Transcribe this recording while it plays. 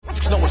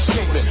no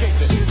escaping.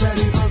 Get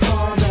ready for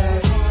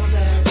combat.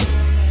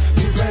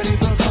 Get ready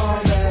for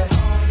combat.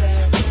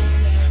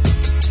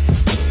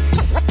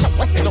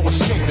 Ain't no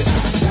escaping.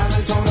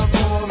 Dallas on the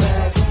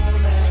format.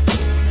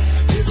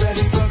 Get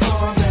ready for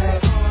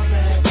combat.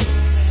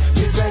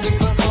 Get ready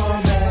for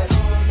combat.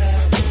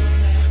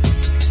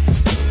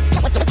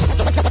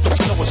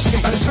 No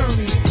escaping.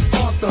 Attorney,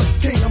 author,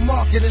 king of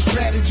marketing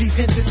strategies,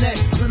 internet,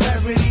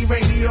 celebrity,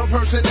 radio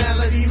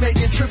personality,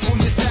 making triple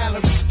your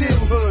salary.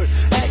 Still hood.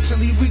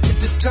 Actually, we could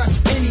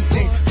discuss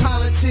anything.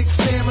 Politics,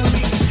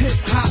 family,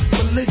 hip-hop,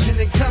 religion,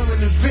 and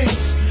current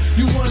events.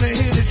 You wanna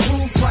hear the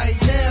truth right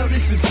now?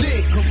 This is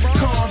it.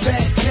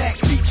 Combat Jack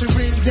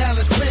featuring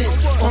Dallas Fam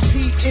on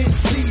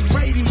PNC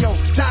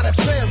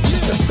Radio.fm.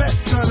 The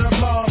best of the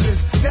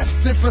bloggers,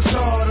 destined for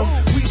stardom.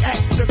 We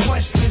ask the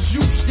questions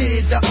you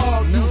scared to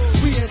argue.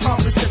 We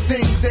accomplish the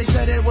things they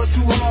said it was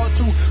too hard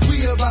to.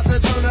 We about to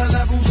turn the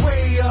levels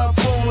way up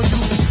on you.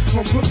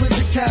 From Brooklyn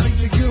to Cali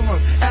to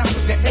Europe,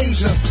 Africa,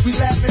 Asia. We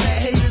laughing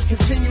at haters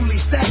continually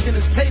stacking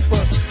this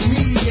paper.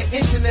 Media,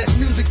 internet,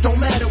 music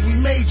don't matter, we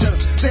major.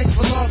 Thanks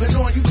for logging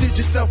on, you did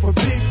yourself a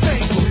big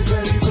favor. Get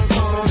ready for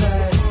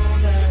combat.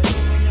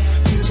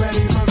 Get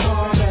ready for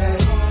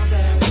combat.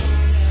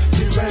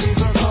 Get ready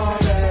for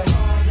combat.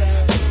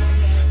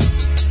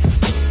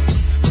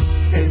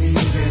 And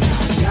even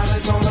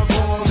Dallas on the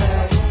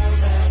format.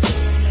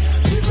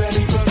 Get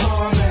ready for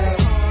combat.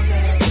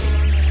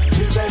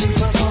 Get ready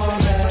for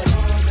combat.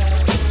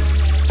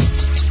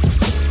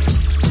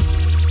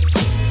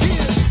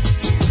 Yeah.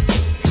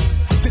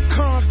 The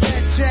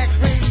Combat Jack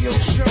Radio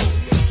Show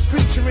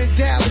featuring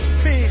Dallas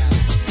Penn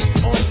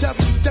on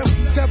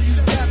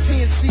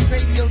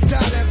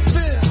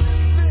www.pncradio.fm.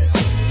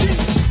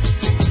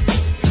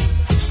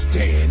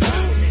 Stand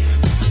out.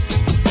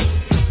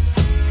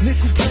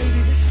 Nickel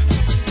plated.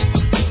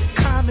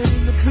 Comment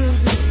in the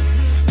building.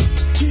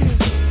 Yeah.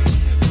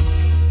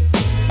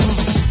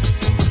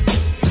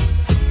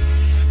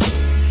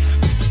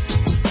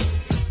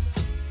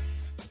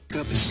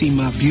 Up and see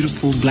my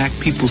beautiful black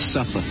people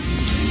suffer,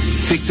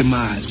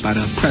 victimized by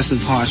the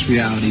oppressive, harsh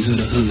realities of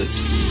the hood.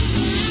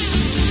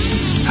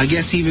 I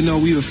guess even though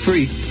we were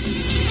free,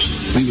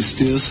 we were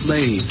still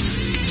slaves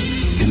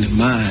in the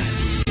mind.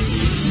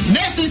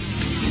 Message.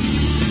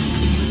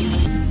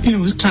 It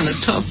was kind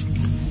of tough.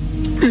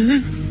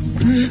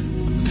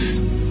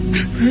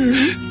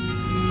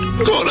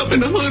 Growing up in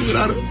the hood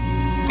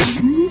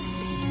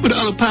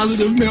without a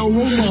positive male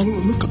role model to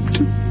look up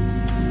to.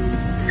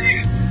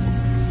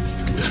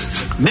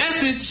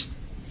 Message.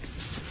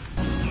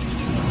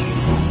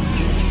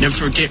 Never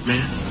forget,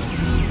 man.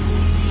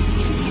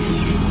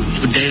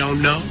 What they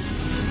don't know,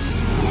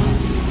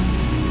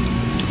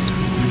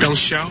 don't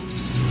show,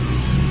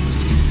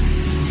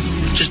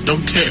 just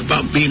don't care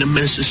about being a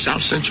menace to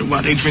South Central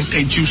while they drink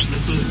their juice in the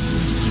hood.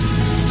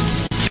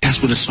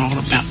 That's what it's all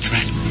about,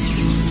 Track.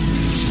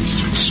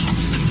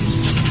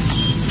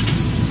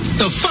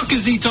 The fuck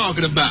is he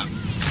talking about?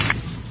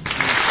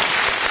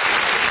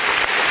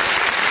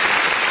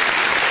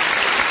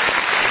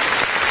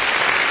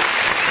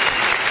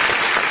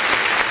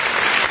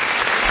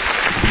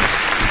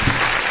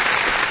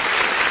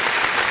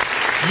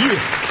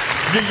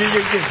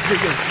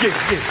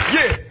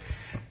 Yeah.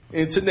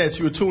 Internet,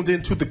 you are tuned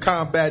into the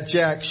Combat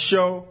Jack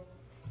Show.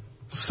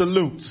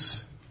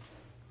 Salutes.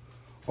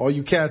 All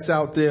you cats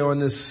out there on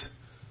this,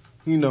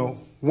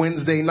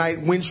 Wednesday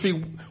night,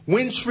 wintry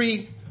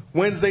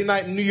Wednesday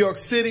night in New York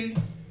City.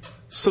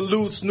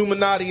 Salutes,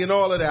 Numinati, and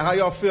all of that. How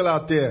y'all feel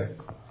out there?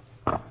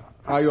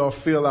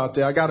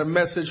 I got a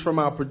message from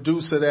our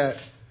producer that,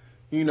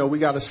 we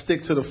got to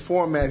stick to the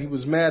format. He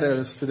was mad at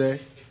us today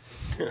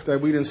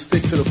that we didn't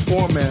stick to the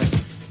format.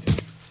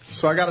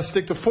 So I got to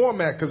stick to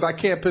format because I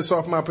can't piss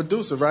off my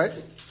producer, right?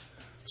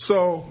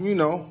 So,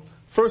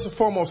 first and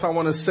foremost, I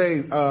want to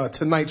say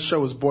tonight's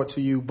show is brought to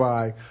you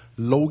by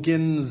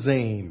Logan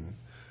Zane,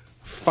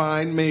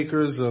 fine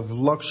makers of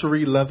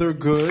luxury leather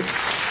goods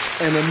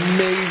and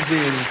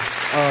amazing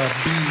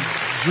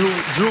beads,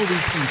 jewelry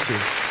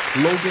pieces.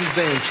 Logan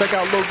Zane. Check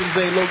out Logan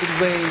Zane,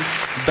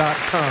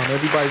 loganzane.com.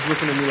 Everybody's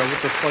looking at me like,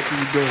 what the fuck are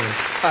you doing?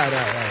 All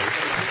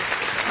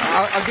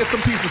right. I'll get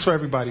some pieces for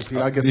everybody,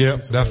 Pete.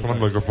 Yep, that's what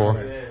I'm looking for.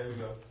 Right.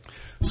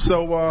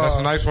 So that's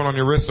a nice one on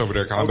your wrist over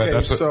there, Combat.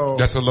 Okay,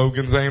 that's a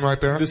Logan Zane right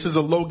there. This is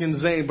a Logan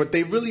Zane, but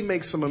they really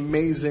make some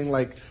amazing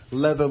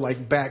leather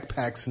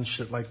backpacks and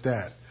shit like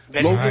that.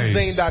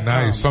 LoganZane.com.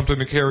 Nice. Something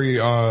to carry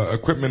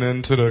equipment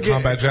into the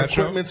Combat Jack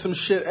Show? Equipment, some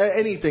shit,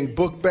 anything.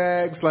 Book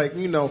bags,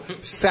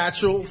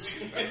 satchels.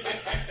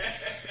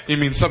 You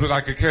mean something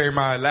I could carry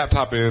my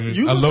laptop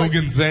in? A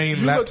Logan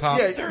Zane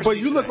laptop? But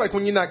you look like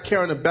when you're not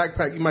carrying a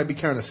backpack, you might be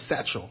carrying a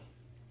satchel.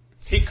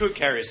 He could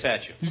carry a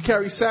satchel. You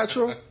carry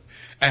satchel?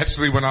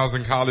 Actually, when I was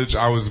in college,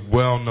 I was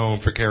well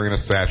known for carrying a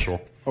satchel.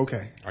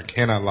 Okay. I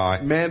cannot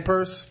lie. Man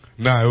purse?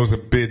 No, it was a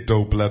big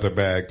dope leather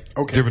bag.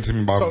 Okay. Given to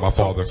me by my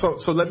father.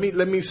 So let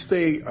me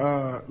stay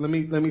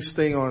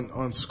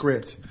on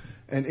script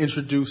and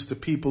introduce the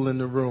people in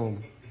the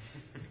room.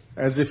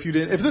 As if you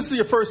didn't. If this is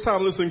your first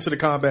time listening to the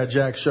Combat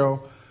Jack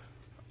Show,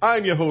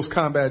 I'm your host,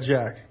 Combat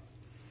Jack.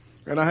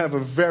 And I have a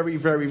very,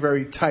 very,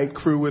 very tight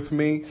crew with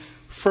me.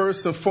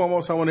 First and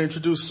foremost, I want to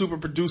introduce super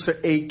producer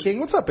A King.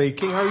 What's up, A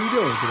King? How are you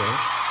doing today?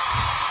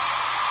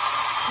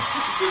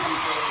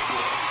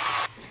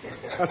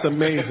 That's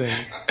amazing.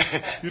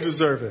 You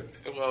deserve it.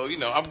 Well, you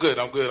know, I'm good.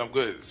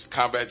 It's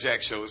Combat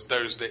Jack show. It's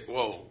Thursday.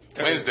 Whoa,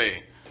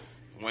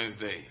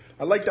 Wednesday.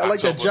 I like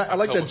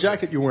that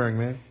jacket you're wearing,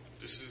 man.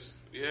 This is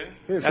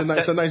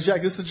it's a nice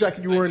jacket. This is the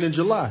jacket you're wearing in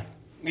July.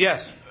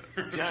 Yes.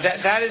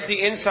 That is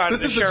the inside this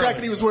of the is the Sherman.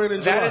 jacket he was wearing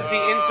in July. That is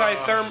the inside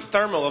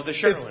thermal of the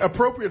Sherman. It's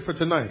appropriate for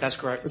tonight. That's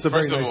correct. It's a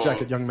very nice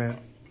jacket, young man.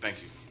 Thank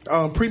you.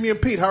 Premium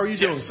Pete, how are you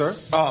doing, sir?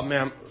 Oh,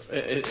 man.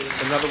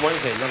 It's another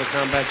Wednesday, another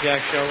Combat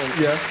Jack show. And,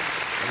 yeah.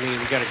 I mean,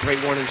 we got a great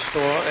one in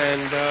store.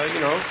 And,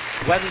 you know,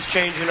 weather's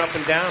changing up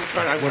and down.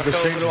 I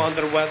feel a little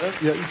under the weather.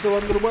 Yeah, you feel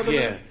under the weather?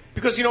 Yeah. Man?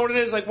 Because you know what it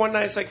is? Like one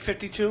night it's like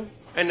 52.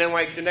 And then,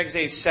 like, the next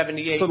day it's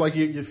 78. So, like,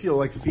 you feel,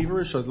 like,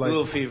 feverish? Or like, a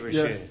little feverish,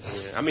 yeah.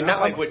 I mean, not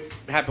like what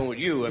happened with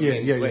you. I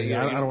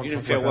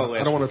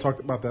don't want to talk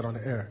about that on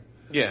the air.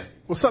 Yeah.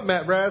 What's up,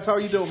 Matt Raz? How are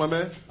you doing, my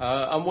man?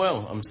 I'm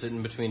well. I'm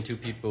sitting between two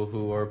people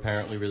who are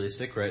apparently really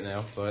sick right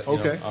now, but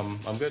okay.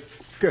 I'm good.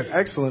 Good.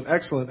 Excellent.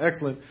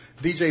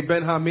 DJ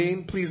Ben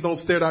Hameen,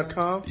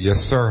 pleasedon'tstare.com.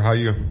 Yes, sir. How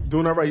you?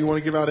 Doing all right. You want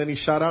to give out any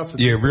shout-outs?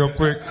 Yeah, real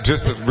quick,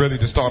 just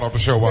to start off the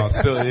show while it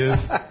still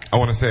is, I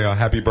want to say a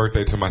happy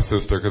birthday to my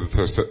sister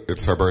because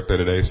it's her birthday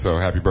today, so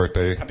happy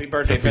birthday. Happy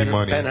birthday, to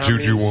Money,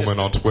 Juju Woman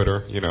sister. On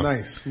Twitter, you know.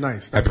 Nice.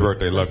 Happy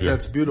birthday. Love you.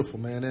 That's beautiful,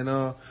 man.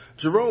 And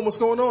Jerome, what's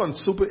going on?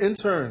 Super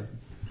intern.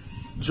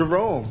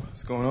 Jerome.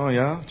 What's going on,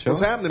 y'all? Chill.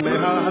 What's happening,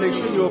 man? How they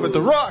treat you over at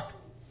The Rock?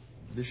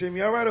 They treat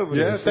me all right over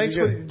there. Yeah, thanks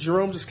for...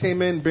 Jerome just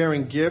came in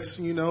bearing gifts,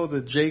 you know,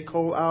 the J.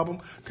 Cole album.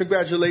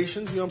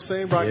 Congratulations, you know what I'm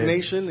saying? Rock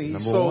Nation. He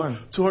sold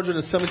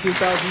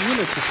 217,000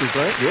 units this week,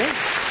 right? Yeah.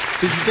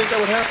 Did you think that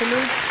would happen,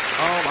 man?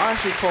 I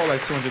actually called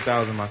like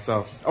 200,000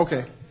 myself.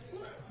 Okay.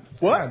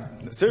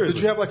 What? Nah, seriously.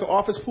 Did you have like an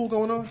office pool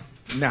going on?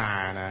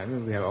 Nah. We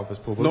didn't really have an office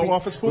pool. But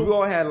office pool? We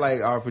all had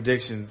like our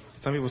predictions.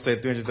 Some people say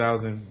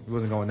 300,000. We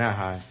wasn't going that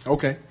high.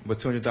 Okay. But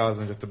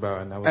 200,000 just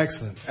about. And that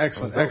was,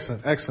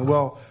 Excellent.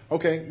 Well,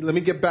 okay, let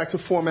me get back to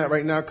format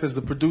right now because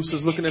the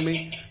producer's looking at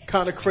me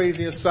kind of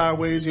crazy and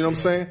sideways. You know what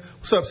I'm saying?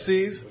 What's up,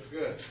 C's? What's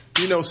good?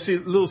 You know,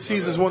 Little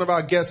C's is one of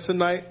our guests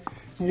tonight.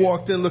 He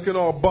walked in looking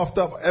all buffed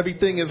up.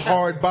 Everything is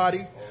hard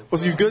body.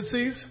 Was you good,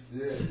 C's?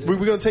 Yeah. We're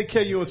going to take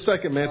care of you in a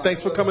second, man.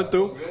 Thanks for coming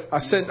through. I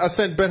sent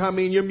Ben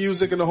Hameen your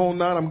music and the whole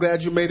nine. I'm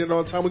glad you made it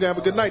on time. We're going to have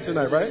a good night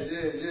tonight, right?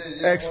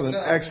 Yeah.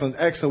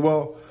 Excellent.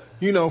 Well,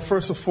 you know,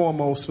 first and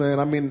foremost, man,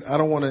 I mean, I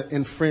don't want to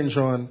infringe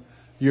on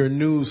your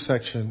news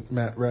section,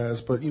 Matt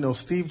Raz, but, you know,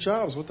 Steve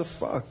Jobs, what the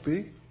fuck,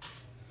 B?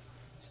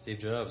 Steve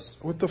Jobs.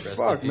 What the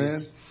fuck, man?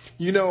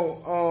 You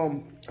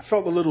know, I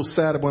felt a little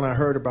sad when I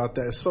heard about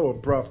that. It's so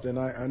abrupt, and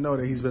I know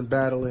that he's been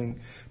battling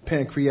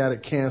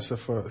pancreatic cancer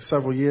for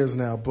several years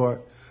now.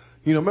 But,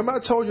 you know, remember I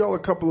told y'all a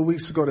couple of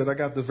weeks ago that I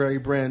got the very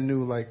brand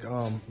new, like,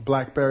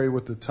 BlackBerry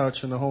with the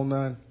touch and the whole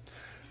nine?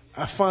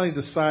 I finally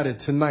decided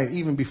tonight,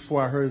 even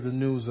before I heard the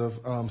news of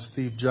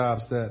Steve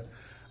Jobs, that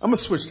I'm going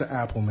to switch to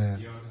Apple,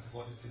 man.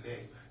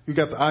 You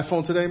got the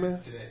iPhone today,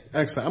 man? Today.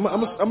 Excellent.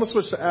 I'm gonna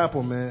switch to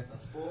Apple, man.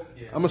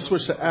 I'm going to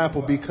switch to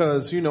Apple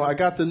because, you know, I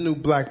got the new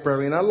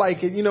BlackBerry, and I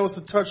like it. You know, it's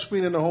a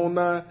touchscreen and the whole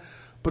nine.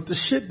 But the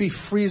shit be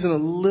freezing a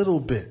little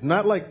bit.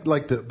 Not like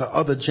the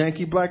other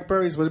janky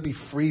BlackBerries, but it be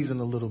freezing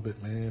a little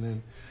bit,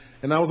 man.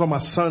 And I was on my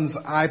son's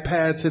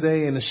iPad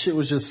today, and the shit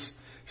was just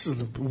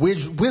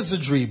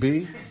wizardry,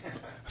 B.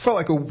 I felt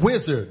like a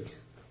wizard,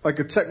 like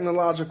a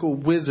technological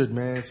wizard,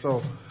 man.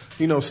 So,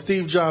 you know,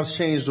 Steve Jobs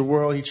changed the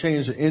world. He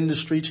changed the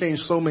industry,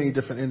 changed so many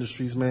different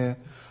industries, man.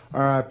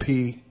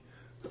 R.I.P.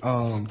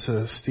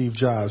 To Steve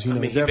Jobs. You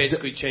know, he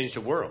basically changed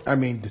the world. I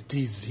mean,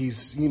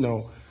 he's you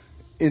know,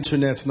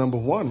 internet's number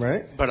one,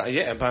 right? But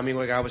I mean,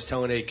 like I was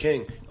telling A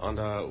King on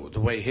the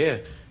way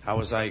here, I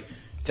was like,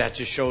 that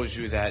just shows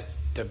you that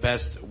the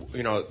best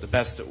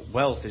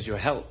wealth is your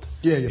health.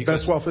 Yeah, your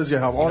best wealth is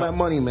your health. All that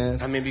money,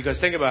 man. I mean, because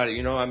think about it.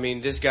 You know, I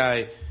mean, this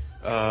guy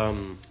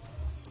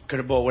could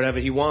have bought whatever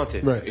he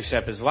wanted, right,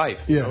 except his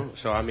life. Yeah. You know?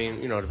 So I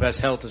mean, you know, the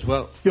best health as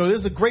well. Yo,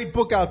 there's a great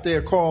book out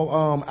there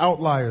called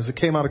Outliers. It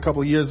came out a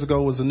couple of years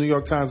ago. It was a New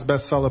York Times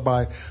bestseller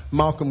by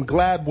Malcolm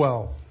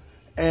Gladwell.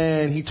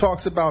 And he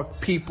talks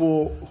about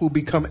people who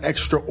become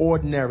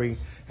extraordinary.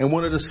 And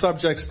one of the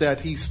subjects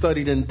that he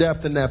studied in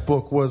depth in that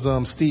book was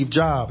Steve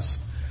Jobs.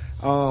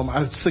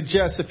 I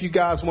suggest if you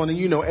guys want to,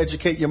 you know,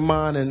 educate your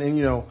mind and,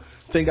 you know,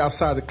 think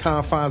outside the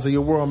confines of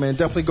your world, man,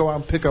 definitely go out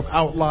and pick up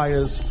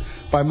Outliers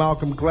by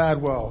Malcolm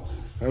Gladwell.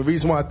 And the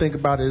reason why I think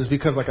about it is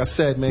because, like I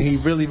said, man, he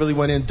really, really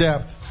went in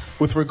depth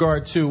with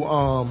regard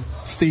to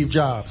Steve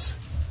Jobs.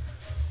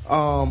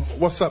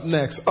 What's up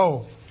next?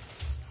 My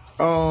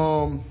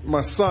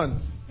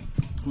son,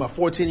 my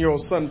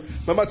 14-year-old son.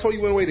 Remember I told you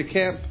he went away to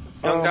camp?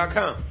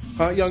 Young.com.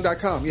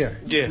 Young.com, yeah.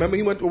 Remember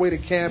he went away to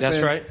camp?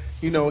 That's right.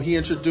 You know, he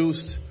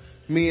introduced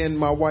me and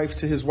my wife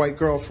to his white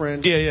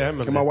girlfriend. Yeah, I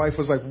remember. And my wife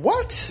was like,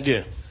 what?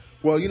 Yeah.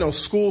 Well, you know,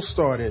 school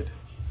started,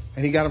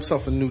 and he got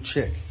himself a new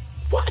chick.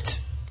 What?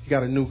 He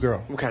got a new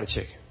girl. What kind of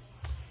chick?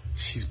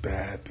 She's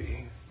bad, B.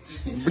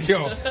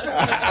 Yo,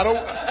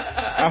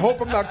 I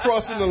hope I'm not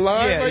crossing the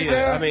line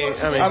now. I mean,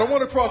 I don't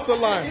want to cross the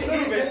line.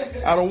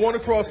 I don't want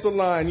to cross the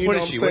line. You What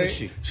know is what I'm she?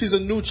 saying? She's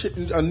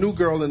a new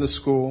girl in the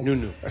school.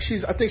 New. I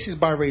think she's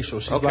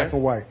biracial. She's Okay. black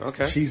and white.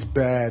 Okay. She's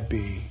bad,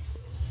 B.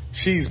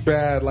 She's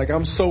bad. Like,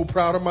 I'm so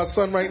proud of my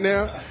son right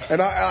now.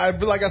 And I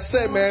like I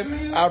said,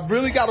 man, I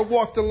really got to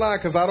walk the line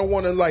because I don't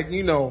want to, like,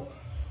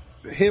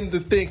 him to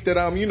think that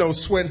I'm,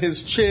 sweating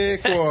his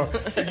chick or,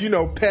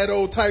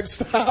 pedo type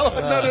style.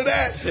 None of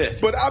that. Shit.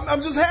 But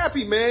I'm just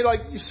happy, man.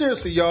 Like,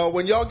 seriously, y'all,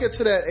 when y'all get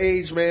to that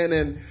age, man,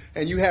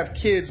 and you have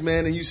kids,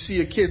 man, and you see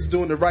your kids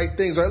doing the right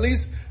things, or at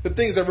least the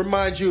things that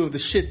remind you of the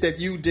shit that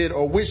you did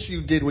or wish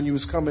you did when you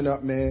was coming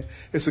up, man,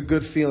 it's a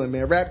good feeling,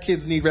 man. Rap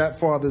kids need rap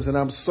fathers, and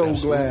I'm so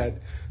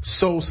glad.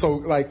 So,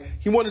 like,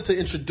 he wanted to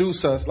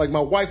introduce us. Like, my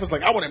wife was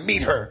like, I want to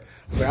meet her.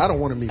 I was like, I don't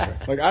want to meet her.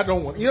 Like, I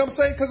don't want, you know what I'm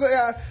saying? Because,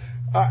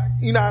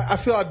 I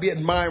feel I'd be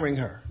admiring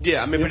her.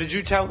 Yeah, I mean, but did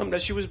you tell him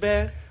that she was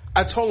bad?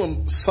 I told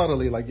him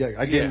subtly, like,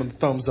 I gave him a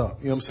thumbs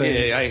up. You know what I'm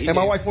saying? Yeah, and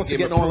my wife wants to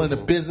get all into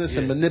approval. business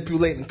and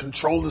manipulate and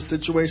control the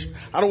situation.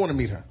 I don't want to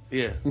meet her. Yeah.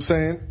 You know what I'm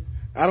saying?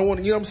 I don't want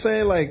to, you know what I'm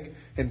saying? Like,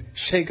 and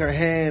shake her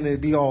hand and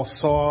be all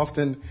soft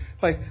and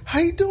like, how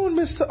you doing,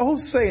 Mr.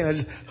 Osei? And I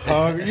just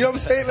hug her. You know what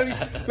I'm saying?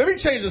 Let me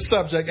change the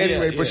subject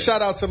anyway. But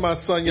shout out to my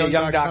son,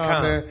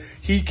 Young.com, man.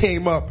 He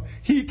came up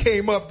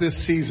this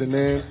season,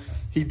 man.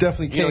 He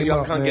definitely came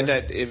up, man. Get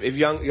that, if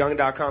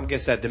Young.com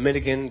gets that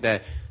Dominican,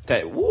 that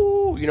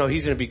woo,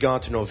 he's going to be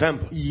gone to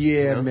November.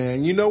 Yeah,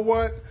 man. You know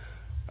what?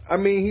 I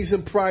mean, he's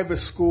in private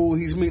school.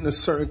 He's meeting a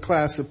certain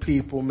class of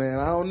people, man.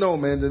 I don't know,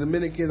 man. The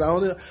Dominicans, I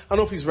don't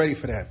know if he's ready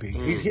for that, B.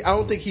 I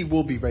don't think he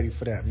will be ready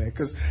for that, man.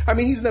 Because, I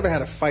mean, he's never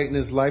had a fight in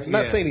his life. I'm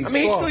not saying he's soft.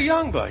 he's still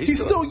young, but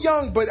he's still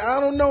young, but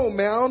I don't know,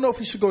 man. I don't know if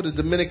he should go the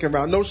Dominican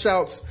route. No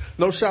shouts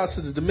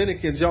to the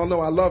Dominicans. Y'all know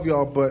I love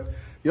y'all, but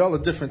y'all a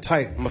different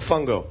type.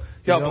 Mofongo.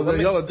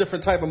 Y'all a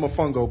different type of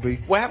mofongo, B.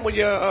 What happened with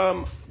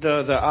your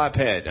the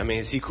iPad? I mean,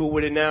 is he cool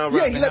with it now?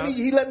 Yeah,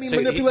 he let me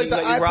manipulate the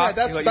iPad.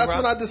 That's when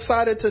I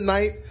decided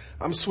tonight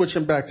I'm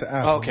switching back to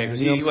Apple. Okay, because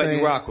he let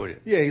you rock with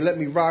it. Yeah, he let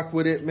me rock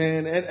with it,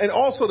 man. And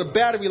also the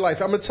battery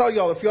life. I'm gonna tell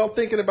y'all, if y'all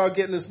thinking about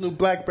getting this new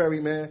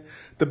BlackBerry, man,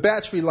 the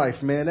battery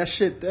life, man, that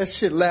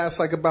shit lasts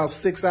like about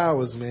 6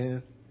 hours,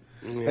 man.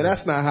 Yeah. And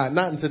that's not hot.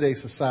 Not in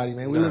today's society,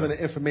 man. We live in an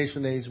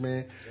information age,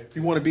 man.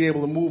 You want to be able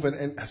to move,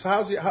 and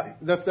so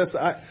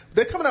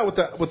they're coming out with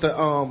the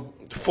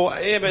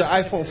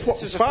iPhone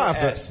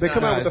 5. They're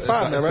coming out with the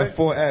 5 now, right? It's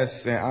the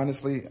 4S, and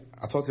honestly,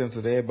 I talked to him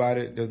today about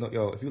it. There's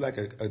if you like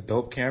a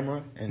dope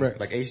camera and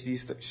like HD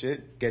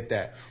shit, get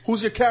that.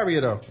 Who's your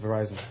carrier though?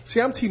 Verizon. See,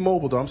 I'm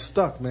T-Mobile though. I'm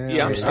stuck, man.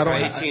 Yeah, I'm stuck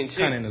on AT&T.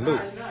 Kind of in the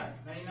loop. No, you're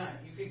not.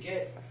 You can get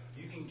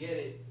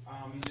it.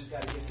 You just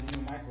gotta get the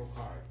new micro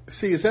card.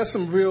 See, is that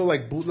some real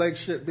like bootleg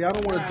shit? B? I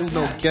don't want to do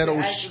no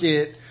ghetto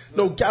shit.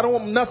 No, I don't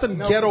want nothing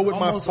ghetto with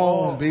my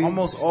phone, B.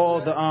 Almost all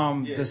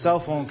the cell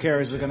phone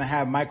carriers are gonna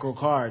have micro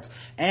cards,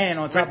 and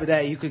on top of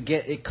that, you could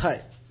get it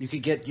cut. You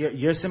could get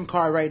your SIM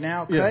card right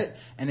now cut,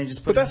 and then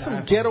just put. But that's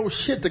some ghetto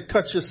shit to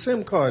cut your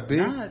SIM card, B.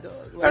 Nah,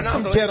 that's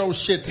some ghetto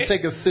shit to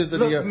take a scissor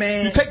to your.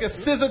 Man. You take a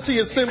scissor to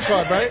your SIM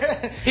card,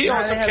 right? He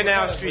on some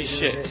Canal Street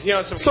shit. He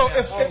on some. So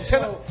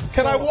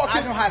can I walk?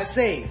 I know how to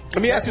save.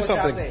 Let me ask you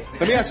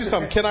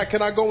something. Can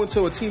I go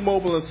into a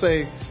T-Mobile and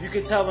say? You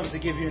could tell them to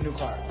give you a new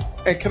card.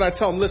 And can I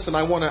tell them, listen,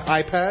 I want an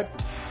iPad?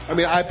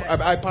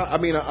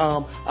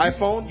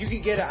 iPhone. You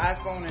can get an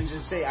iPhone and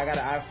just say, I got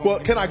an iPhone. Well,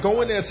 can I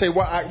go in there and say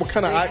what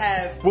kind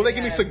of? Will they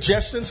give me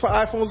suggestions for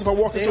iPhones if I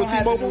walk into a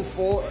T-Mobile?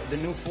 The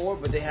new 4,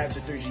 but they have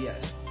the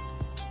 3GS.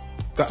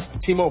 The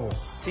T-Mobile,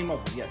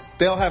 yes.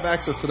 They'll have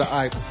access to the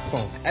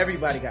iPhone.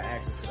 Everybody got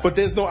access to that. But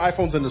there's no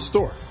iPhones in the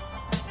store.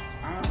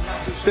 I'm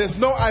not too sure. There's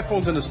no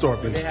iPhones in the store,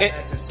 but they have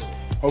access to it.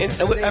 Okay.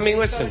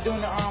 They started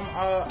doing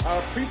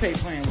a prepaid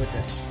plan with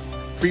them.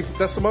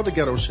 That's some other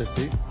ghetto shit,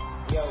 B.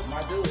 Yo,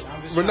 my dude,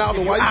 I'm just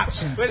Ronaldo,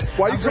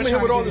 why you coming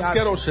here with all this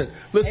ghetto shit?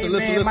 Listen.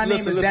 My name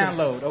is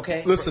Download,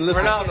 okay? Listen.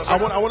 Ronaldo. I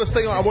want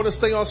to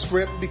stay on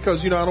script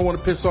because I don't want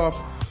to piss off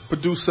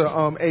producer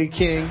A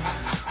King.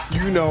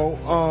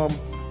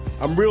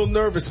 I'm real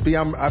nervous, B.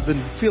 I've been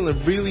feeling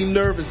really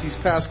nervous these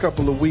past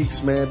couple of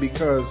weeks, man,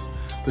 because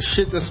the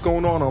shit that's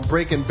going on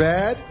Breaking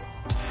Bad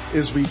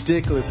is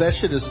ridiculous.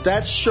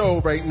 That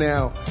show right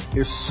now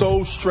is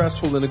so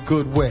stressful in a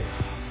good way.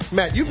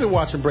 Matt, you've been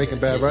watching Breaking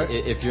Bad, right?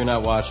 If you're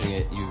not watching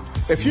it,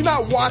 if you're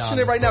not watching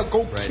it right now,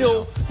 go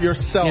kill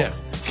yourself. Yeah.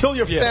 Kill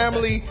your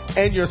family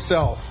and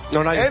yourself.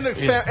 No, not and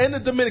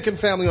the Dominican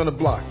family on the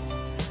block.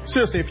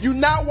 Seriously, if you're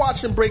not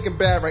watching Breaking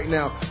Bad right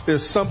now,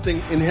 there's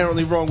something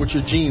inherently wrong with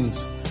your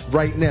genes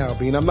right now,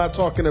 B. And I'm not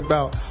talking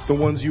about the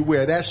ones you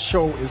wear. That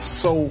show is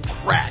so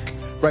crack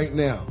right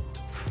now.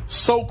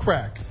 So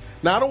crack.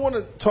 Now, I don't want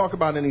to talk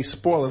about any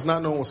spoilers,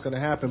 not knowing what's going to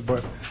happen,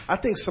 but I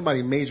think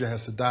somebody major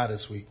has to die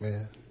this week,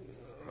 man.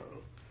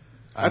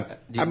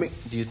 Do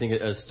you think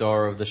a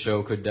star of the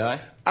show could die?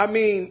 I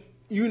mean,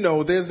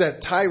 there's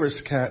that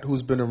Tyrus cat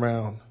who's been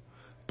around.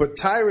 But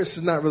Tyrus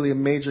is not really a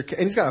major cat.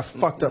 And he's got a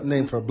fucked up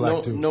name for a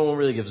black dude. No one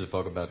really gives a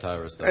fuck about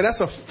Tyrus, though. And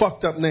that's a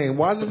fucked up name.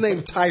 Why is his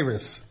name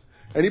Tyrus?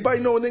 Anybody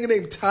know a nigga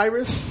named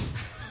Tyrus?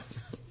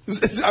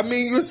 I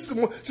mean,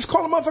 just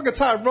call a motherfucker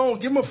Tyrone.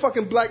 Give him a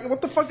fucking black.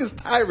 What the fuck is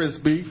Tyrus,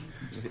 B?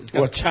 It's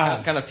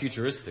kind of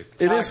futuristic.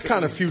 It is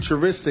kind of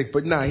futuristic,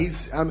 but nah,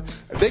 he's. I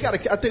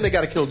think they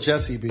gotta kill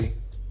Jesse, B.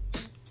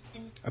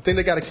 I think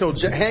they gotta kill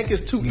Hank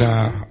is too.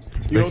 Nah,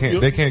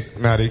 they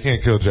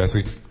can't kill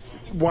Jesse.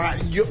 Why?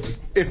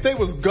 If they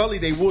was gully,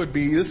 they would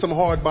be. There's some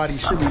hard body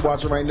shit we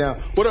watching right now.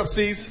 What up,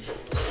 C's?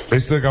 They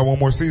still got one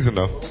more season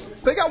though.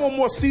 They got one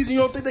more season. You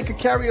don't think they could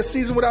carry a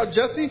season without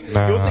Jesse?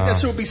 Nah. You don't think that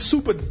shit would be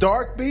super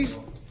dark, B?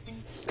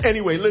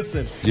 Anyway,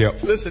 listen.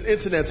 Yep. Listen,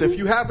 internets, if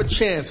you have a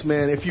chance,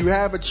 man, if you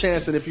have a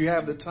chance and if you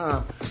have the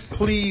time,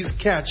 please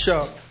catch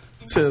up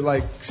to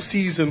like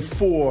season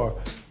 4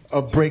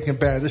 of Breaking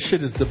Bad. This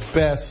shit is the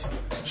best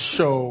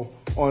show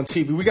on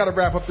TV. We got to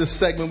wrap up this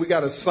segment. We got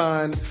to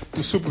sign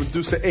from super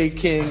producer A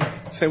King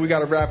saying we got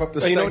to wrap up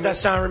this segment. You know what that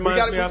sound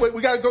reminds me of?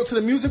 We got to go to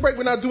the music break.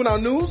 We're not doing our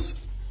news.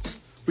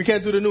 We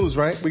can't do the news,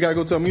 right? We got to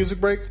go to a music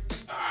break.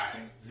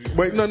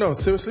 Wait, no,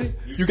 seriously.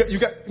 You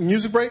got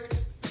music break?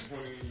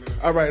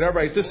 All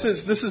right. This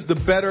is the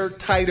better,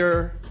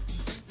 tighter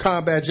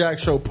Combat Jack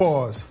Show.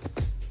 Pause.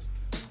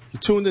 You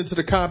tuned into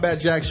the Combat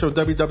Jack Show,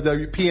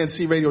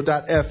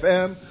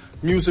 www.pncradio.fm.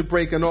 Music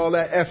break and all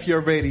that. F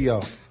your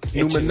radio.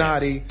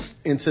 Illuminati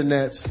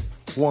Internet's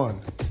one.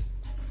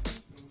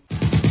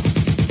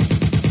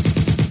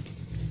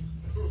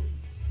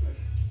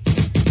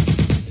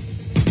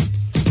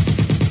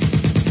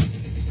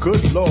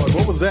 Good Lord,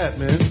 what was that,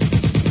 man?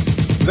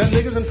 Is that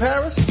niggas in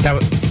Paris?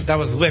 That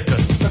was liquor.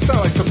 That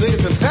sounded like some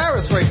niggas in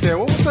Paris right there.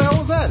 What the hell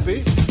was that,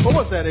 B? What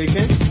was that, AK?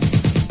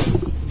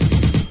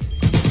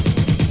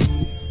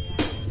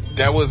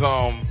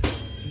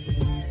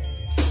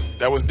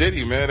 That was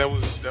Diddy, man. That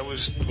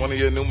was one of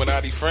your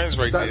Illuminati friends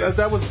right there.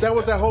 That was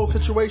that whole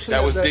situation.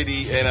 That was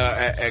Diddy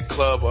at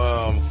Club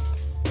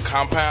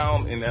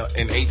Compound in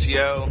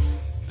ATL,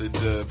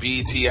 the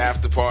BET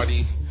after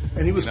party.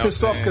 And he was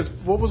pissed off because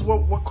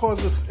what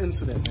caused this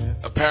incident, man?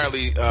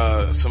 Apparently,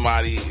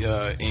 somebody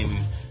in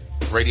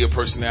radio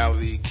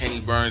personality Kenny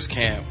Burns'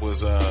 camp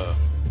was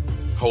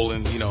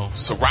holding,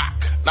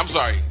 Ciroc. I'm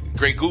sorry,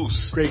 Grey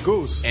Goose. Grey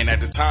Goose. And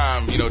at the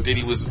time,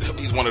 Diddy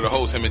he's one of the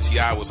hosts. Him and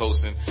T.I. was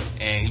hosting,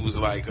 and he was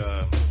like,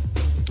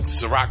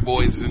 Ciroc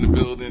boys is in the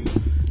building.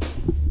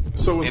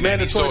 So it was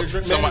mandatory to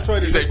drink Ciroc?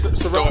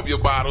 Throw up your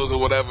bottles or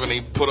whatever, and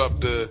they put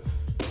up the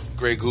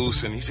Grey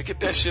Goose, and he said,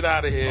 "Get that shit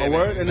out of here." Oh,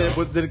 word? And then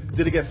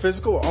did it get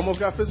physical? Almost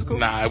got physical?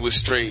 Nah, it was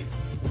straight.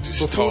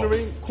 Just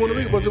coonery?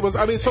 Yeah. Was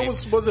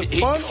it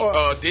fun?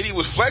 Or? Diddy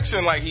was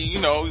flexing like he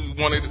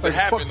wanted it to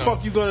happen.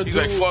 Fuck you gonna He's do?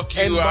 He's like, fuck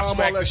you, I'll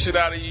smack the shit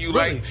out of you.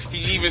 Really? Like,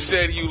 he even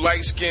said, you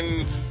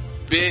light-skinned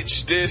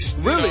bitch, this.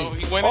 Really?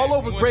 He went all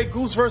over Grey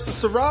Goose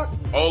versus Ciroc?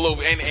 All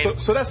over.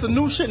 So that's the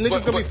new shit?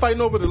 Niggas gonna be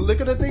fighting over the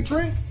liquor that they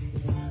drink?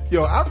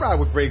 Yo, I ride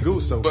with Grey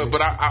Goose though.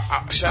 But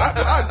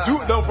I do.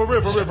 No, for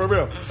real.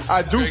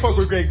 I do fuck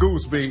with Grey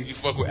Goose, B. You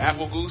fuck with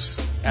Apple Goose?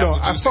 No,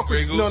 I fuck with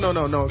Grey Goose.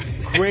 No.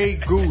 Grey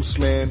Goose,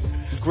 man.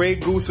 Grey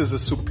Goose is a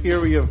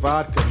superior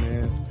vodka,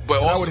 man.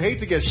 But I would hate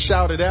to get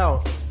shouted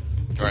out,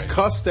 right?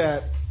 Cussed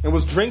at, and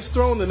was drinks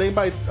thrown. Did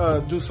anybody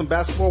do some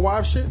basketball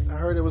wives shit? I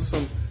heard there was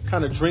some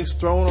kind of drinks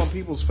thrown on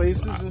people's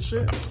faces and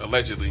shit.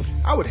 Allegedly.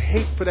 I would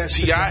hate for that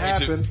shit to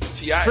happen.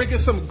 Drinking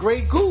some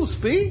Grey Goose,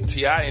 B.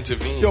 T.I.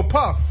 intervened. Yo,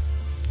 Puff,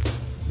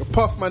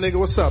 my nigga,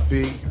 what's up,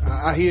 B?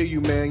 I hear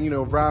you, man.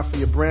 Ride for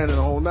your brand and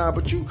the whole nine,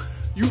 but you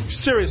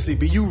seriously,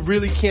 B, you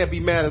really can't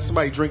be mad at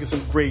somebody drinking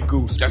some Grey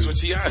Goose. That's what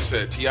T.I.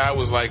 said. T.I.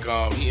 was like,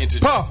 he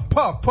introduced.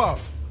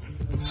 Puff.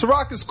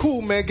 Ciroc is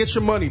cool, man. Get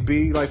your money,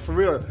 B. Like, for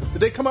real.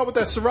 Did they come out with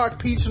that Ciroc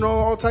peach and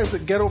all types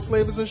of ghetto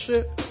flavors and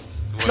shit?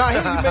 Nah, here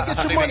you man,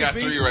 get your money, they got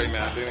B. 3 right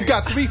now. You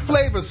got 3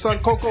 flavors, son.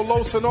 Coco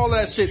Losa and all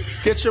that shit.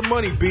 Get your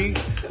money, B.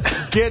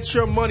 Get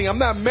your money. I'm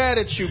not mad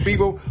at you, B,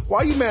 but why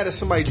are you mad at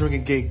somebody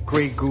drinking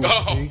Grey Goose,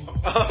 B?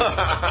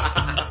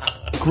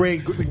 Grey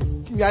Goose.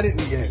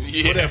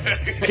 Whatever.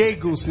 Gay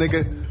Goose,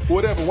 nigga.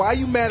 Whatever. Why are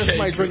you mad at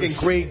somebody drinking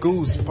Grey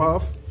Goose,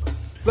 Puff?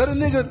 Let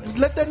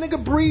that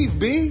nigga breathe,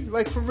 B.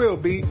 Like, for real,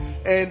 B.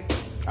 And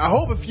I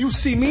hope if you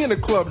see me in the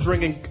club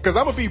drinking, because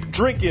I'm gonna be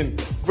drinking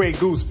Grey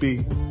Goose,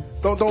 B.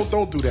 Don't do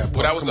that, bro.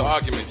 Well, that was the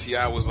argument.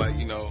 T.I. was like,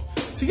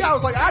 T.I.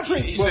 was like, I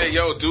drink. He said,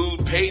 "Yo,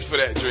 dude paid for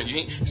that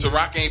drink.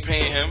 Ciroc ain't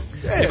paying him."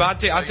 Yeah.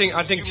 But I think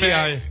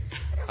T.I.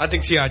 I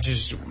think T.I.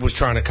 just was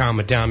trying to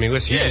calm it down. I mean,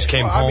 listen, he just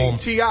came home. I mean,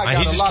 T.I.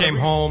 He just came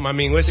home. I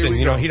mean, listen,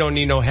 he don't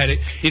need no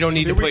headache. He don't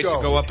need the place to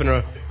go up in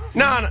a.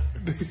 No.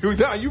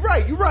 You're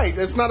right.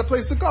 That's not a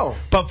place to go.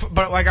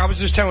 But like I was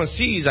just telling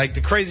C's, like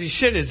the crazy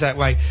shit is that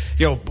like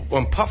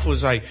when Puff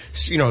was like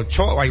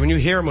like when you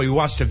hear him or you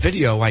watch the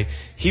video, like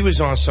he was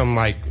on some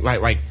like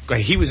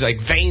he was like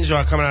veins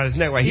are coming out of his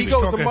neck. Like he was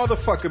goes talking, a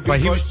motherfucker, B.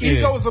 Like,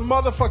 he goes a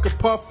motherfucker,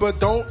 Puff. But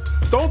don't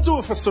do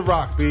it for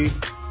Ciroc, B.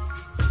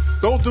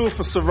 Don't do it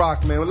for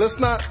Ciroc, man. Let's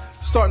not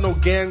start no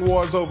gang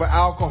wars over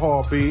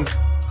alcohol, B.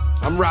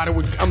 I'm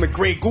the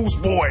Grey Goose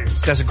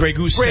boys. That's a Grey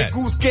Goose Grey set.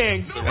 Goose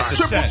gang. That's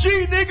Triple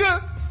G, nigga.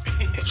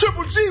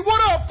 Triple G,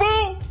 what up,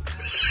 fool?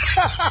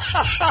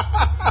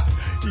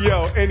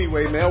 Yo,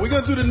 anyway, man, are we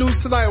gonna do the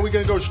news tonight, or are we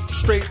gonna go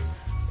straight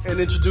and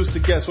introduce the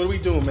guests? What are we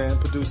doing, man,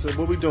 producer?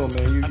 What are we doing,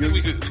 man? I think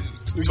we could.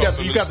 You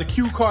got the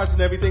cue cards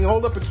and everything.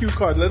 Hold up a cue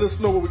card. Let us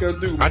know what we're gonna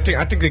do, man.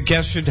 I think the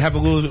guest should have a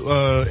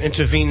little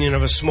intervening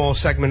of a small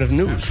segment of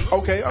news.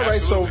 Okay, all right.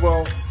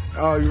 Absolutely.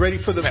 So, you ready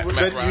for the? Matt you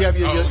Rod. have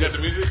we got the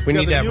music. We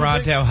need that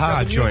music? Rod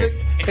Hard joint.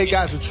 Hey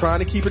guys, we're trying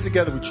to keep it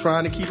together. We're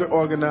trying to keep it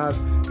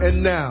organized.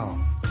 And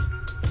now,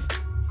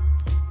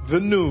 the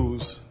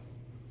news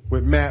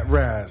with Matt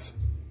Raz.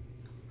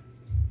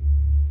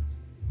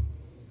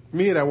 Let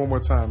me hear that one more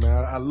time,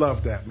 man. I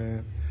love that,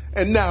 man.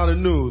 And now the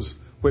news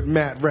with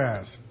Matt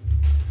Raz.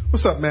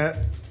 What's up, Matt?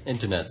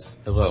 Internets.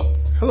 Hello.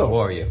 Hello. How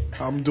are you?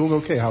 I'm doing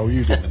okay. How are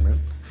you doing, man?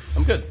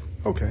 I'm good.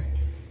 Okay.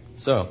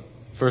 So,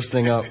 first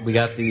thing up, we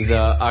got these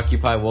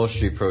Occupy Wall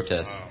Street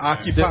protests.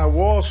 Occupy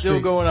Wall Street.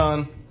 Still going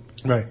on.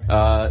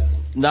 Right.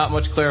 Not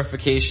much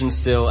clarification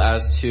still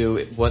as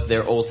to what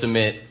their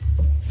ultimate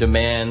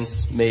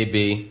demands may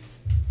be.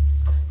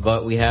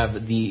 But we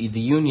have the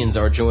unions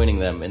are joining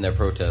them in their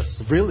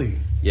protests. Really?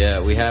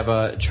 Yeah, we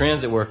have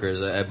transit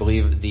workers. I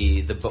believe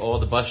all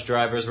the bus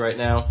drivers right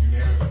now.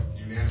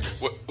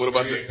 What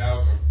about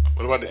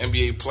the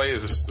NBA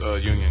players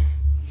union?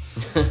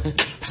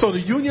 So the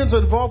unions are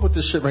involved with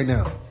this shit right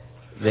now.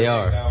 They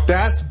are.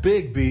 That's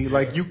big, B.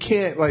 Like you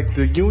can't. Like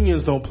the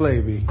unions don't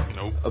play, B.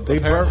 Nope. They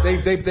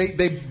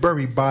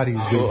bury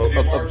bodies, B.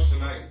 They march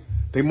tonight.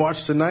 They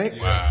march tonight.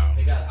 Wow.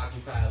 They got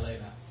Occupy LA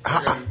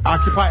now.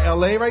 Occupy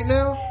LA right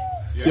now.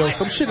 Yo,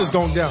 some shit is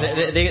going down.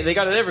 They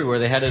got it everywhere.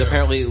 They had it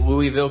apparently.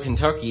 Louisville,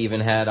 Kentucky,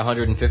 even had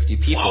 150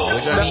 people. Whoa,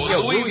 which I mean,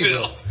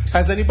 Louisville.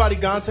 Has anybody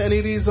gone to any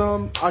of these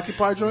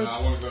Occupy joints?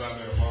 I want to go down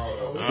there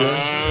tomorrow,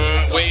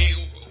 though. Wait.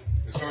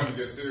 It's starting to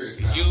get serious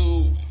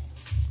now.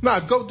 Nah,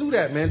 go do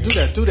that, man.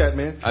 Do that,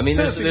 man. I mean,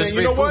 seriously, there's man,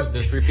 free you know food. what?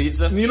 There's free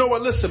pizza. You know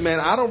what? Listen,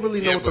 man, I don't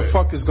really know what the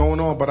fuck is going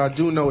on, but I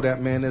do know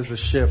that, man, there's a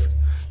shift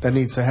that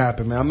needs to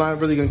happen, man. I'm not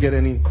really going to get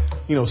any,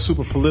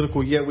 super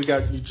political yet. We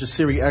got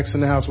Jasiri X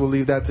in the house. We'll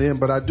leave that to him.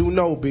 But I do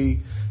know, B,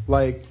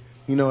 like,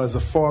 as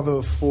a father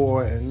of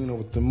four and,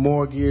 with the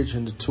mortgage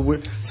and the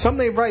tuition,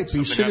 something ain't right,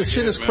 B. Shit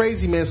is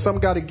crazy, man.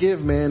 Something got to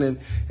give, man. And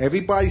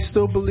everybody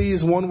still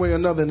believes one way or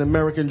another in the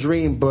American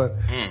dream. But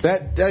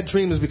that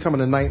dream is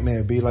becoming a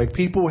nightmare, B. Like,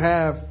 people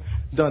have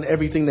done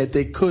everything that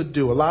they could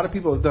do. A lot of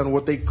people have done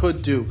what they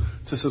could do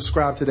to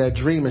subscribe to that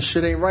dream, and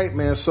shit ain't right,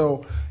 man.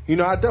 So,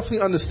 I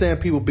definitely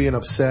understand people being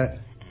upset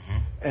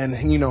and,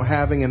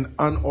 having an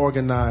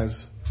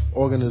unorganized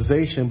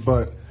organization.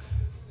 But,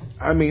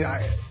 I mean,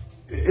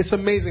 it's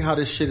amazing how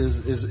this shit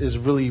is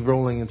really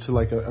rolling into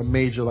like a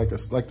major, like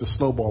the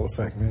snowball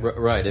effect, man.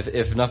 Right.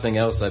 If nothing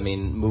else, I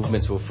mean,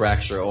 movements will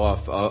fracture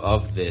off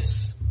of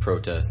this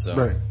protest. So.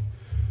 Right.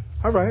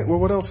 All right. Well,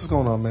 what else is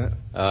going on,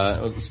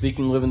 Matt?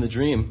 Speaking of living the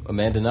dream,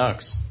 Amanda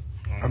Knox.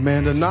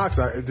 Amanda Knox.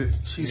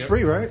 She's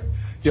free, right?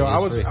 Yo, I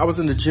was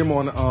in the gym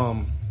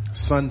on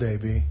Sunday,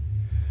 B,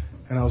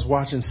 and I was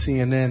watching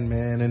CNN,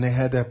 man, and they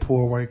had that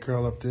poor white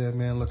girl up there,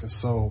 man, looking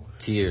so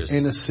tears,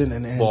 innocent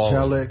and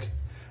angelic.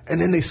 And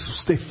then they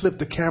flipped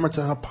the camera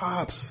to her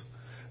pops.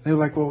 They were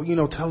like, well,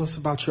 tell us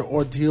about your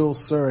ordeal,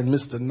 sir. And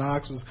Mr.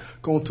 Knox was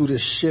going through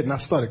this shit, and I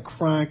started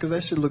crying because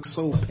that shit looked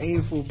so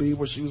painful, B,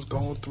 what she was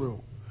going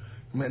through.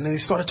 And then they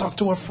started talking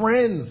to her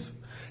friends.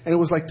 And it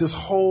was like this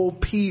whole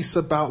piece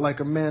about like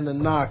Amanda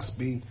Knox,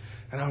 B.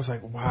 And I was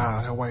like,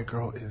 wow, that white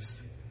girl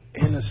is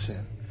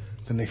innocent.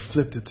 Then they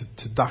flipped it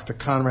to Dr.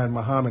 Conrad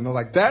Muhammad. And they're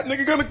like, that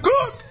nigga gonna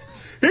cook.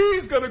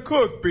 He's gonna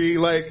cook, B.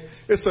 Like,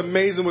 it's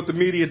amazing what the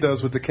media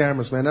does with the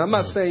cameras, man. And I'm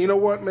not saying, you know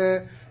what,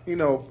 man?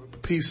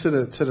 Peace to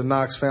the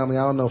Knox family.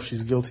 I don't know if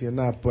she's guilty or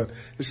not, but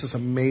it's just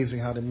amazing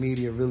how the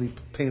media really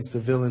paints the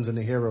villains and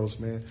the heroes,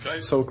 man,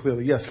 so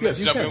clearly. Yes,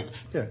 you can.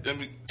 Yeah.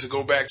 To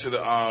go back to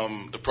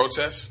the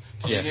protests,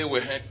 did you hear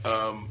what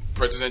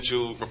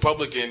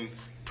Republican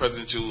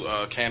presidential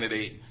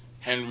candidate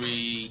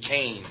Henry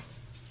Kane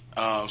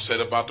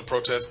said about the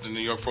protests, the New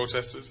York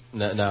protesters?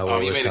 No.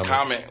 He made a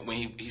comment when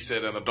he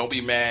said, "Don't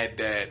be mad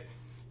that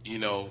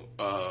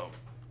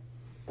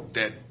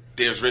that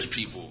there's rich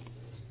people.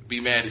 Be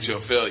mad at your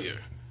failure.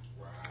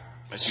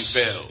 That you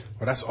failed."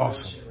 Well, that's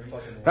awesome.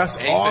 That's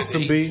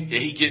awesome, B. Yeah,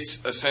 he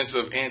gets a sense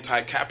of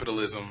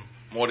anti-capitalism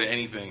more than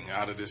anything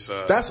out of this.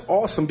 That's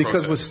awesome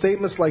because protest. with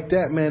statements like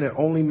that, man, it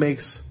only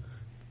makes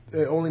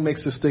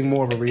this thing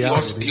more of a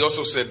reality. He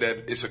also said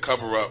that it's a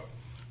cover-up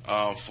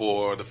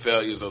for the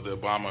failures of the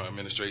Obama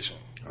administration.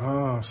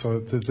 So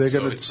they're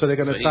gonna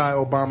tie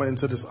Obama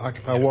into this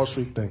Occupy Wall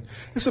Street thing.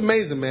 It's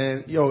amazing,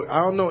 man. Yo,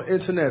 I don't know,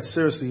 internet.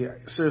 Seriously,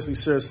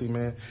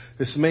 man.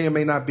 This may or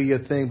may not be your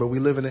thing, but we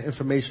live in an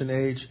information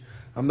age.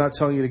 I'm not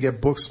telling you to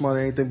get book smart or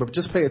anything, but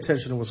just pay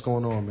attention to what's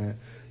going on, man.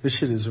 This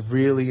shit is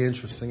really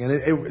interesting,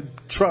 and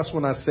trust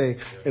when I say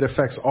it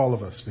affects all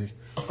of us. Man.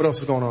 What else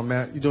is going on,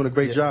 Matt? You're doing a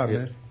great job,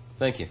 man.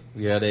 Thank you.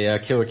 We had a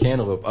killer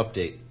cantaloupe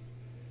update.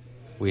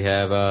 We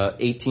have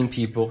 18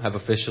 people have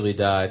officially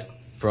died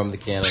from the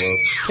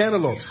cantaloupes.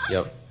 Cantaloupes?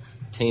 Yep.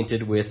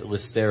 Tainted with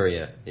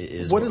listeria.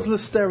 What is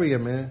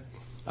listeria, man?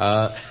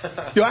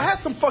 Yo, I had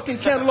some fucking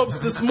cantaloupes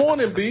this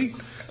morning, B.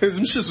 His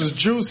shit was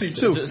juicy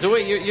too. So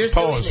wait, you're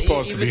Pause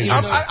saying for being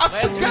I last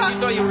week forgot. you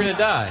thought you were gonna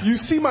die. You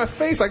see my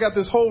face? I got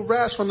this whole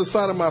rash on the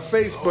side of my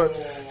face, but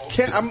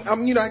I'm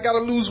I gotta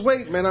lose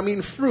weight, man. I'm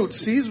eating fruit.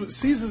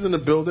 Caesar's in the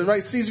building,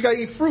 right? Caesar, you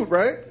gotta eat fruit,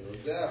 right?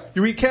 Yeah.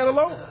 You eat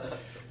cantaloupe?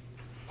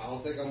 I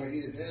don't think I'm gonna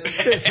eat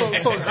it.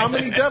 So how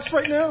many deaths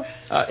right now?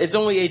 It's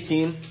only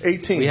 18.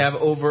 18. We have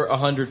over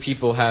 100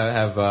 people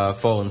have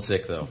fallen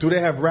sick though. Do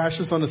they have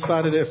rashes on the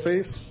side of their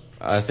face?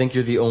 I think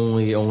you're the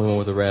only one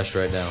with a rash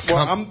right now.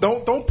 Well,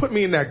 don't put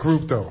me in that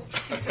group though.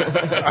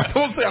 I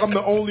don't say I'm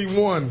the only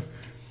one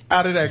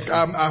out of that.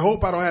 I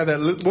hope I don't have that.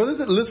 What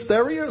is it?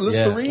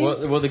 Listerine?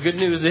 Yeah. Well, the good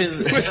news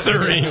is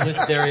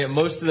Listeria.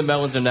 Most of the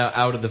melons are now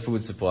out of the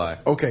food supply.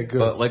 Okay, good.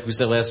 But like we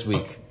said last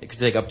week, it could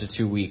take up to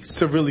 2 weeks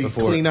to really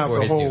clean out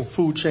the whole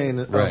food chain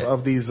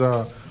of these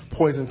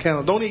poison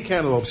cantaloupes. Don't eat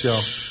cantaloupes,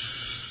 y'all.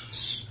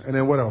 And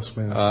then what else,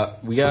 man?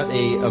 We got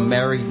a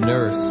married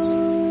nurse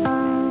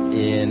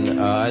in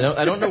I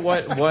don't know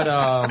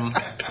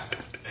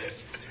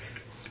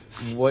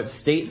what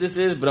state this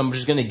is, but I'm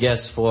just going to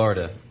guess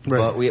Florida. Right.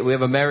 But we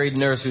have a married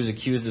nurse who's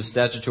accused of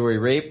statutory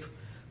rape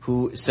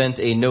who sent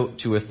a note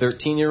to a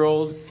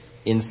 13-year-old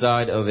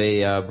inside of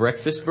a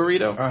breakfast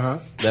burrito.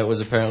 That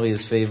was apparently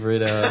his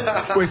favorite.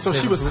 Wait, so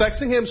she was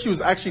sexing him? She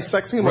was actually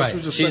sexing him? Right. Or she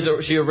was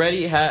just She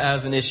already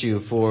has an issue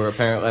for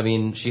apparently. I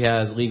mean, she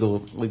has legal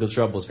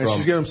troubles from. And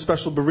she's getting him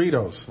special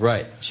burritos.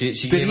 Right. She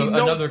gave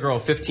another girl,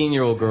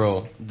 15-year-old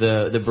girl,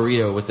 the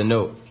burrito with the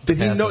note. Did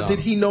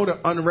he know to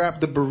unwrap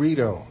the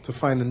burrito to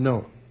find the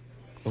note?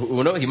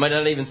 Well, no, he might not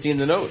have even seen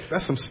the note.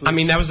 That's some. I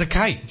mean, that was a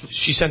kite.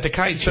 She sent the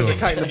kite to him. Sent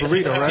the kite in the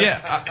burrito, right?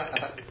 Yeah.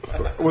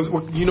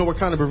 You know what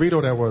kind of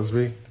burrito that was,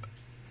 B?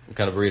 What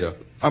kind of burrito?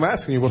 I'm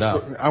asking you.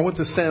 No. I went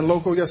to San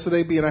Loco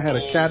yesterday, B, and I had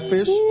a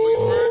catfish.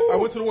 I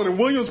went to the one in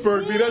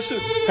Williamsburg, B. That shit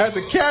had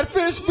the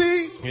catfish,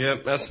 B. Yeah,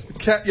 that's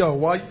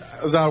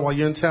while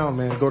you're in town,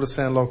 man, go to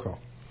San Loco.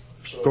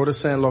 Go to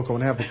San Loco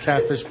and have the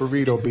catfish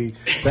burrito, B.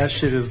 That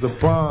shit is the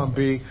bomb,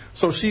 B.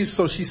 So she's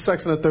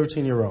sexing a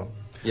 13-year-old.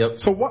 Yep.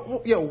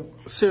 So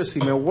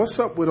seriously, man, what's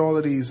up with all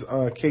of these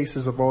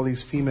cases of all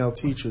these female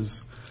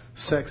teachers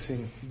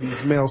sexing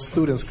these male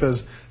students?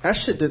 Because that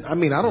shit didn't. I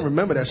mean, I don't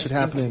remember that shit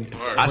happening.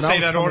 I say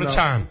that all the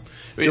time.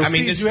 Yo,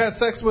 you had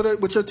sex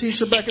with your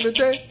teacher back in the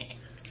day?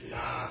 Nah.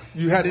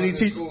 You had any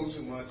teacher?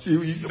 Too much.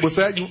 What's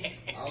that? I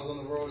was on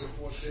the road at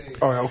 14.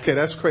 Oh, okay,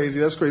 that's crazy.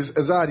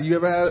 Azad, you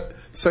ever had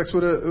sex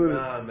with a?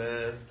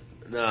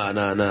 Nah,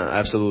 man. Nah.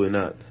 Absolutely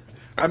not.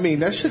 I mean,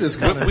 that shit is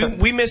kind of...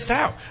 We missed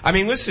out. I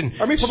mean, listen...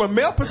 I mean, from a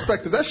male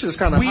perspective, that shit is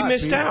kind of hot,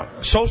 missed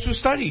out. Social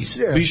studies.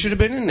 Yeah. We should have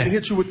been in there. They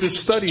hit you with this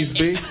studies,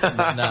 B.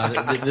 Nah,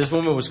 this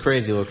woman was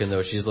crazy looking,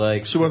 though. She's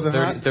like... She wasn't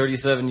hot?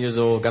 37 years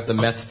old, got the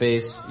meth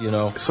face, you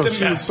know. So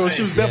she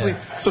was definitely...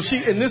 Yeah. So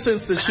in this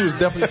instance, she was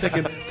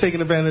definitely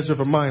taking advantage of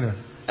a minor.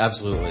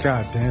 Absolutely.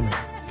 God damn it.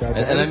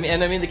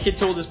 And I mean, the kid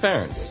told his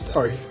parents.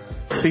 All right.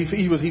 See,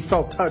 he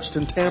felt touched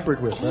and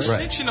tampered with. Who's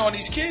snitching on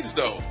these kids,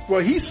 though?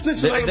 Well, he's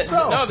snitching on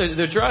himself. No,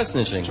 they're dry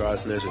snitching.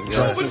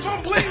 Yeah. But if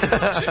I'm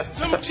blaming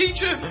some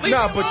teacher,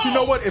 but you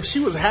know what? If she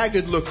was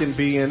haggard looking,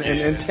 B,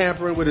 and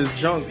tampering with his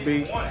junk,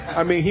 B,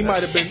 I mean, he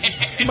might have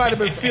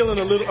been feeling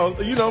a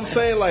little, you know what I'm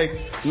saying, like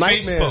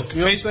nightmares. Facebook,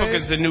 you know Facebook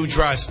is the new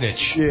dry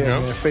snitch. Yeah, you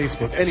know? man,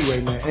 Facebook.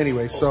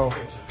 Anyway,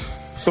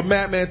 so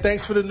Matt, man,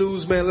 thanks for the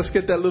news, man. Let's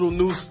get that little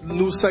news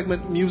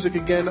segment music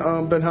again.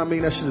 Ben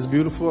Hameen, that shit is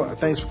beautiful.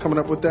 Thanks for coming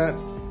up with that.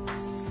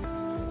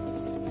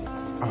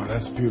 Oh,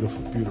 that's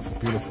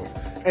beautiful.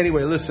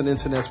 Anyway, listen,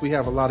 internets, we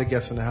have a lot of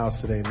guests in the house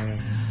today, man.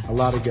 A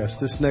lot of guests.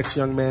 This next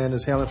young man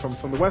is hailing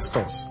from the West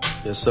Coast.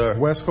 Yes, sir.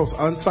 West Coast,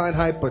 unsigned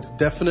hype, but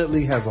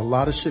definitely has a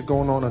lot of shit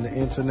going on the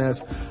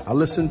internet. I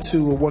listened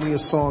to one of your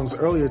songs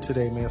earlier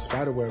today, man,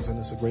 Spiderwebs, and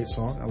it's a great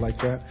song. I like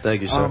that.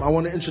 Thank you, sir. I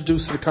want to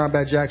introduce to the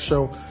Combat Jack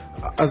Show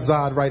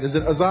Azad Right. Is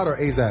it Azad or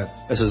Azad?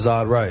 It's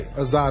Azad Right.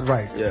 Azad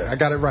Right. Yeah. I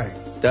got it right.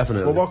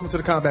 Definitely. Well, welcome to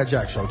the Combat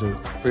Jack Show, dude.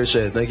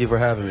 Appreciate it. Thank you for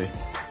having me.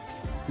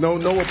 No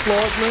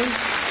applause, man.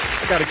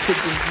 I got to kick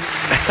this.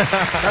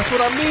 That's what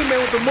I mean, man,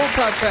 with the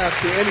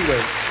multitasking. Anyway,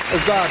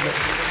 Azad, man.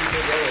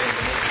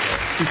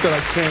 He said I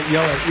can't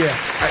yell at. Yeah,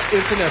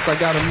 internets. I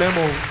got a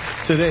memo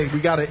today. We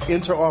got an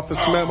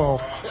inter-office memo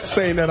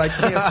saying that I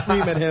can't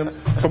scream at him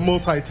for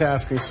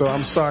multitasking. So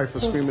I'm sorry for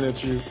screaming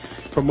at you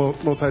for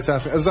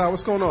multitasking. Azad,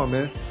 what's going on,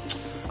 man?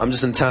 I'm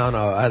just in town.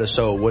 I had a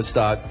show at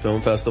Woodstock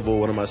Film Festival.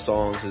 One of my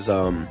songs is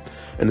in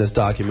this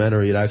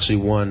documentary. It actually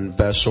won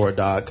Best Short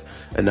Doc,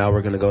 and now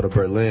we're going to go to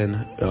Berlin.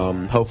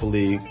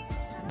 Hopefully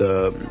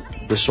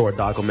the short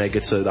doc will make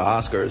it to the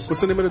Oscars.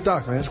 What's the name of the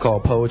doc, man? It's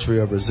called Poetry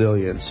of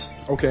Resilience.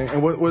 Okay,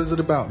 and what is it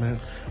about,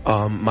 man?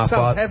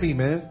 Sounds heavy,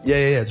 man. Yeah,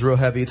 it's real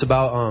heavy. It's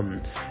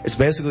about it's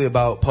basically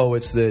about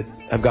poets that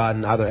have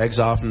gotten either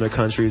exiled from their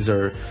countries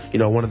or, you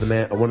know, one of the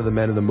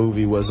men in the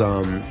movie was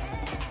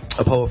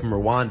a poet from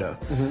Rwanda,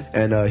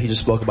 and he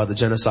just spoke about the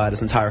genocide.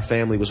 His entire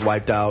family was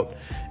wiped out,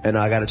 and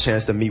I got a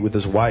chance to meet with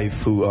his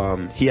wife, who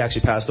he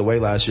actually passed away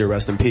last year,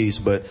 rest in peace.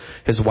 But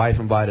his wife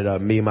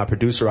invited me and my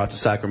producer out to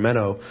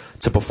Sacramento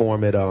to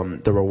perform at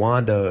the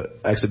Rwanda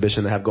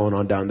exhibition they have going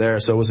on down there.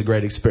 So it was a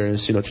great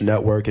experience, you know, to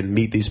network and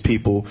meet these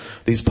people,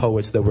 these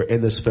poets that were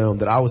in this film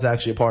that I was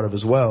actually a part of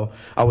as well.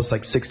 I was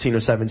like 16 or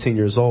 17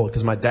 years old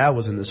because my dad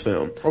was in this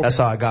film. That's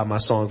how I got my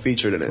song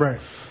featured in it.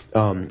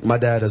 Right. My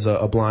dad is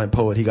a blind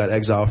poet. He got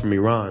exiled from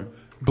Iran.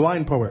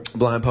 Blind poet,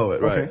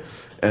 right? Okay.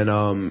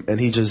 And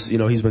he just, you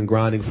know, he's been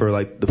grinding for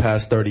like the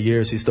past 30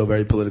 years. He's still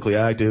very politically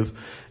active,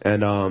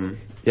 and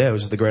yeah, it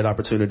was just a great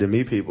opportunity to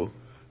meet people.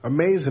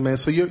 Amazing, man.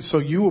 So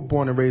you were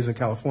born and raised in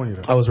California,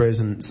 though? I was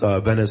raised in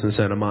Venice and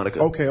Santa Monica.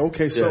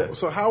 Okay.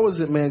 So how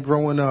was it, man,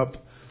 growing up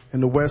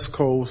in the West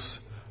Coast?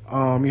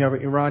 You have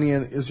an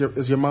Iranian. Is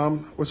your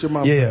mom? What's your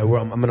mom? Yeah.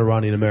 I'm an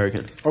Iranian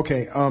American.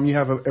 Okay. You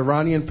have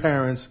Iranian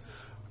parents.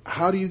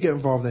 How do you get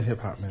involved in hip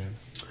hop, man?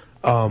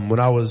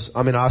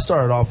 I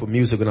started off with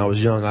music when I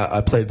was young.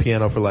 I played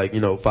piano for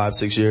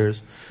 5-6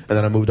 years, and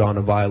then I moved on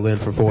to violin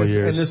for 4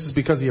 years. And this is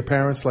because of your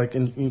parents,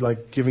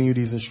 giving you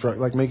these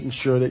making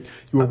sure that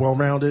you were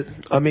well-rounded?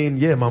 I mean,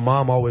 yeah, my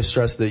mom always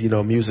stressed that,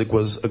 music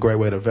was a great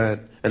way to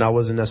vent, and I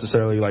wasn't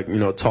necessarily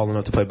tall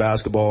enough to play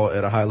basketball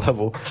at a high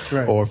level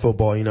or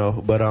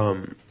football, but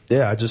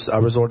I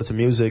resorted to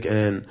music,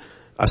 and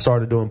I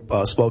started doing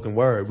spoken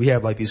word. We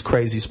have these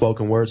crazy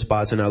spoken word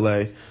spots in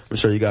LA. I'm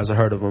sure you guys have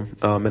heard of them.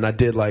 And I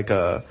did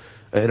an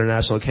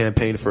international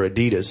campaign for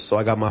Adidas. So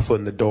I got my foot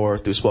in the door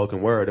through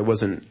spoken word. It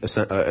wasn't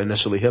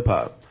initially hip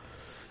hop,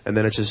 and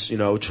then it just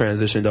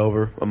transitioned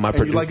over. And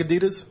you like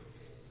Adidas?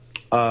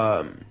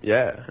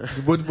 Yeah.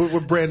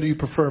 What brand do you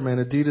prefer, man?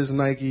 Adidas,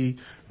 Nike,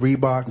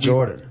 Reebok,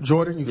 Jordan.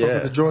 Jordan? You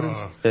fuck with the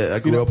Jordans? Yeah, I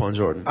grew up on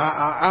Jordan.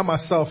 I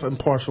myself am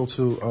partial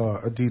to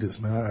Adidas,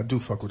 man. I do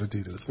fuck with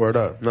Adidas. Word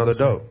up. No, they're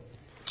dope.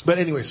 But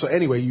anyway,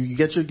 you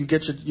get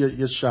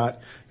your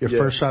shot, your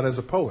first shot as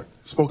a poet,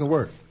 spoken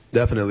word.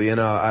 Definitely. And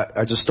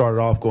I just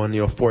started off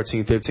going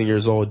 14, 15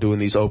 years old doing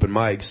these open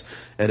mics,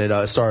 and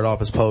it started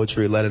off as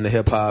poetry, led into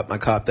hip hop. I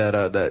copped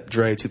that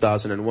Dre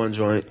 2001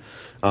 joint,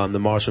 the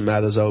Marshall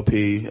Mathers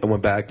LP. I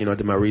went back,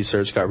 did my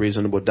research, got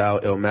Reasonable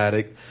Doubt,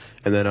 Illmatic,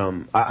 and then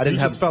I didn't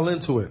just fell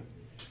into it.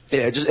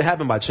 Yeah, it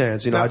happened by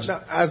chance. Now,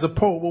 as a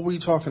poet, what were you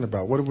talking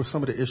about? What were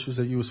some of the issues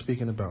that you were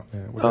speaking about,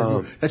 man?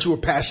 That you were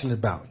passionate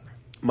about?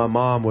 My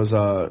mom was,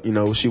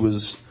 she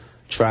was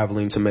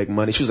traveling to make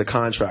money. She was a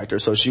contractor,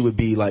 so she would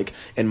be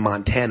in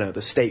Montana,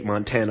 the state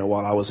Montana,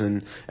 while I was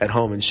at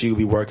home, and she would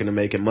be working and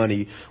making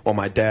money while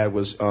my dad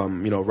was,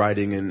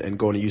 writing and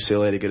going to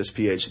UCLA to get his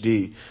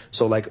PhD.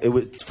 So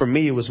for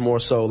me, it was more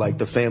so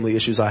the family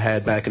issues I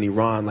had back in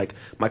Iran.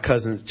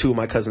 Two of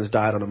my cousins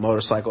died on a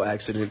motorcycle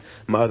accident.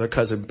 My other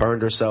cousin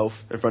burned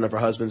herself in front of her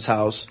husband's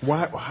house.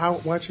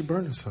 Why'd she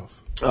burn herself?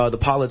 The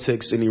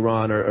politics in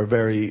Iran are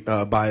very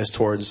biased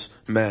towards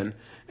men.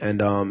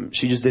 And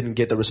she just didn't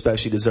get the respect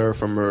she deserved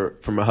from her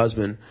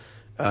husband,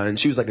 and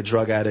she was a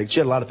drug addict. She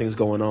had a lot of things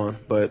going on,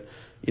 but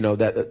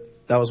that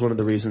was one of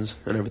the reasons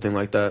and everything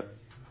like that.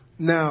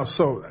 Now,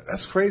 so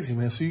that's crazy,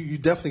 man. So you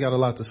definitely got a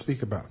lot to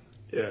speak about.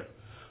 Yeah.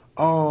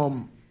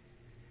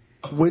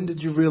 When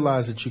did you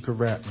realize that you could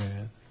rap,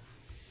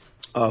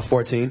 man?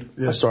 14.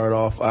 Yeah. I started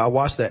off. I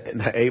watched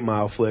that 8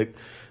 Mile flick.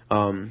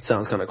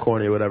 Sounds kind of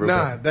corny or whatever.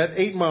 Nah, that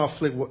 8 Mile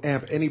flick will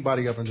amp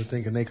anybody up into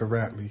thinking they could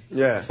rap me.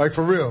 Yeah.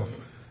 For real.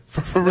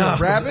 For real,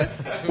 Rabbit?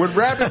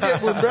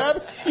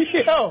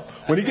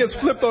 When he gets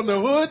flipped on the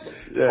hood,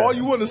 all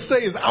you want to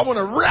say is, I want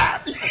to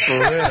rap. For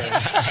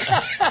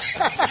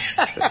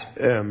real.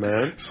 Yeah,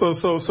 man.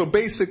 So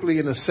basically,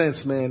 in a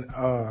sense, man,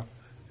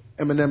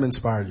 Eminem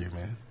inspired you,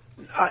 man.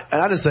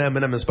 I didn't say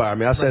Eminem inspired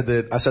me. I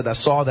said I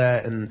saw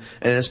that and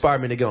it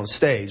inspired me to get on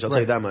stage. I'll tell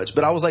you that much.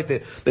 But I was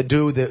the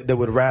dude that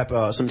would rap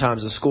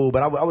sometimes in school,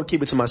 but I would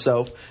keep it to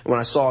myself. And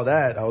when I saw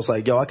that, I was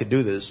like, yo, I could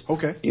do this.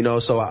 Okay.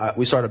 So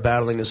we started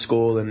battling in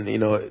school, and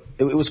it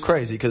was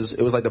crazy because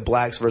it was the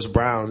blacks versus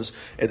browns.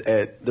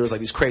 There was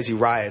these crazy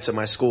riots at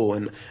my school,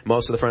 and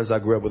most of the friends I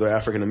grew up with are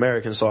African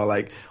American. So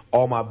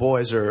all my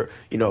boys are,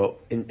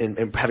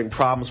 in having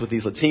problems with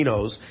these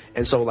Latinos.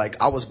 And so,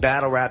 I was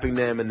battle rapping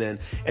them, and then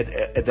at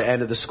the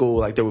end of the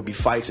school, there would be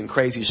fights and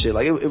crazy shit.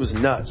 It was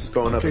nuts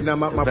growing up. Okay, now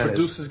my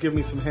producers give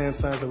me some hand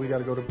signs that we got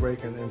to go to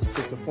break and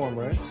stick to form,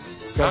 right?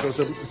 Got to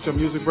go to a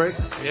music break?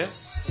 Yeah.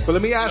 But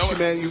let me ask you,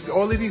 man,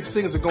 all of these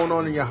things are going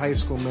on in your high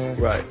school, man.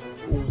 Right.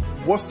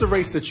 What's the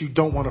race that you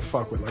don't want to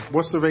fuck with?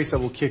 What's the race that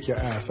will kick your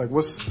ass? Is it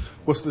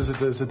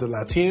the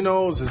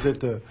Latinos? Is it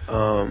the?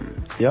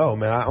 Yo,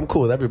 man, I'm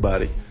cool with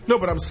everybody. No,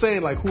 but I'm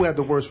saying who had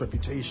the worst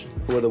reputation?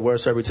 Who had the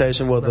worst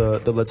reputation? Well, the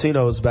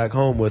Latinos back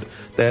home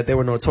they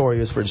were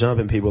notorious for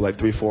jumping people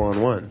 3-4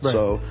 on 1. Right.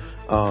 So,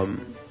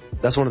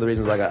 that's one of the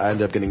reasons I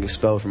ended up getting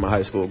expelled from my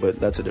high school, but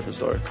that's a different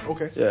story.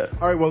 Okay. Yeah.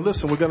 All right, well,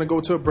 listen, we're going to go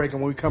to a break,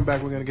 and when we come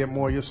back, we're going to get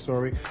more of your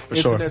story.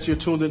 Sure. You're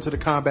tuned into the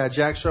Combat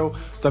Jack Show,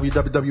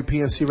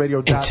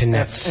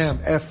 www.pncradio.fm,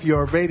 F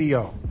your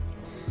radio.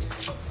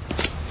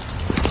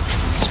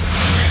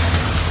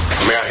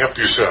 May I help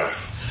you, sir?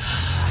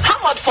 How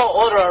How much for an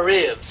order of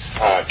ribs?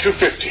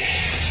 $2.50.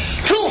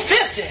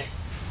 $2.50?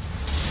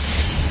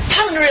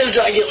 How many ribs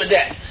do I get with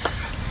that?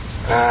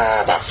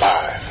 About 5.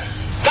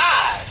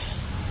 5?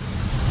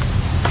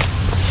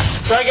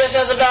 So I guess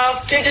that's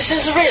about 50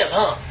 cents a rib,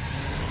 huh?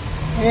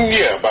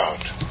 Yeah,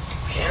 about.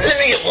 Okay, let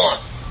me get one.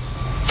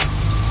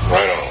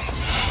 Right on.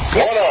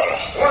 One order.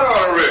 One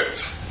order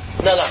ribs.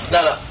 No.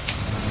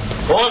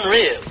 One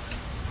rib.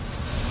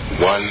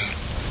 One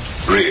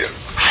rib.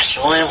 I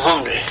sure am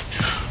hungry.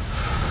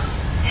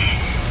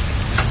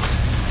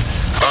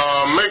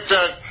 Make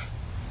that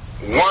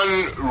 1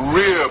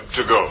 rib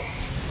to go.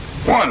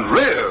 1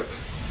 rib?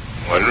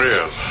 1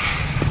 rib.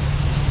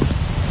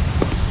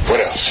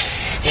 What else?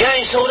 You got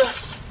any soda?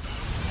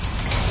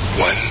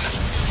 $1.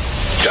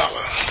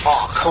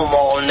 Oh, come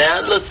on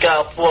now. Look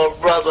out for a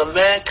brother,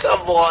 man.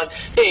 Come on.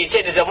 Hey,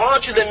 check this out. Why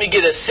don't you let me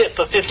get a sip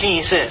for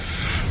 15 cents?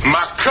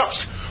 My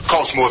cups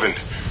cost more than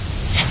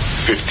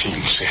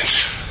 15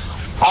 cents.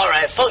 All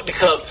right, fuck the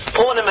cup.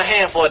 Pour it in my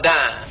hand for a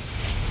dime.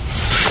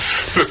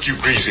 Look, you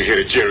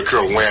greasy-headed Jerry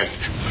Curl Wan.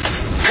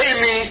 Pay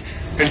me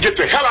and get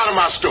the hell out of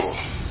my store.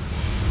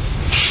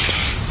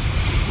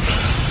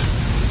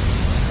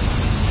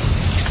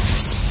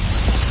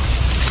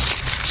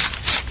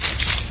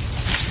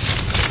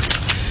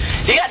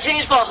 You got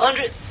change for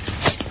 100?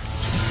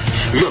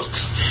 Look,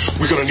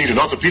 we're gonna need an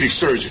orthopedic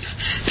surgeon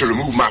to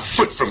remove my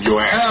foot from your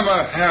ass.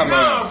 Hammer.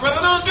 No,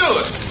 brother, don't do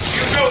it.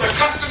 You know the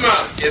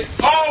customer is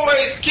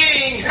always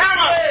king.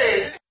 Hammer.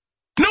 Hey.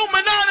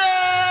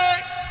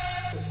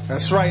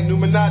 That's right,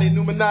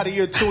 Numinati.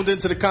 You're tuned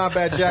into the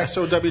Combat Jack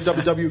Show,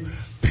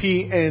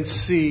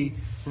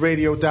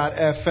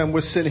 www.pncradio.fm.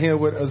 We're sitting here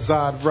with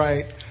Azad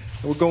Right.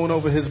 We're going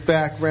over his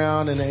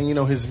background and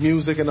his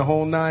music and the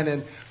whole nine.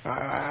 And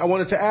I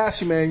wanted to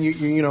ask you, man.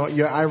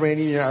 You're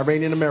Iranian. You're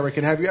Iranian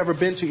American. Have you ever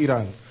been to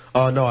Iran?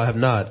 Oh no, I have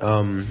not.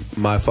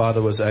 My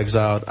father was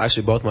exiled.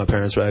 Actually, both my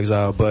parents were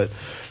exiled, but.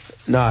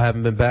 No, I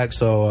haven't been back,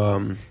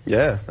 so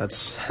yeah,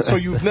 that's so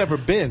you've never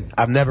been?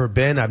 I've never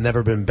been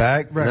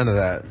back. Right. None of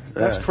that.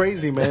 That's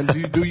crazy, man.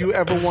 Do you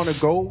ever want to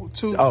go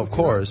to? Oh, of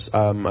course.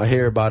 I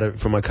hear about it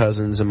from my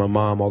cousins and my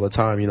mom all the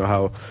time. You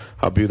know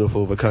how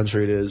beautiful of a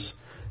country it is,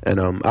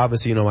 and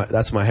obviously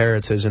that's my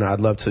heritage, and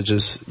I'd love to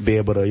just be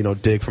able to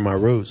dig for my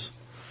roots.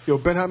 Yo,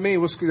 Ben Hamid,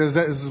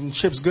 is some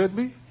chips good,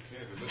 B?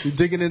 You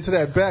digging into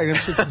that bag? That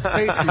shit's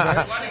tasty,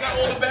 man. Why you got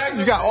all the bags?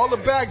 You got all the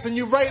bags, and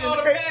you're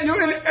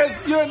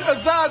in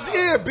Azad's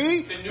ear,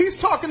 B. He's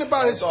talking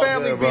about his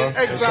family being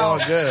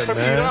exiled from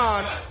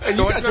Iran, and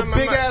you got your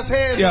big ass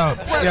hands. Yo,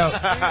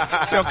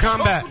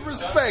 Combat. Some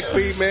respect,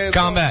 B, man.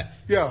 Combat.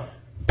 Yo,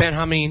 Ben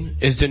Hameen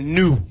is the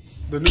new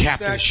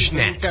Captain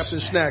Schnacks. Captain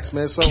Schnacks,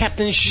 man. So,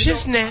 Captain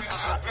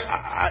Schnacks.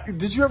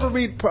 Did you ever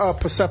read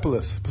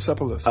Persepolis?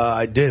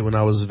 I did when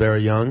I was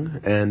very young,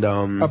 and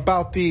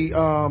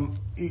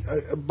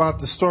about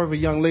the story of a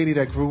young lady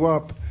that grew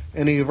up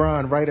in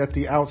Iran right at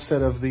the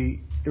outset of the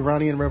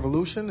Iranian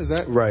Revolution. Is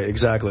that right?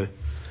 Exactly.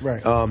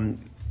 Right.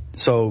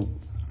 So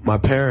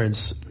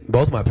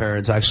both my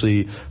parents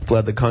actually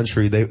fled the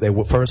country. They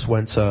first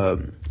went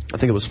to, I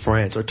think it was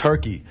France or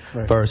Turkey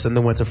first, then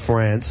they went to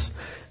France,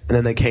 and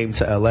then they came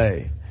to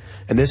LA.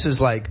 And this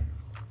is like,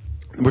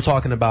 we're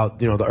talking about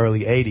the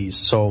early 80s.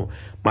 So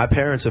my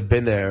parents have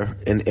been there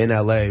in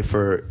LA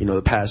for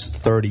the past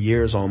 30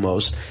 years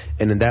almost,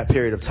 and in that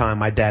period of time,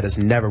 my dad has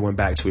never went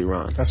back to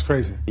Iran. That's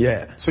crazy.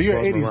 Yeah. So you're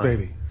an 80s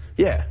baby.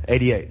 Yeah,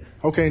 88.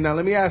 Okay, now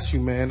let me ask you,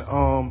 man.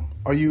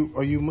 Are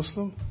you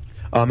Muslim?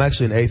 I'm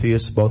actually an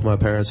atheist. Both my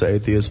parents are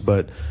atheists,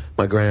 but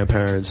my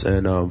grandparents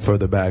and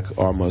further back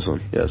are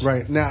Muslim. Yes.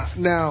 Right.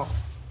 Now,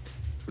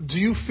 do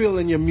you feel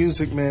in your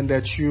music, man,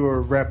 that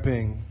you're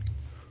repping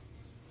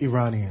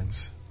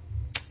Iranians?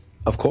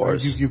 Of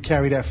course. You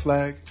carry that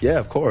flag? Yeah,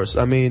 of course.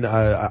 I mean,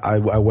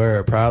 I wear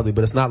it proudly,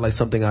 but it's not like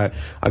something I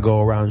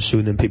go around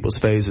shooting in people's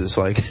faces.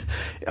 Like,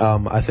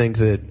 I think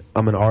that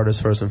I'm an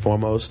artist first and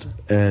foremost,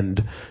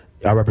 and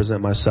I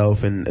represent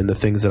myself and the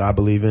things that I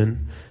believe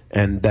in,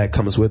 and that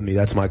comes with me.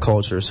 That's my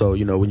culture. So,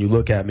 when you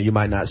look at me, you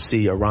might not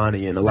see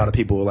Iranian. A lot of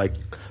people will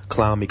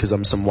clown me because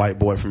I'm some white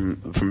boy from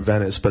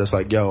Venice, but it's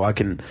like, yo, I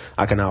can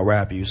out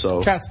rap you.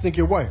 So cats think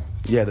you're white.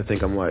 Yeah, they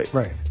think I'm white.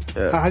 Right.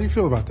 Yeah. How do you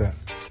feel about that?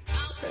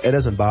 It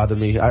doesn't bother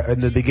me.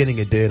 In the beginning,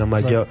 it did. I'm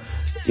like, yo,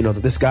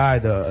 this guy,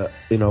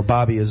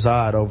 Bobby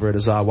Azad over at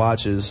Azad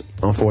Watches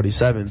on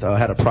 47th,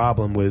 had a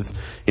problem with,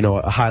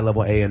 a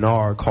high-level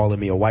A&R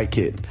calling me a white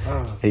kid.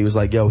 And he was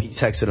like, yo, he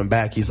texted him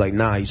back. He's like,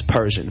 nah, he's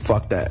Persian.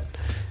 Fuck that.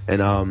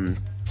 And,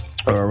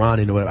 or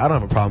Iranian or whatever. I don't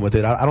have a problem with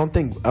it. I don't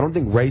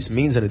think race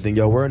means anything.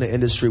 Yo, we're in an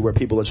industry where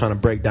people are trying to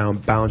break down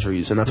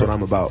boundaries, and that's what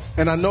I'm about.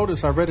 And I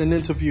noticed, I read an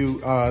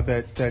interview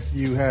that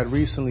you had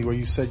recently where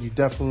you said you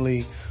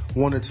definitely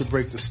wanted to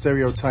break the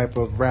stereotype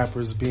of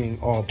rappers being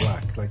all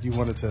black. Like, you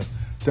wanted to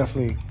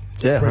definitely...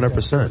 Yeah,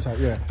 100%.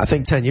 Yeah. I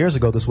think 10 years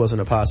ago this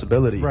wasn't a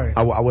possibility. Right.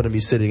 I wouldn't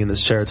be sitting in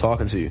this chair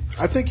talking to you.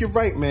 I think you're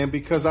right, man,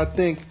 because I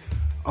think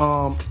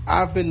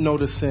I've been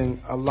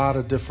noticing a lot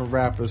of different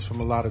rappers from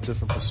a lot of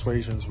different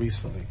persuasions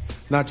recently,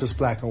 not just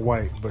black and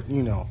white, but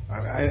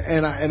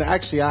and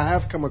actually I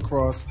have come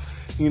across,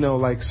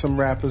 like some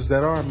rappers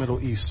that are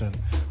Middle Eastern.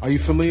 Are you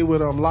familiar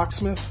with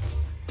Locksmith?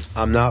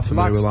 I'm not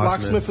familiar with Locksmith.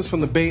 Locksmith is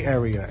from the Bay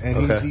Area,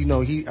 and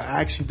he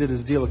actually did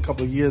his deal a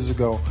couple of years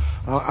ago.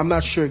 I'm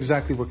not sure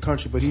exactly what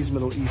country, but he's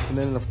Middle Eastern.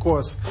 And of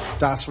course,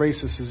 Das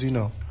Racist is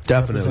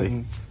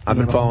definitely. I've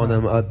been following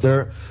them.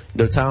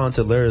 They're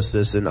talented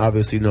lyricists, and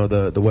obviously,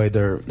 the way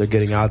they're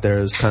getting out there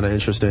is kind of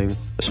interesting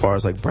as far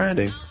as like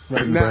branding.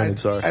 Right. Now,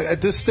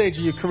 at this stage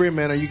of your career,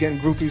 man, are you getting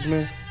groupies,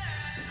 man?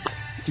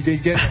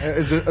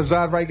 Is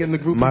Azad Right getting the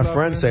group? My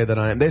friends say that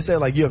I am. They say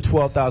like you have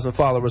 12,000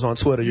 followers on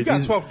Twitter. You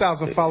got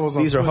 12,000 followers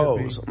on Twitter. These are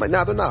hoes. I'm like,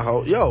 nah, they're not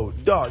hoes. Yo,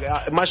 dog,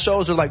 my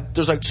shows are like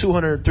there's like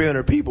 200,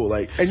 300 people.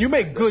 Like, and you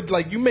make good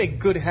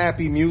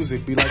happy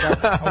music. Be like,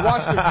 I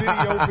watched the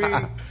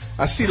video.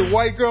 I see the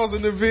white girls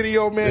in the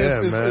video, man.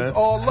 Yeah, it's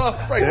all love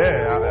right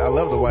there. Yeah, I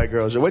love the white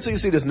girls. Wait till you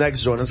see this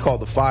next joint. It's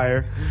called The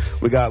Fire.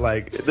 We got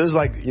there's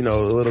a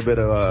little bit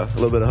of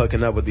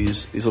hooking up with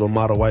these little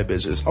model white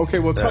bitches. Okay,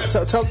 well tell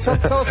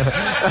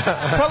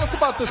us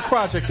about this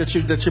project that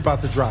you're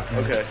about to drop.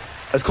 Man. Okay.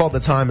 It's called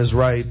The Time Is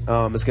Right.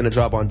 It's going to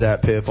drop on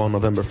Dat Piff on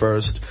November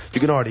 1st. You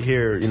can already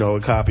hear,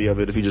 a copy of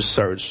it if you just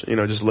search,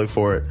 just look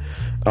for it.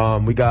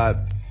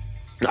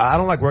 I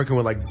don't like working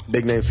with like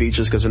big name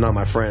features because they're not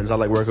my friends. I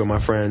like working with my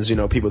friends,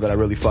 people that I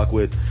really fuck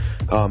with.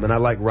 And I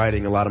like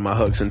writing a lot of my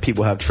hooks, and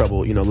people have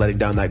trouble, letting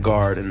down that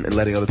guard and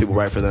letting other people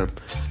write for them.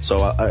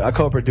 So I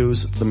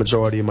co-produce the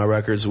majority of my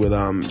records with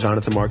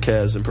Jonathan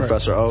Marquez and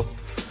Professor O.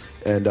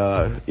 And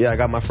I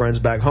got my friends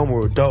back home who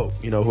are dope.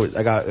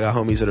 I got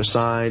homies that are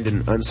signed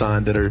and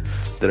unsigned that are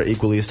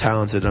equally as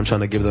talented. And I'm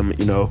trying to give them,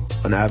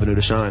 an avenue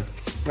to shine.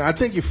 I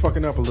think you're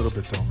fucking up a little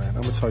bit though, man.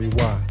 I'm gonna tell you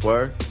why.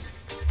 Word?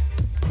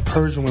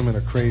 Persian women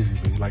are crazy,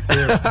 B. Like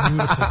they're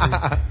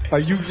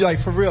beautiful. Like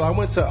for real. I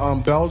went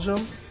to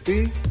Belgium,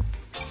 B,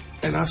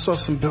 and I saw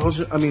some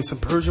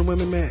Persian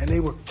women, man, and they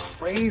were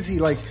crazy,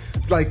 like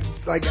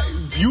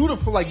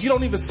beautiful. Like you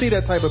don't even see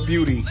that type of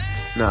beauty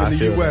in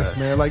the U.S.,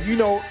 man. Like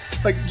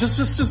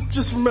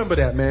just remember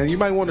that, man. You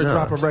might want to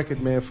drop a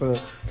record, man, for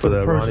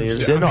the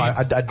Iranians. Yeah,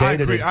 I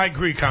dated it. I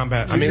agree,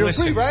 Combat. You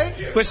listen, agree,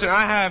 right? Listen,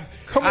 I have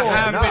been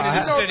in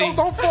the city.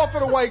 Don't fall for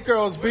the white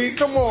girls, B.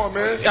 Come on,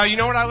 man. Yo, you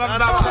know what I love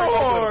about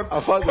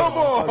Come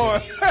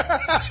on.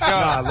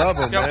 I love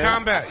them, man.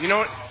 Combat.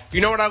 You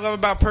know what I love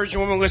about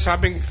Persian women? Listen, I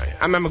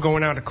remember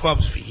going out to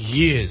clubs for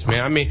years,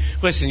 man.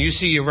 Listen, you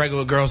see your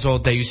regular girls all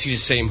day, you see the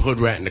same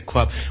hood rat in the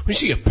club. When you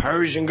see a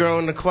Persian girl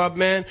in the club,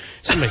 man,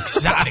 some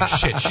exotic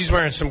shit. She's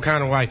wearing some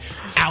kind of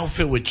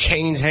outfit with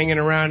chains hanging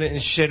around it and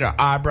shit. Her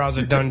eyebrows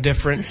are done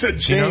different. You said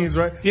chains,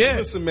 right? Yeah.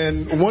 Listen,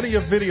 man, one of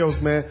your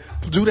videos, man,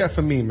 do that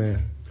for me,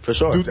 man. For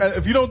sure. Dude,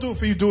 if you don't do it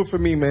for you, do it for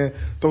me, man.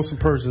 Throw some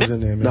Persians in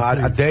there, man. No,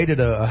 I dated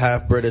a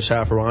half British,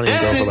 half Iranian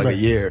girl for a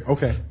year.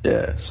 Okay.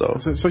 Yeah, so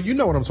you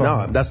know what I'm talking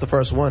about. No, that's the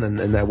first one, and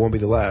that won't be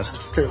the last.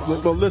 Okay,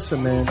 well,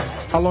 listen, man.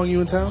 How long are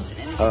you in town?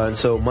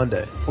 Until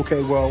Monday.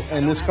 Okay, well,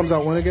 and this comes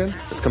out when again?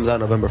 This comes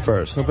out November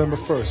 1st. November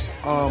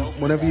 1st.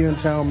 Whenever you're in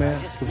town,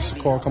 man, give us a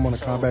call. Come on the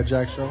Combat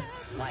Jack Show.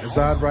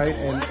 Azad Right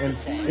and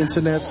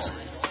Internet's...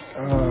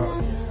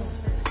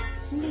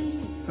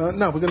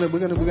 no, we're gonna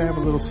have a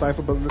little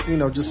cipher, but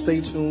just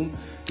stay tuned.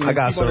 I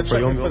got something for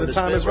you. For The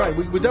Time Is Right.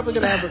 We're definitely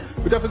gonna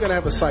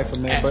have a cipher,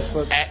 man.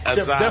 But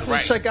definitely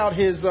check out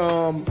his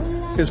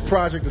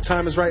project. The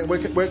Time Is Right.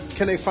 Where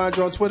can they find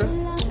you on Twitter?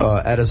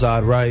 At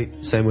Azad Right.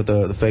 Same with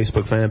the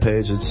Facebook fan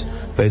page. It's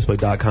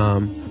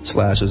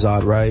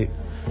facebook.com/Azad Right.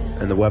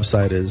 And the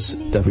website is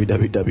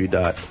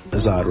www.azadright.com.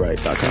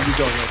 There you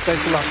go, man.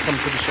 Thanks a lot for coming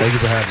to the show. Thank you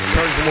for having me.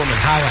 Persian woman,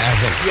 holler at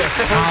him. Yes,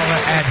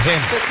 holler at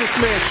him. Set this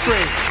man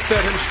straight.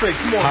 Set him straight.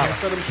 Come on, man.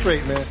 Set him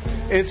straight, man.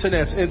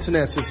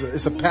 Internets.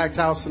 It's a packed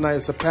house tonight.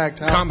 It's a packed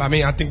house.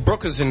 I think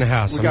Brooklyn's in the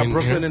house. We got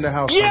Brooklyn in the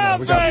house. Yeah, right now.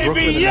 We got baby,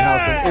 Brooklyn in the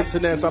house. And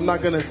Internets. I'm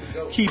not gonna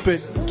keep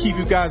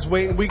you guys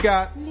waiting. We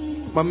got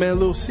my man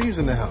Lil C's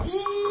in the house.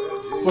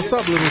 What's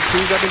up, Little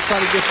C's? I've been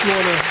trying to get you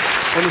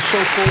on the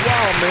show for a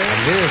while, man.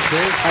 I'm here,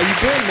 Steve. How you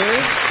been, man?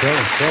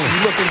 Chilling. You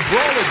looking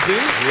brolic, B?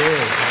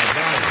 Yeah.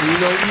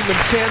 Eating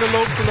them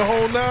cantaloupes and the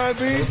whole nine,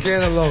 B? No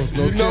cantaloupes,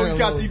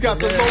 you got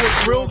the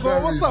lowest grills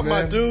on. What's up,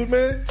 man? My dude,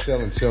 man?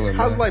 Chilling, man.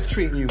 How's life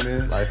treating you,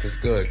 man? Life is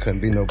good.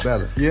 Couldn't be no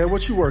better. Yeah,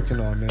 what you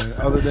working on, man?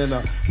 Other than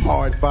a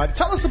hard body.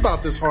 Tell us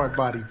about this hard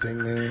body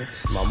thing, man.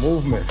 It's my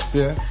movement.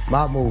 Yeah?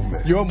 My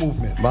movement. Your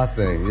movement. My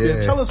thing,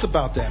 yeah. Tell us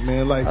about that,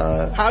 man.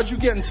 How'd you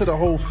get into the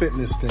whole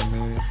fitness thing,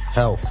 man?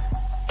 Health.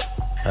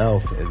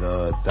 And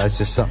that's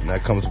just something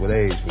that comes with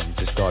age when you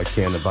just start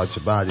caring about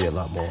your body a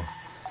lot more.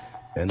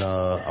 And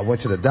I went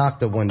to the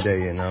doctor one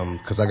day, and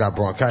because I got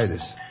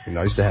bronchitis.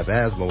 I used to have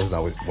asthma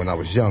when I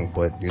was young,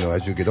 but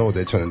as you get older,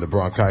 it turned into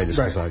bronchitis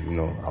because I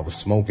was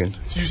smoking. So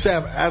you used to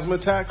have asthma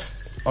attacks?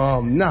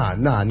 Nah, I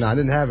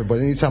didn't have it. But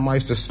anytime I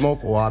used to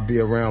smoke, or I'd be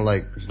around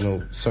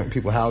certain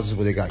people's houses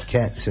where they got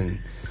cats, and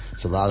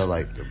it's a lot of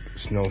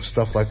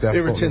stuff like that.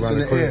 Irritants in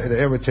the air. It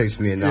irritates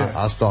me, and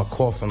I start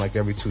coughing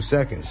every 2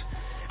 seconds.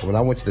 And when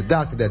I went to the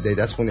doctor that day,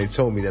 that's when they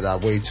told me that I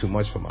weighed too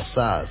much for my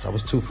size. I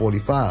was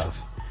 245.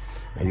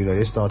 And, you know,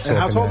 they start talking.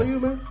 And how tall are you,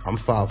 man? I'm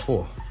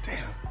 5'4".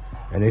 Damn.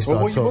 And they start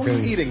talking. What were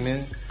you eating,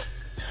 man?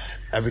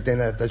 Everything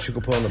that you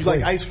could put on the you plate.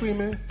 You like ice cream,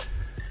 man?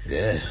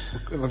 Yeah.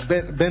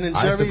 Ben and Jerry's?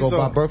 I used to go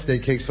buy birthday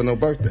cakes for no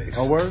birthdays.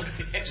 Oh, word?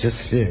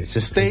 Just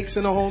steaks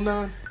and the whole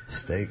nine?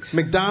 Steaks.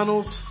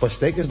 McDonald's? But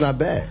steak is not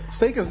bad.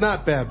 Steak is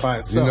not bad by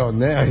itself. You know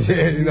now.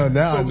 Yeah, you know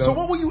now. So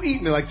what were you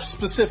eating, like,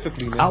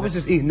 specifically, man? I was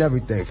just eating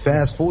everything.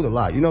 Fast food a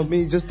lot. You know what I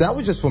mean? That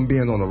was just from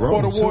being on the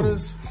road.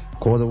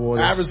 Quarter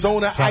waters.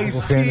 Arizona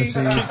iced tea.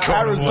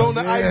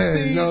 Arizona iced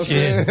tea. You know what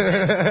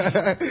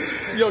I'm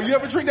saying? Yo, you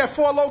ever drink that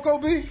Four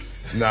Loko, B?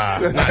 Nah.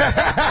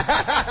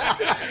 I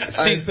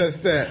ain't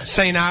touched that.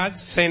 St.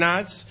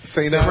 Odds.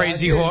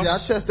 Crazy yeah, Horse. Yeah, I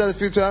tested that a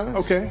few times.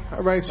 Okay,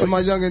 all right. So in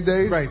my younger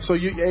days. Right. So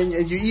you're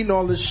eating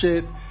all this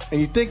shit, and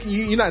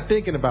you're not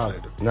thinking about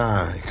it.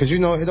 Nah, because you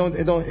know it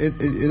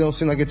don't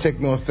seem like it take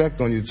no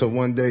effect on you till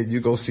one day you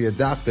go see a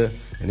doctor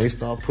and they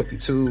start putting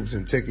tubes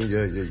and taking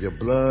your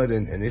blood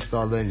and they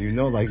start letting you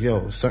know, like,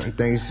 yo, certain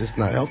things just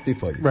not healthy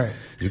for you. Right.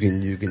 You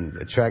can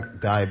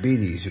attract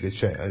diabetes. You can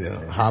attract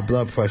high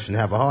blood pressure and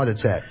have a heart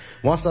attack.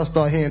 Once I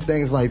start hearing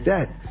things like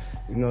that,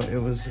 you know, it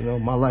was, you know,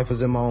 my life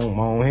was in my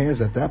own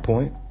hands at that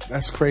point.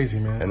 That's crazy,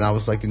 man. And I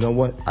was like, you know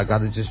what? I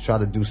got to just try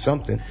to do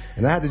something.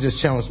 And I had to just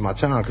challenge my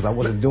time because I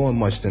wasn't doing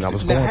much then. I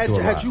was going through a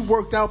lot. Had you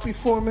worked out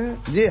before, man?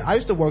 Yeah, I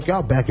used to work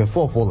out back and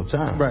forth all the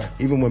time. Right.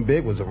 Even when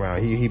Big was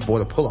around, he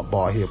bought a pull-up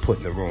bar he'd put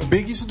in the room.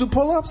 Big used to do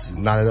pull-ups?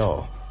 Not at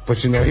all.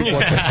 But, you know, he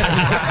bought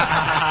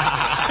that.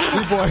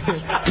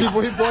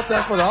 he bought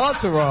that for the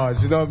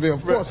entourage, you know what I mean?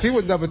 Of course, he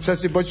would never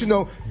touch it. But, you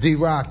know,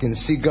 D-Rock and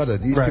C. Gutter,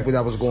 these people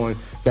that was going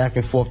back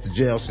and forth to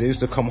jail, so they used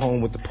to come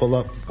home with the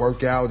pull-up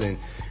workout and,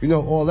 you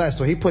know, all that.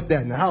 So he put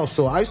that in the house.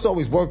 So I used to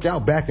always work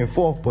out back and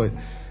forth, but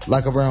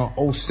like around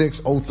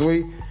 06,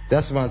 03,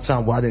 that's around the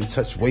time where I didn't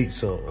touch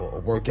weights or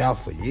work out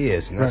for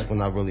years. And that's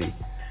when I really,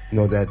 you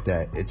know, that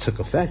it took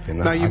effect.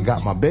 And I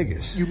got my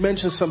biggest. You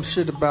mentioned some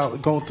shit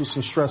about going through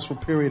some stressful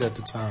period at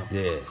the time.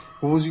 Yeah.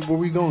 What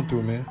were you going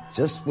through, man?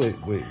 Just with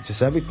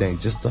just everything,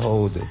 just the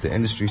whole the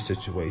industry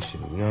situation.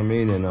 You know what I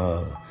mean? And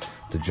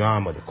the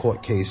drama, the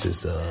court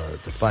cases, the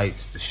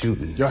fights, the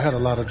shootings. Y'all had a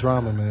lot of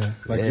drama, man.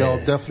 Y'all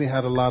definitely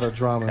had a lot of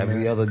drama, man.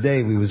 Every other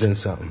day we was in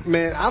something.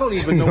 Man, I don't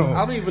even know.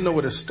 I don't even know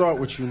where to start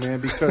with you, man,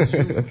 because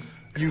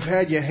you've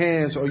had your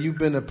hands, or you've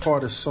been a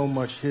part of so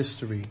much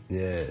history.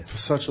 Yeah. For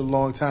such a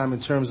long time, in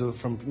terms of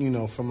from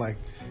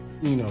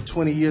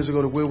 20 years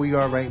ago to where we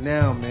are right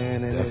now,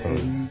 man.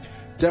 And you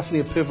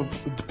definitely a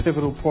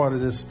pivotal part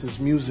of this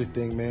music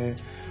thing, man.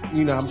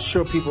 You know, I'm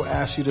sure people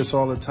ask you this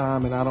all the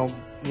time, and I don't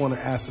want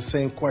to ask the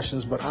same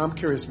questions, but I'm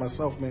curious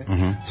myself, man.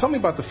 Mm-hmm. Tell me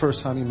about the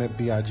first time you met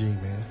B.I.G.,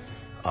 man.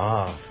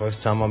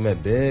 First time I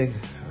met Big,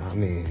 I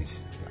mean,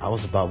 I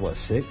was about,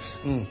 6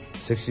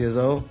 years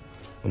old,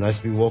 when I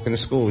used to be walking to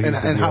school. And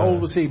how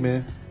old was he,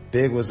 man?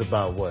 Big was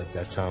about,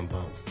 that time,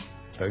 about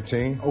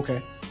 13?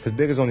 Okay. Because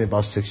Big was only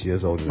about 6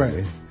 years older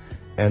than me.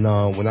 And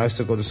when I used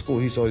to go to school,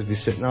 he used to always be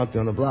sitting out there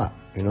on the block,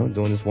 you know,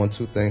 doing this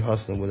 1-2 thing,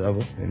 hustling, whatever.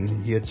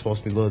 And he had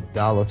tossed me a little $1,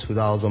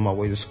 $2 on my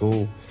way to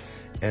school.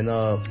 And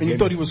you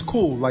thought he was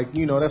cool, like,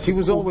 you know, he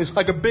was always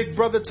like a big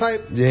brother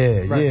type.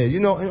 Yeah, yeah, you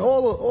know, and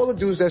all the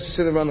dudes that used to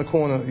sit around the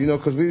corner, you know,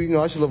 because I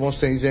used to live on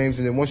St. James,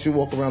 and then once you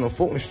walk around on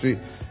Fulton Street,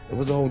 it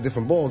was a whole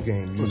different ball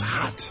game. It was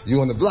hot. You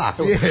on the block,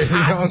 you know what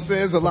I'm saying?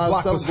 There's a lot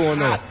of stuff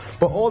going on.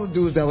 But all the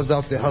dudes that was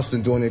out there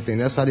hustling, doing their thing,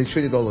 that's how they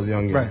treated all the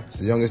youngins. Right.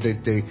 The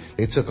youngins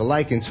they took a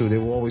liking to, they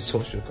would always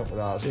toss you a couple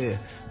dollars here,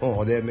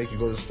 or they'd make you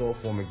go to the store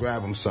for them and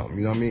grab them something.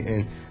 You know what I mean?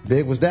 And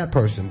Big was that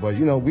person, but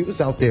you know, we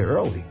was out there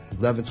early,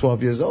 11,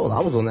 12 years old. I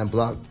was on that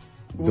block.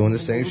 Doing the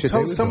same shit.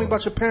 Tell me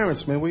about your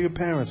parents, man. Where were your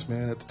parents,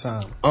 man, at the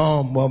time?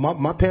 Well,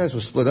 my parents were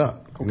split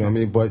up. You know what I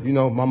mean? But, you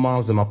know, my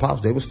moms and my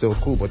pops, they were still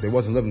cool, but they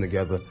wasn't living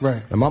together.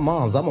 Right. And I'm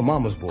a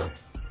mama's boy.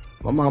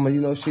 My mama,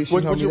 you know, she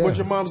What'd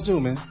your moms do,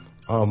 man?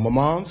 My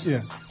mom's? Yeah.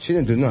 She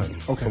didn't do nothing.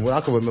 Okay. From what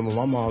I can remember,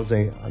 my mom's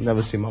I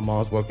never seen my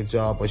mom's work a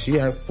job, but she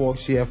had four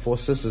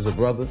sisters and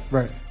brothers.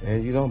 Right.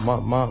 And, you know,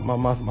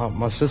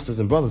 my sisters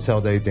and brothers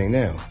held everything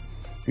down.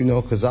 You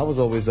know, because I was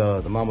always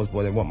the mama's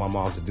boy. They didn't want my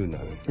mom to do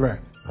nothing. Right.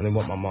 I didn't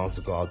want my mom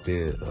to go out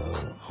there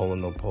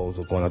holding no poles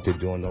or going out there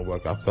doing no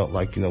work. I felt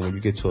like, you know, when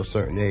you get to a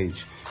certain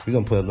age, you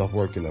don't put enough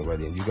work in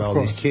already. And you got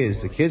all these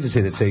kids. The kids is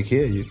here to take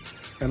care of you.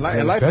 And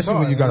life is hard.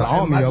 When you got an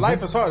army of them.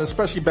 Life is hard,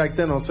 especially back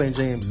then on St.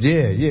 James.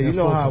 Yeah. You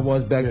know how it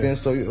was back then,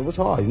 so it was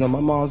hard. You know,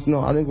 my mom's,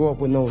 I didn't grow up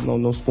with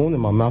no spoon in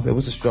my mouth. It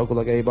was a struggle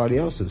like everybody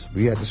else's.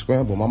 We had to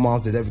scramble. My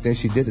mom did everything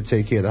she did to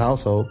take care of the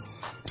household.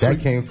 That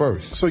came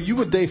first. So you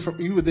were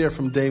there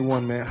from day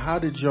one, man. How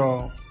did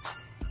y'all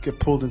get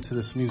pulled into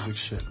this music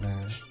shit,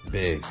 man?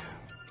 Big.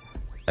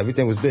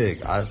 Everything was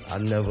big. I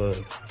never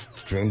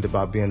dreamed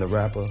about being a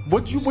rapper.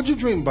 What'd you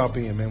dream about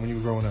being, man, when you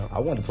were growing up? I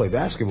wanted to play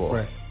basketball.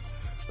 Right.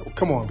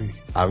 Come on, B.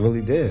 I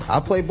really did. I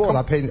played ball.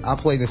 I played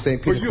in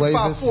St. Peter. But you're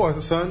 5'4",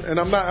 son, and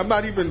I'm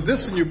not even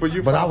dissing you.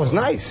 But I was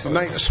nice.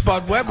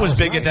 Spud Webb was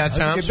big at that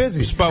time.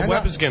 Busy. Spud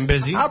Webb was getting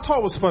busy. How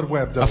tall was Spud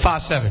Webb, though?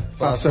 5'7".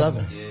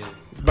 5'7".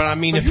 But I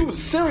mean, so if you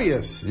was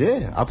serious.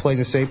 Yeah, I played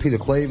in St. Peter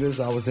Clavers.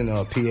 I was in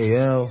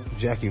PAL,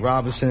 Jackie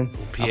Robinson.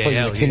 PAL, I played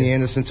in the Kenny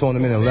Anderson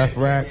tournament in Left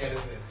Rack.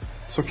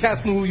 So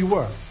cats knew who you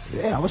were.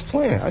 Yeah, I was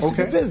playing. I was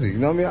busy. You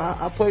know what I mean?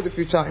 I played a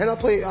few times, and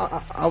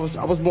I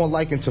was more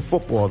likened to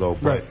football though.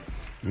 But, right.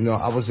 You know,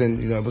 I was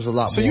in. You know, it was a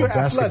lot so more you're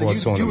basketball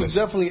athletic. You was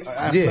definitely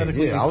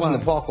athletically Yeah, I was in the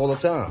park all the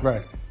time.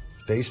 Right.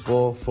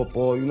 Baseball,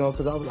 football, you know,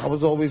 because I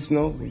was always,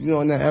 you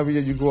know, in that area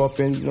you grew up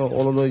in, you know,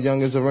 all the little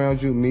youngers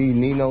around you, me,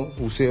 Nino,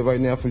 who's here right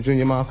now from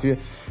Junior Mafia.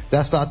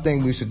 That's our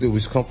thing we used to do. We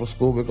used to come from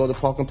school, we'd go to the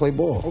park and play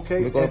ball.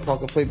 Okay. We'd go to the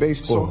park and play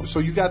baseball. So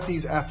you got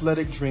these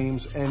athletic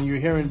dreams, and you're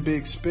hearing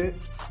Big spit?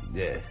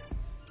 Yeah.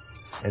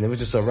 And it was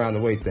just a around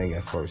the way thing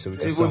at first.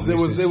 It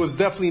was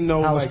definitely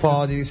no house like,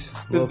 parties.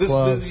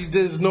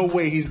 There's no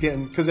way he's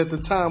getting, because at the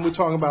time we're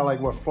talking about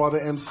like what, Father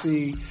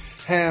MC,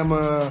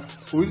 Hammer.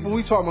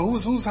 We talking about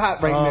who's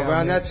hot right now?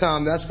 Around that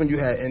time, that's when you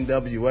had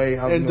NWA.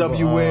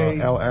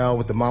 NWA, LL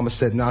with the Mama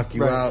Said Knock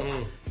You Out.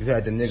 You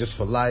had the Niggas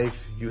for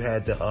Life. You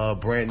had the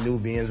brand new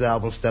Beans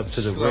album, Step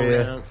to the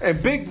Rear.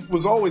 And Big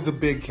was always a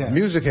big cat.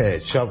 Music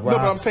head, Chubb Rock. No,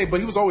 but I'm saying, but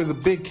he was always a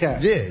big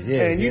cat. Yeah.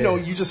 And you know,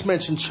 you just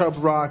mentioned Chubb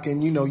Rock,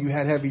 and you know, you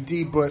had Heavy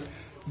D, but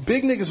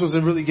Big niggas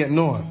wasn't really getting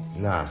on.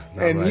 Nah.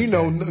 And like you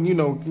know,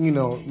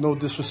 no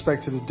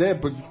disrespect to the dead,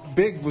 but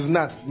Big was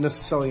not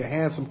necessarily a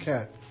handsome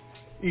cat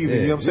either.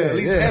 You know what I'm saying?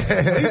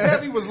 At least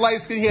Heavy was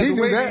light skinned. He had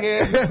the wavy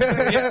hair. You know what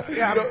I'm saying?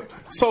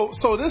 You know,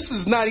 so this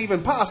is not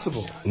even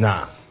possible.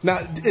 Nah.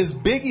 Now, is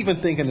Big even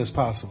thinking it's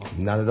possible?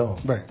 Not at all.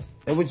 Right.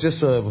 It was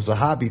just it was a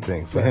hobby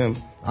thing for him.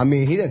 I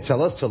mean, he didn't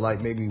tell us till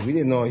like maybe we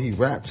didn't know he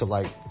rapped till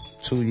like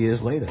 2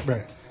 years later.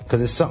 Right.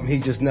 Because it's something he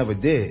just never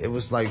did. It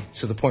was like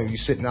to the point where you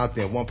sitting out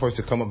there and one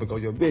person come up and go,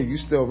 "Yo, Big, you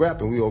still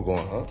rapping?" We all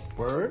going, "Huh?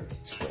 Word?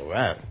 Still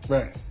rap?"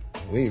 Right.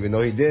 We didn't even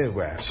know he did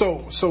rap. So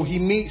he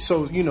meets.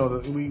 So you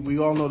know, we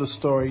all know the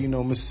story. You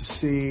know, Mr.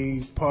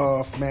 C,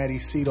 Puff, Matty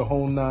C, the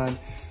whole nine.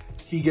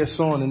 He gets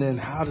on, and then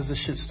how does the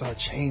shit start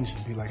changing?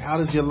 Be like, how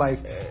does your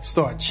life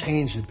start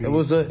changing? It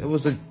was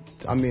a.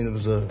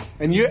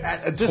 And you're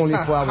at this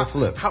 24-hour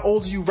flip. How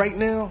old are you right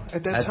now?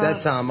 At that time? At that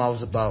time, I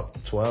was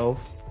about 12.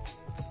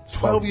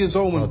 12 years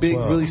old when Big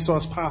 12. really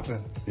starts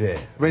popping. Yeah.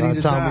 Ready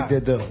to die. We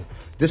did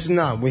this is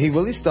not when he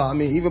really started. I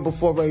mean, even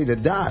before Ready to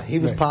Die, he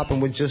was popping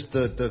with just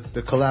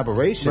the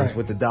collaborations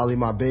with the Dolly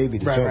My Baby,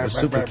 the joint with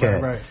Super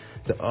Cat,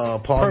 the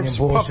Party and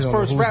Bullshit on the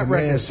Who's the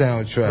Man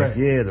soundtrack. Right.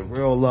 Yeah, the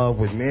Real Love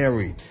with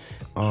Mary.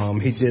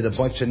 He did a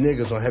bunch of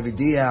niggas on Heavy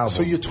D album.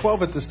 So you're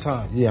 12 at this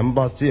time. Yeah, I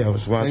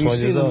was around 12 years old. And you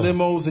seen the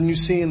limos, and you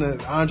seen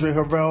the Andre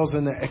Harrells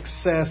and the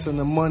Excess and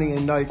the Money,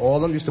 and like all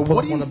of them used to pull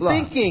up on the block. What are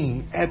you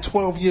thinking at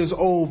 12 years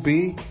old,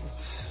 B?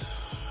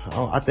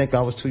 I think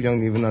I was too young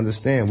to even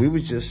understand. We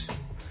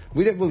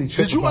didn't really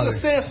trip. Did you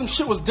understand some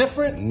shit was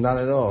different? Not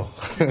at all.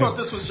 You thought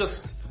this was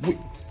just...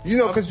 You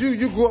know, because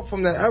you grew up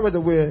from that era to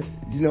where,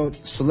 you know,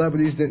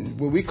 celebrities didn't...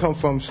 Where we come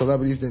from,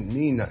 celebrities didn't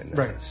mean nothing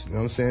to us. You know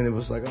what I'm saying? It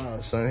was like,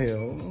 oh, son, here, I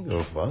don't give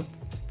a fuck.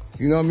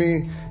 You know what I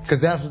mean? Because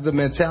that's the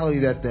mentality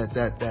that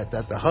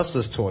the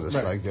hustlers taught us.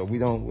 Like, yo,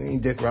 we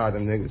ain't dick ride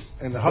them niggas.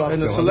 And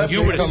the celebrity.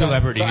 You were the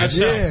celebrity.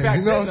 Yeah,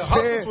 you know what I'm saying? The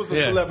hustlers was the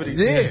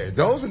celebrities. Yeah,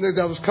 those are niggas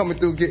that was coming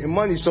through getting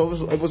money. So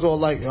it was all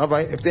like, all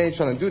right, if they ain't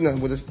trying to do nothing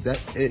with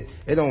us,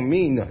 it don't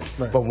mean nothing.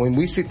 Right. But when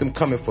we see them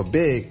coming for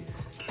big,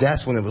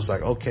 that's when it was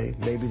like, okay,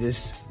 maybe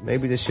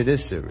this shit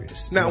is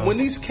serious. Now, when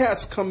these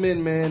cats come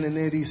in, man, and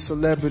they're these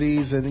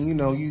celebrities, and you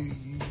know, you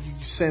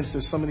sense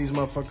that some of these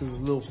motherfuckers is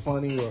a little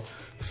funny or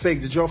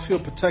fake. Did y'all feel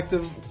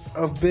protective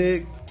of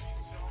Big?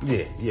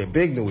 Yeah,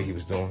 Big knew what he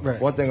was doing.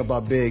 Right. One thing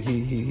about Big,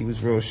 he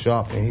was real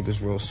sharp and he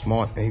was real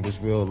smart and he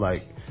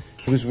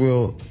was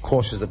real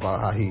cautious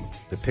about how he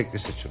depicted the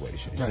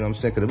situation. You know what I'm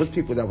saying? Because there was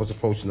people that was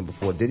approaching him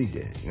before Diddy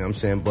did. You know what I'm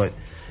saying? But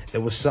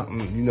it was something,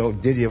 you know,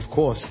 Diddy, of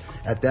course,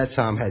 at that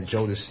time had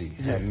Jodeci,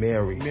 had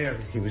Mary.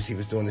 He was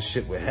doing the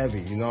shit with Heavy.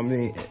 You know what I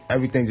mean?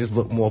 Everything just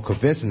looked more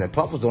convincing. And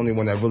Pop was the only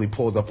one that really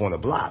pulled up on the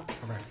block.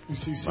 Right. You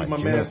see like, my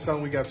man man's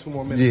telling we got 2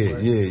 more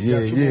minutes.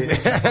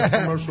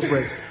 Yeah. Commercial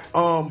break.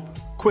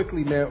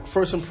 Quickly, man.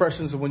 First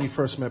impressions of when you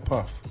first met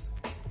Puff.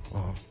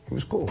 He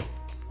was cool.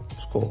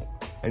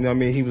 And I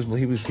mean, he was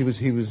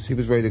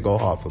ready to go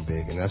hard for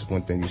Big, and that's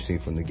one thing you see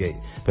from the gate.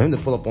 For him to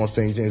pull up on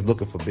St. James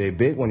looking for Big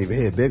wasn't even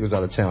here. Big was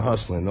out of town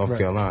hustling in North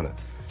Carolina.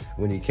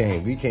 When he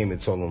came, we came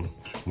and told him.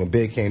 When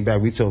Big came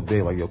back, we told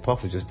Big like, "Yo,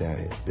 Puff was just down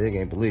here." Big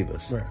ain't believe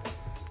us. Right.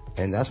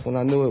 And that's when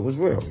I knew it was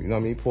real. You know what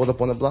I mean? He pulled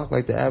up on the block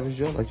like the average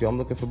Joe, like, "Yo, I'm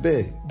looking for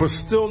Big." But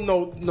still,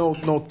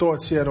 no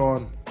thoughts yet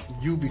on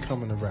you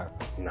becoming a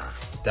rapper. Nah,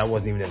 that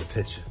wasn't even in the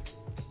picture.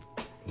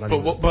 But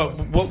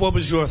what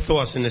was your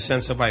thoughts in the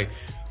sense of like?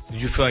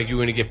 Did you feel like you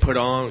were gonna get put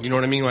on? You know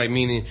what I mean? Like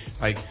meaning,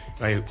 like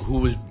who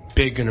was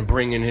Big gonna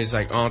bring in his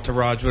like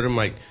entourage with him?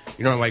 Like,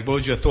 you know, like what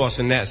was your thoughts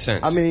in that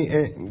sense? I mean,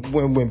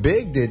 when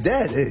Big did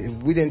that,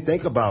 we didn't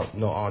think about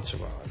no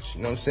entourage.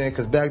 You know what I'm saying?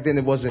 Because back then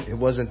that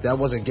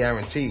wasn't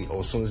guaranteed. Or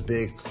as soon as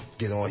Big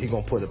get on, he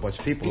gonna put a bunch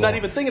of people. You're on. not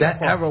even thinking that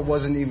that era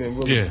wasn't even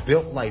really Yeah.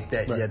 built like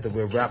that yet. To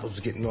where rappers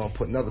was getting on,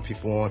 putting other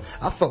people on.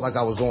 I felt like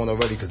I was on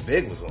already because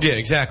Big was on. Yeah,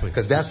 exactly.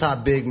 Because that's how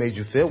Big made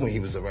you feel when he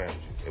was around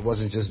you. It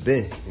wasn't just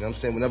Big. You know what I'm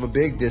saying? Whenever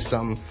Big did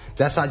something,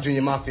 that's how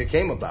Junior Mafia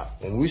came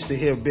about. When we used to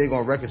hear Big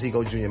on records, he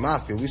go Junior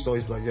Mafia. We used to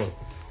always be like, yo.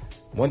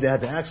 One day I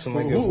had to ask him,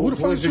 like, who the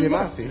fuck is Junior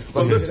Mafia?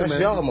 But listen, that's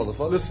man. y'all,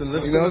 motherfucker. Listen,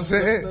 let's You know go, what I'm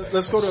saying?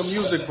 let's go to a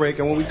music break,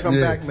 and when we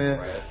come back, man,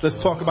 let's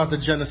talk about the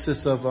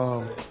genesis of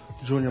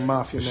Junior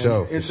Mafia, man.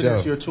 Sure,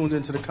 Internet, you're tuned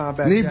into the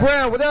Combat Nee Jack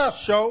Brown, what up?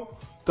 Show.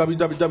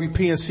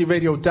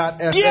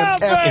 www.pncradio.fm. Yeah,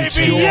 baby, It's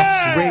your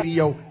yeah.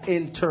 radio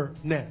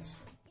internet.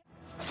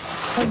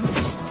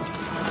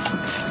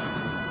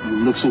 You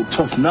look so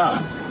tough now,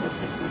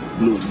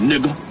 little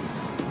nigga.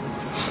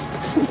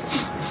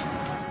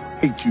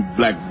 Hate you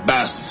black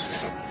bastards.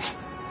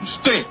 You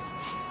stink.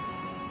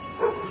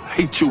 I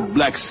hate your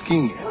black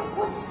skin.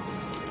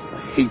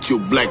 I hate your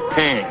black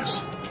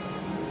pants.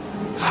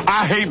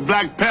 I hate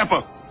black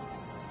pepper.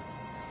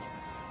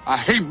 I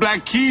hate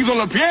black keys on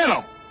the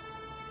piano.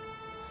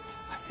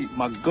 I hate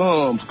my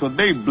gums because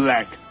they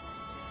black.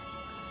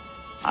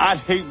 I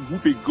hate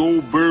Whoopi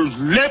Goldberg's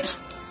lips.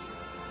 I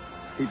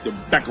hate the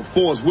back of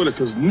Forrest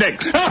Whitaker's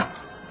neck. And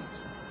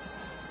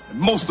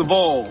most of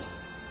all,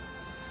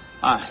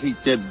 I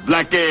hate that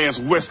black-ass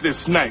Wesley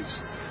Snipes.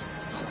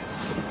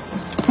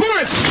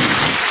 Move it!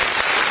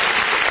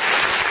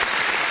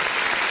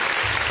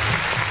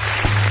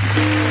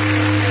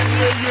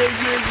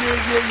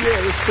 Yeah.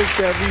 Let's fix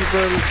that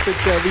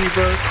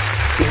reverb.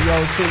 And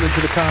y'all tuned into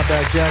the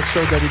Combat Jack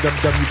Show,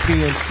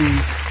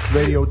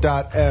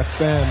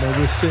 www.pncradio.fm. And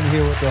we're sitting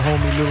here with the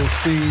homie Little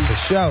C's. For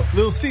sure.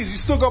 Little C's, you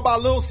still go by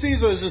Little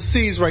C's or is it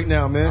C's right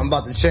now, man? I'm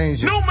about to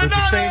change it. Did you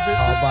change it?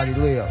 Hard Body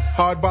Leo.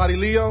 Hard Body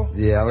Leo?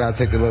 Yeah, I gotta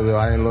take the little.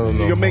 I ain't little. You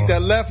gonna make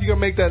that left? You gonna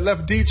make that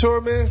left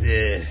detour, man?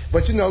 Yeah.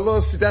 But you know,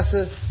 Little C, that's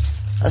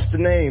the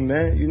name,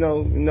 man. You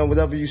know,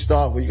 whatever you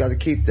start with, you got to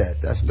keep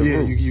that. That's the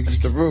root. That's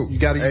the root. You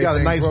got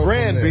a nice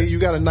brand, B. You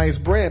got a nice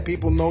brand.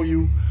 People know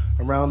you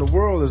around the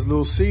world as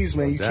Lil C's,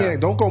 man. You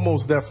don't go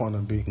Mos Def on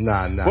them, B.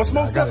 Nah. What's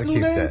Mos Def's new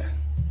name? That.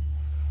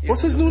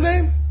 What's his new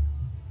name?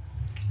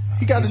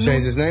 He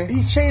changed his name?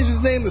 He changed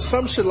his name to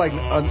some shit like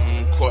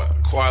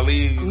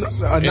Kweli.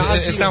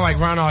 It's not like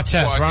Ron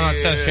Artest. Ron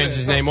Artest changes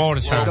his name all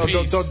the time.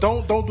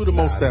 Don't do the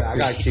Mos Def. I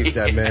gotta keep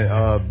that,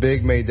 man.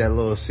 Big made that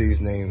Lil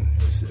C's name.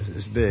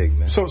 It's big,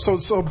 man.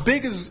 So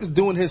Big is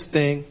doing his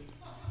thing.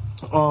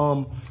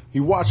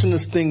 You watching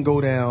this thing go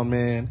down,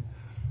 man,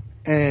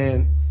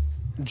 and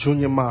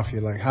Junior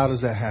Mafia. Like, how does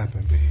that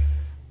happen, B?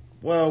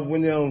 Well,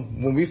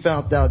 when we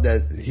found out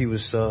that he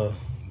was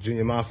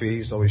Junior Mafia, he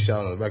used to always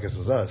shout on the records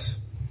was us.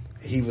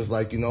 He was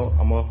like, I'm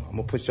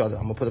gonna put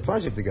a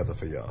project together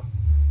for y'all,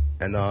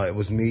 and it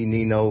was me,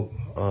 Nino,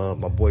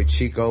 my boy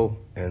Chico,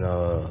 and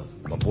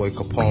my boy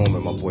Capone,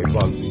 and my boy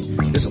Bugsy.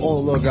 This is all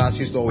the little guys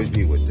he used to always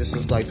be with. This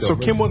is like so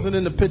Kim wasn't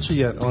in the picture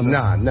yet.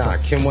 Nah,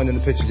 Kim wasn't in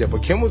the picture yet,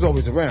 but Kim was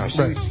always around.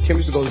 Kim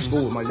used to go to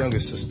school with my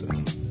youngest sister.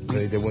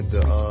 They went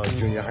to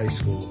junior high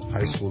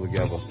school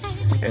together,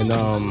 and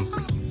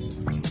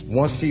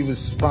once he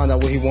found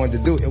out what he wanted to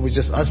do, it was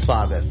just us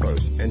five at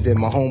first. And then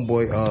my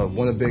homeboy,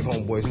 one of the big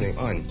homeboys named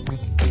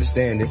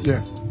Understand It.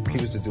 Yeah. He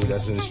was the dude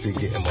that's in the street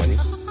getting money.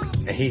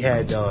 And he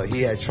had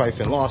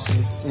Trife and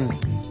Lawson.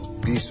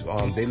 These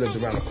they lived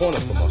around the corner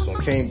from us on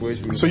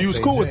Cambridge. So you was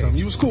cool with them?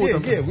 You was cool with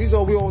them? Yeah, we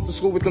all went to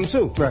school with them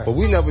too. Right. But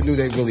we never knew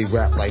they really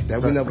rap like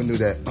that. We never knew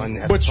that.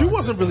 But you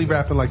wasn't really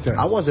rapping like that.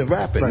 I wasn't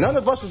rapping. None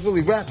of us was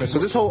really rapping. So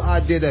this whole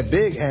idea that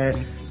Big had,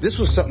 this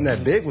was something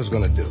that Big was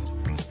gonna do.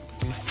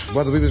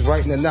 Whether we was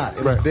writing or not.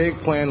 It was Big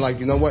plan, like,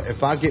 you know what,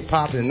 if I get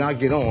popping and not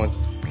get on,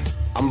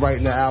 I'm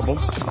writing the album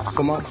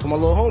for my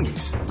little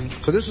homies.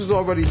 So this was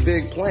already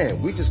Big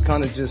plan. We just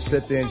kind of just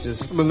sit there and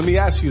just... But let me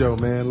ask you though,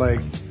 man, like,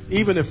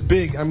 even if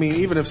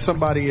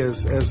somebody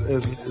as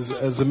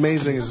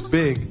amazing as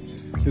Big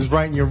is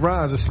writing your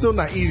rhymes, it's still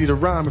not easy to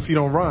rhyme if you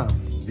don't rhyme.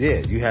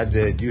 Yeah, you had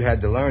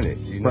to learn it.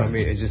 You know what I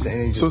mean? It just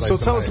ain't just so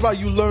tell us about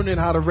you learning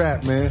how to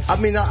rap, man. I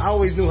mean, I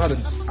always knew how to.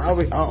 I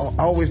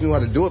always knew how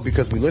to do it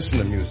because we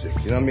listened to music.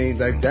 You know what I mean?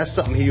 Like, that's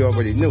something he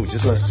already knew.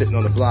 Just us sitting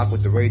on the block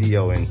with the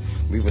radio and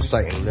we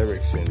reciting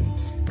lyrics and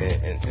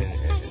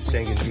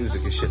singing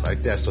music and shit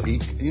like that. So he,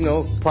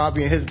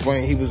 probably in his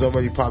brain, he was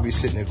already probably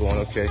sitting there going,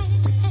 okay,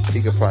 he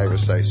could probably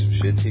recite some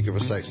shit. He could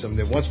recite something.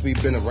 That once we've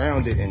been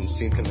around it and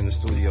seen him in the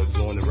studio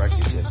doing the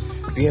records and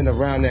being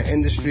around that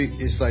industry,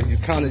 it's like you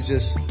kind of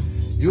just,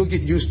 you'll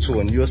get used to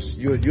it and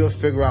you'll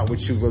figure out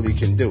what you really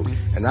can do.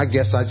 And I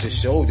guess I just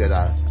showed that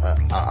I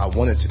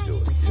wanted to do it. You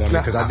know what I mean?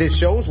 Because I did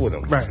shows with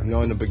him. Right.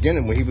 In the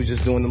beginning when he was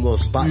just doing them little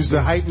spots. He was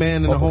the hype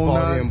man and the whole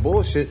nine. And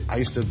bullshit. I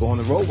used to go on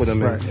the road with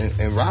him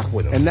and rock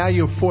with him. And now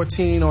you're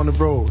 14 on the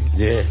road.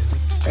 Yeah.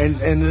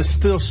 and it's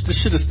still the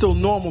shit is still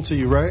normal to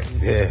you, right?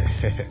 Yeah.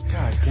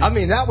 God damn. I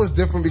mean, that was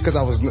different because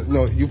I was,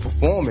 you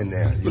performing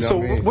there. You know So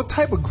what I mean? what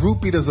type of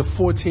groupie does a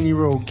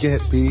 14-year-old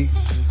get, B?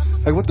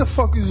 Like, what the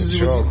fuck is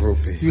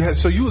groupie? You had,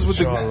 so you was with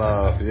Sure the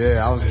love.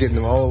 Yeah, I was getting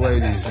them old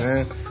ladies,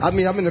 man. I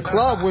mean, I'm in the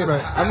club with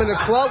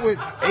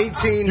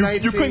 18,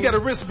 19. You couldn't get a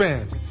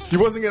wristband. You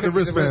wasn't getting a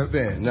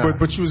wristband, nah.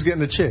 but you was getting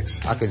the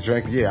chicks. I could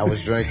drink. Yeah, I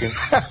was drinking,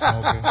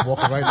 smoking,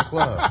 walking right in the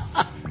club.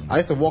 I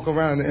used to walk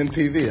around the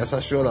MPV. That's how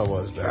short I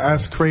was, man.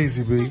 That's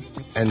crazy, B.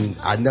 And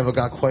I never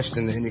got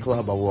questioned in any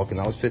club I walked in.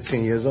 I was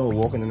 15 years old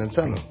walking in the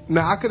tunnel.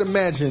 Now, I could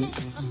imagine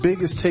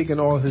Big is taking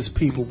all his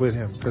people with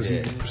him because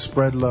he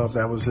spread love.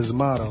 That was his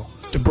motto.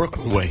 The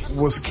Brooklyn way.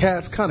 Was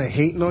cats kind of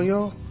hating on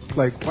y'all?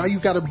 Like, why you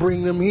got to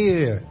bring them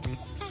here?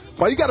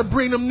 Why you got to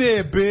bring them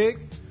there, Big?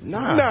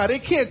 Nah, they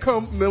can't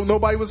come.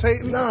 Nobody was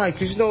hating. Nah,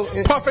 because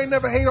Puff ain't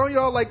never hate on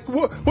y'all. Like,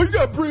 what? Well, you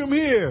gotta bring him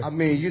here. I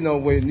mean,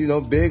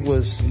 when Big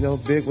was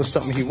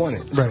something he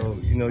wanted. Right. So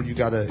you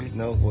gotta,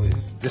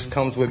 this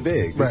comes with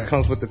Big. This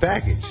comes with the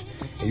package,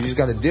 and you just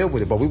gotta deal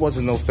with it. But we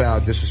wasn't no foul,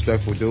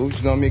 disrespectful dudes.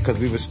 You know what I mean? Because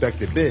we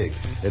respected Big.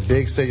 If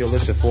Big said, "Yo,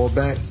 listen, fall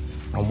back.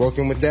 I'm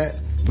working with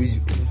that."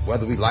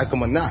 Whether we like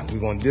him or not, we're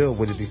gonna deal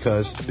with it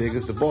because Big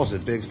is the boss.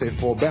 If Big say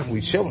fall back,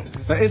 we chilling.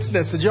 The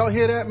internet, did y'all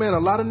hear that, man? A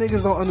lot of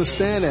niggas don't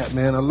understand that,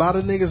 man. A lot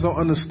of niggas don't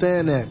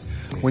understand that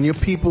when your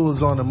people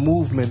is on a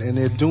movement and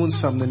they're doing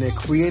something, they're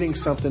creating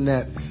something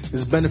that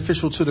is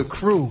beneficial to the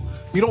crew,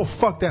 you don't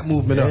fuck that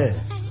movement up.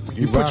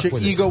 You put your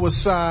ego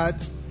aside.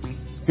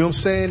 You know what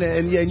I'm saying?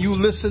 And you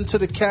listen to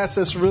the cast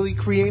that's really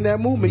creating that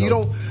movement.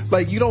 No.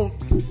 You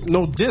don't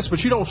no diss,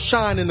 but you don't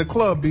shine in the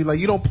club, B. Like,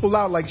 you don't pull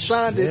out like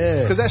Shine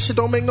did, because that shit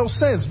don't make no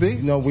sense, B.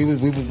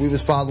 We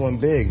was following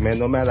Big, man.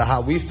 No matter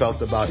how we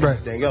felt about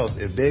anything else,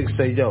 if Big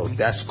say, "Yo,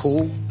 that's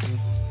cool,"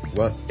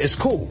 well, it's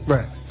cool.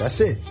 Right.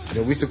 That's it.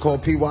 We used to call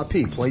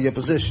PYP, play your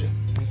position.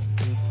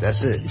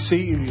 That's it. You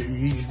see,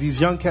 these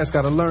young cats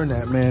got to learn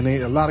that, man.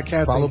 A lot of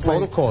cats follow ain't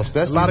playing, protocol.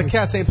 A lot of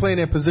cats ain't playing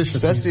their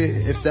positions. Especially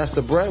if that's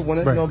the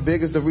breadwinner. Right.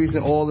 Big is the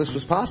reason all this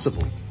was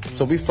possible.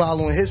 So we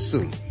following his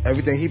suit.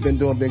 Everything he been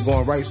doing been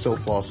going right so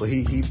far. So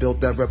he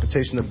built that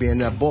reputation of being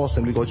that boss,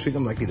 and we gonna treat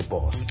him like he the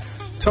boss.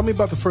 Tell me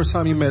about the first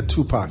time you met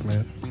Tupac,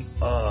 man.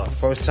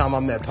 First time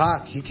I met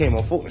Pac, he came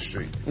on Fulton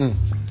Street.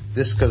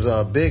 This because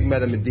Big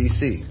met him in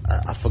D.C.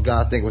 I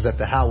forgot. I think it was at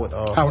the Howard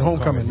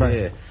Homecoming. Right.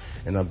 Yeah.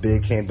 And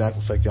Big came back,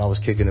 was like, "Y'all was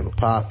kicking it with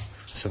Pop."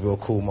 It's a real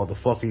cool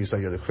motherfucker. He was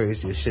like, "You're the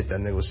craziest shit." That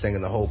nigga was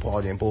singing the whole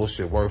party and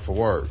bullshit word for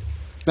word.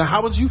 Now,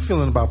 how was you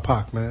feeling about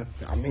Pac, man?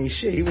 I mean,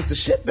 shit, he was the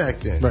shit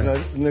back then. Right.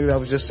 This the nigga that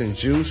was just in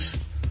juice.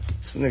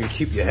 This nigga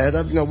keep your head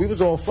up. We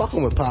was all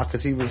fucking with Pac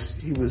because he was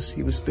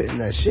spitting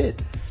that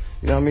shit.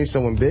 You know what I mean? So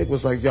when Big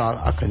was like, "Yo,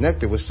 I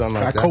connected with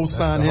something like that." I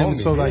co-signed him,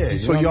 so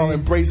y'all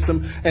embraced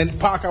him. And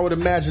Pac, I would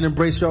imagine,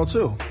 embraced y'all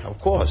too. Of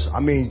course. I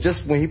mean,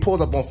 just when he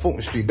pulled up on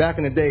Fulton Street, back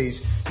in the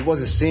days, you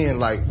wasn't seeing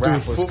like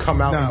rappers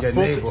come out in your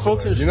neighborhood.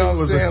 Fulton Street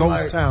was a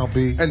ghost town,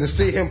 B. And to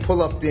see him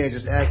pull up there and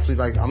just actually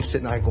like, I'm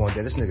sitting out here going,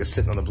 "Damn, this nigga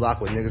sitting on the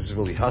block where niggas is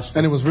really hustling."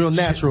 And it was real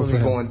natural really for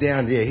him. Going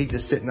down there. He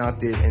just sitting out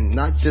there, and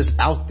not just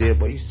out there,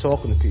 but he's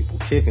talking to people,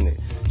 kicking it.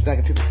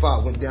 Smacking people fire.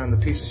 Went down to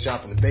the pizza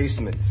shop in the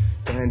basement,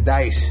 playing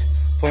dice.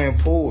 Playing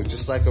pool,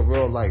 just like a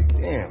real, like,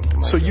 damn.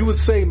 So you would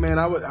say, man,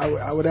 I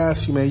would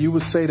ask you, man, you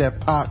would say that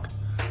Pac,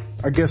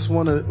 I guess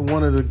one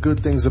of the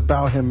good things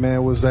about him,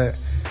 man, was that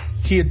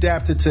he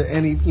adapted to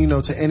any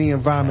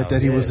environment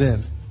that he was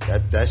in.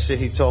 That shit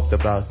he talked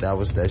about, that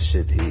was that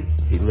shit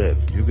he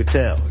lived. You could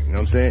tell, you know what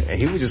I'm saying? And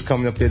he was just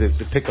coming up there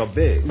to pick up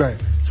Big. Right.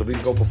 So we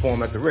could go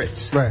perform at the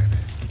Ritz. Right.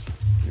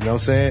 You know what I'm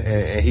saying?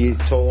 And he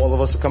told all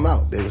of us to come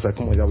out. They was like,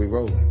 "Come on, y'all, we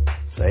rolling."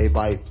 So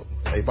everybody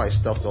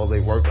stuffed all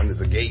their work under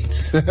the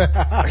gates. You know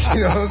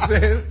what I'm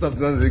saying?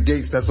 Stuffed under the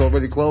gates that's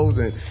already closed,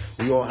 and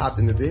we all hopped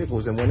in the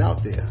vehicles and went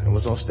out there and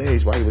was on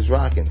stage while he was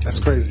rocking. That's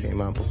crazy. He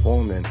came out and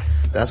performed, and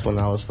that's when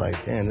I was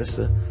like, damn, this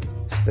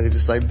nigga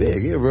just like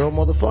Big. He a real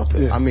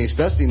motherfucker. Yeah. I mean,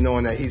 especially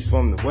knowing that he's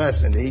from the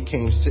West, and then he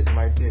came sitting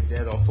right there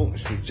dead on Fulton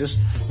Street, just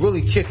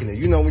really kicking it.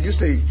 When you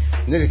say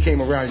nigga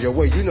came around your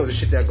way, you know the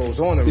shit that goes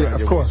on around your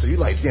of course. way. So you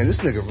like, damn, this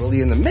nigga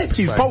really in the mix.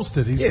 He's like,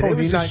 posted. He's posted.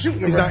 They was just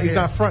shooting him right he's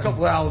here not fronting. a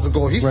couple of hours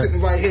ago. He's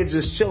sitting right here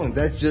just chilling.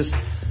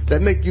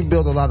 That make you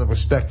build a lot of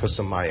respect for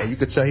somebody. And you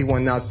could tell he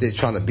wasn't out there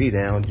trying to be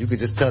down. You could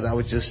just tell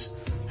that's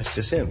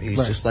just him.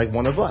 He's just like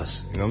one of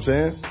us. You know what I'm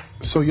saying?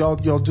 So y'all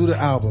do the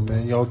album,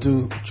 man. Y'all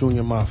do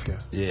Junior Mafia.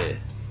 Yeah.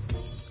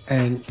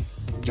 And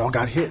y'all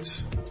got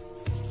hits.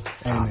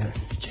 And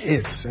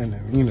hits. And the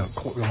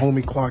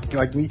homie Clark,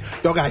 like me,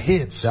 y'all got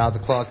hits. Shout out to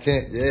Clark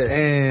Kent, yeah.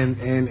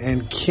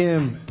 And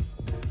Kim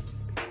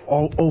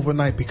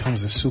overnight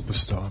becomes a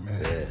superstar,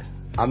 man. Yeah.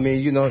 I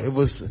mean, it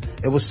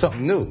was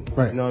something new.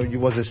 Right. You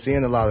wasn't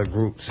seeing a lot of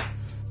groups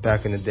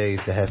back in the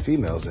days that had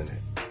females in it.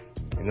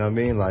 You know what I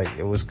mean? Like,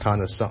 it was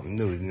kind of something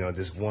new.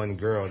 This one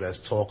girl that's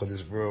talking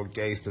this real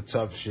gangster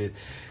tough shit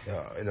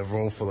in a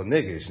room full of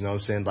niggas. You know what I'm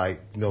saying?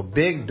 Like,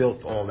 Big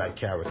built all that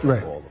character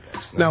for all of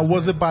us. Now,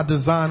 was it by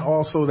design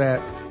also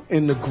that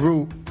in the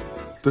group,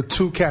 the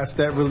two cats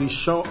that really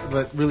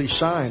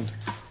shined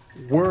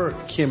were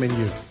Kim and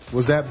you?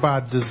 Was that by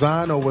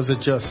design or was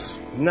it just?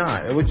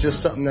 Nah, it was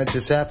just something that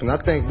just happened. I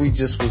think we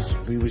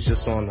was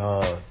just on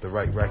the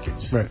right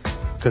records. Right.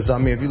 Because I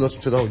mean, if you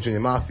listen to the whole Junior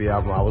Mafia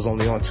album, I was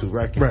only on 2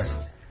 records.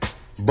 Right.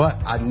 But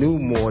I knew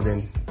more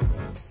than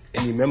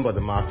any member of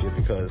the Mafia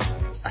because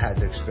I had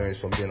the experience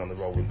from being on the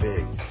road with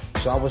Big.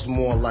 So I was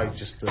more like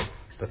just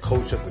the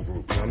coach of the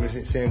group. You know what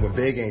I'm saying? When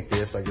Big ain't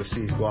there, it's like your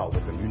C's go out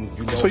with them.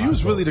 You know. So you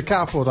was really the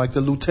capo, like the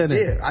lieutenant.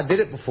 Yeah, I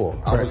did it before.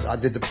 Right. I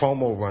did the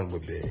promo run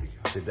with Big.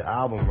 I did the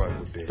album run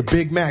with Big. The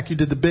Big Mac. You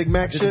did the Big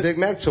Mac shit? The Big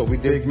Mac tour. We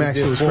did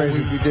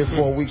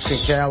 4 weeks in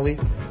Cali.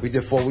 We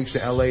did 4 weeks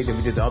in LA. Then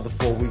we did the other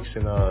 4 weeks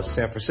in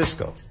San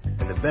Francisco,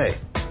 in the Bay.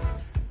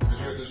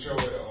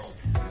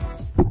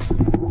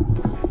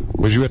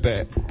 Was you at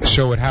the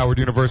show at Howard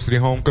University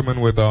Homecoming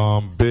with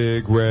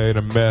Big Red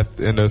and Meth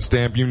in the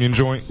Stamp Union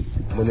joint?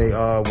 When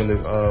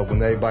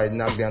everybody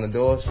knocked down the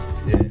doors,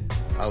 yeah,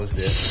 I was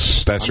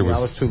there. I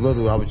was too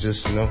little. I was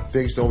just,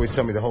 Big used to always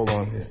tell me to hold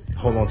on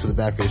to the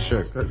back of his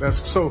shirt.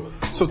 That's so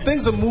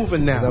things are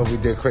moving now. We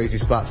did crazy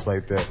spots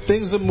like that.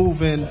 Things are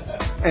moving,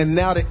 and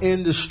now the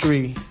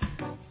industry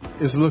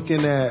is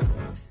looking at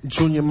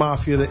Junior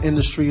Mafia. The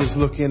industry is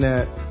looking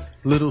at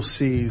Little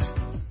C's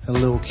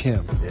and Lil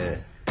Kim. Yeah.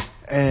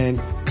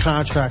 And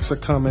contracts are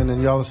coming,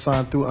 and y'all are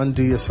signed through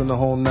Undias and the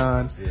whole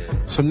 9. Yeah.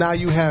 So now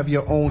you have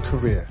your own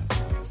career.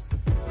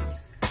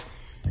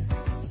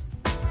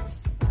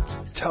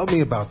 Tell me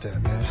about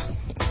that, man.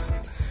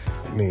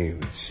 I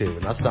mean, shit.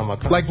 When I signed my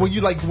contract, were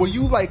you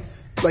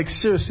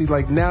seriously,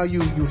 like now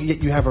you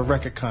have a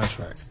record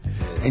contract,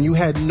 and you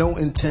had no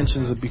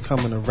intentions of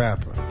becoming a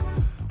rapper.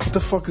 What the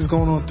fuck is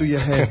going on through your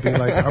head? Be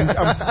like,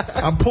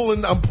 I'm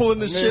pulling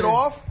this shit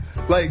off,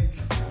 like,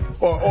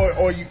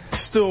 or you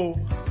still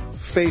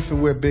faith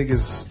in where Big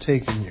is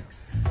taking you?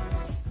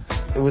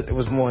 It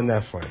was more on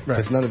that front.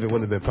 Because none of it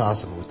would have been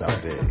possible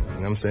without Big. You know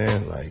what I'm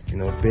saying? Like,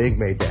 Big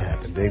made that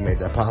happen. Big made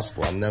that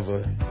possible. I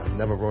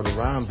never wrote a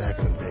rhyme back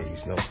in the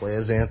days.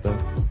 Players Anthem,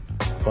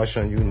 Crush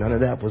on You, none of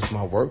that was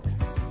my work. You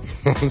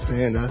know what I'm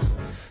saying?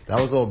 That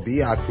was all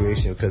B.I.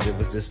 creation because it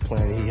was this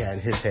plan he had in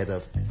his head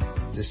of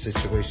this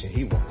situation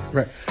he wanted.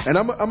 Right. And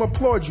I'm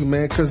applaud you,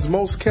 man, because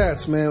most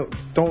cats, man,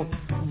 don't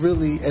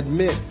really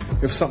admit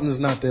if something is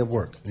not their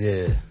work.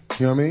 Yeah.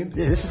 You know what I mean?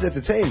 Yeah, this is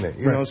entertainment.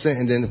 You know what I'm saying?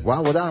 And then why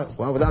would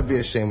I be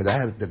ashamed that I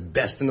had the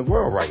best in the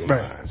world writing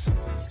rhymes?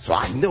 So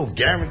I know,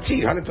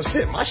 guaranteed,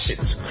 100%, my shit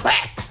is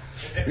crack.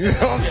 You know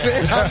what I'm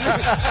saying?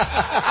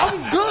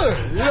 I'm good.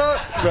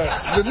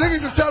 The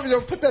niggas that tell me,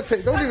 put that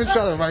paper. Don't even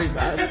try to write.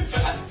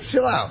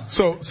 Chill out.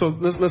 So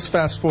let's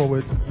fast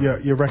forward.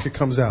 Your record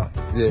comes out.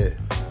 Yeah.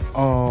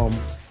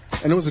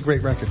 And it was a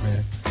great record,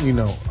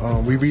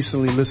 man. We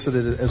recently listed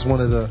it as one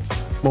of the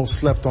most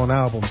slept on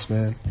albums,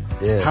 man.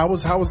 Yeah. How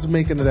was the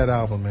making of that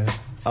album, man?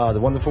 The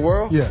Wonderful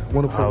World? Yeah,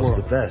 Wonderful World. It was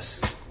the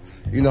best.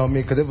 You know what I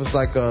mean? Because it was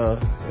like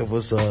it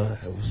was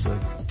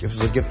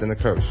a gift and a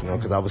curse,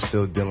 because I was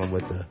still dealing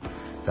with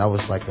that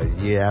was like a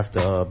year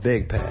after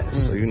Big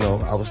passed. So,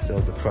 I was still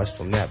depressed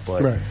from that.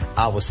 But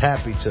I was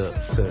happy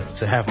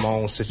to have my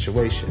own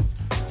situation.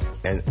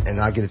 And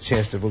I get a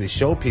chance to really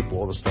show people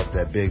all the stuff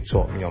that Big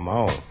taught me on my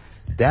own.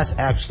 That's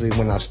actually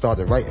when I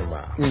started writing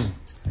rhymes.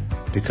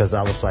 Because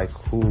I was like,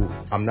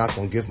 I'm not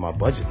going to give my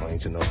budget money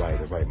to nobody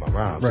to write my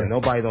rhymes. And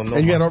nobody don't know.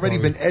 And you had already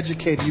been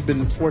educated. You've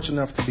been fortunate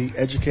enough to be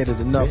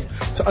educated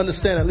enough to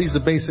understand at least the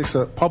basics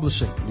of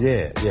publishing.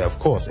 Yeah, of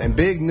course. And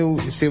Big knew,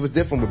 see, it was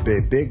different with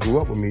Big. Big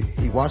grew up with me.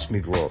 He watched me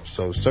grow up.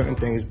 So certain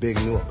things Big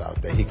knew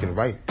about that he can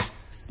write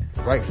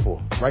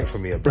for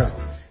me about.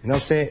 You know what I'm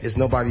saying? It's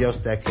nobody else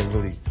that can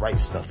really write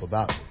stuff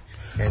about me.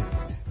 And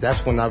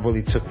that's when I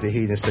really took the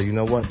heat and said, you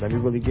know what, let me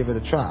really give it a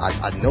try.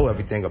 I know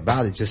everything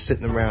about it, just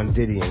sitting around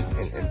Diddy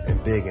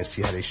and Big and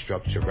see how they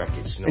structure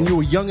records. And you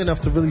were young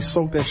enough to really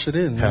soak that shit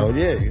in. Hell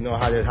yeah, you know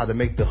how to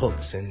make the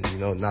hooks and,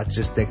 not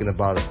just thinking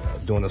about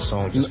doing a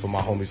song just for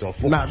my homies on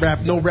football. Not rap,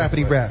 no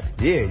rappity rap.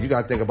 Yeah, you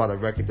gotta think about a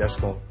record that's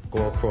gonna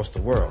go across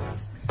the world.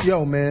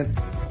 Yo, man,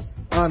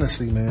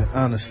 honestly,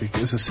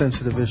 it's a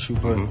sensitive issue,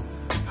 but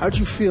how'd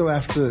you feel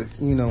after,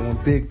 when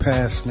Big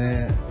passed,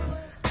 man?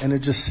 And it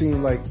just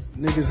seemed like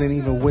niggas ain't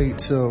even wait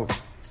till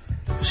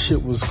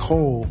shit was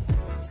cold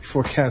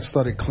before cats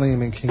started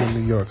claiming King of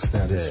New York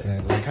status,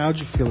 man. Like, how'd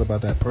you feel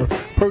about that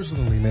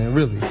personally, man?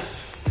 Really?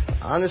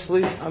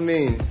 Honestly, I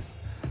mean,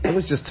 it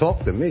was just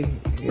talk to me.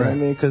 You know what I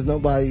mean? Because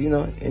nobody,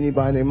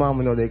 anybody and their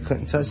mama know they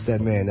couldn't touch that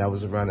man that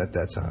was around at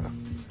that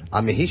time. I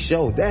mean, he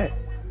showed that.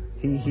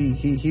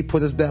 He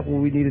put us back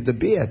where we needed to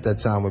be at that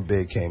time when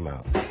Big came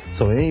out.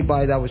 So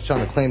anybody that was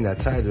trying to claim that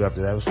title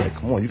after that was like,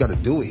 come on, you got to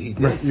do it. He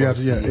did. Right.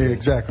 Yeah,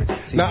 exactly.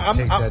 Now,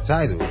 that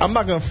title. I'm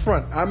not going to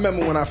front. I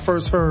remember when I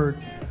first heard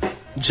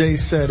Jay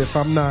said, if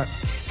I'm not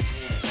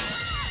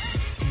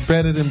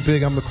better than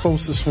Big, I'm the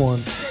closest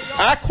one.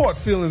 I caught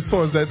feelings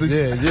towards that.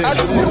 Yeah. How'd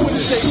you feel when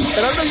Jay,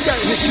 and I know you got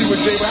history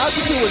with Jay, but how'd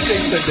you feel when Jay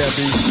said that,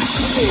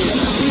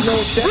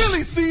 B?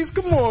 Really, C's?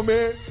 Come on,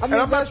 man. I mean,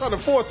 and I'm not trying to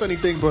force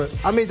anything, but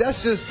I mean,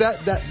 that's just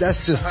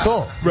that's just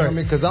talk. Right. I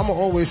mean, because I'm gonna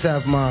always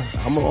have my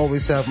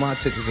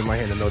attentions in my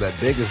hand to know that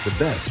Big is the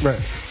best.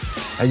 Right.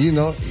 And you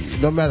know,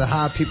 no matter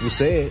how people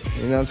say it,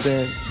 you know what I'm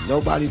saying,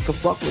 nobody could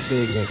fuck with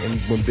Big and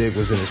when Big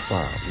was in his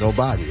prime.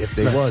 Nobody. If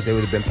they was, they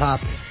would have been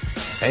popping.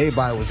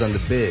 Everybody was under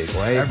Big,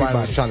 or everybody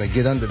was trying to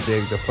get under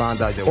Big to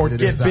find out that or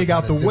get Big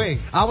out the way.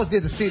 I was there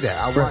to see that.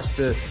 I watched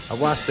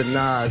the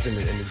Nas and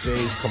the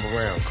J's come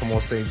around, come on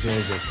St.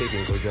 James and kick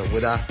and go, yo,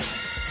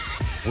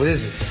 what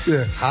is it?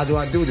 Yeah. How do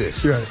I do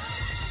this? Right.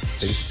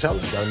 They used to tell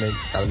you,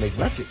 gotta make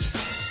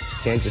records.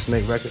 Can't just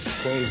make records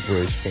for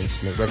Queensbridge. You can't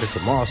just make records for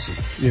Marcy.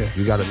 Yeah.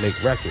 You gotta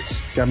make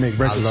records. Gotta make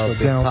records for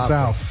down Papa.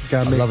 south.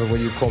 I love it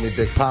when you call me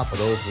Big Papa.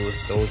 Those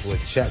were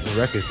Chatting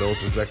records.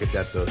 Those was records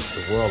that the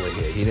world will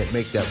hear. He didn't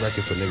make that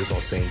record for niggas on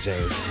St.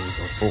 James and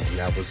niggas on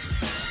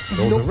Fulton.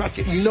 Those are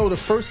records. You know, the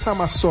first time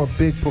I saw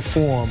Big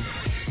perform,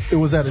 it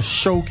was at a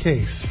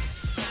showcase.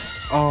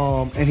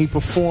 And he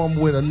performed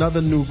with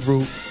another new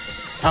group,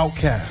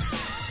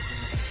 Outkast.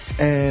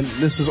 And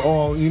this is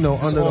all, you know,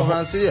 under the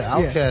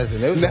Outkast,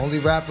 and they was the only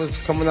rappers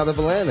coming out of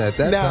Atlanta at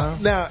that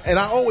time. Now, and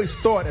I always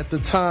thought at the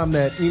time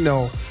that, you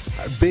know,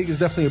 Big is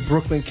definitely a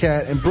Brooklyn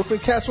cat, and Brooklyn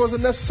cats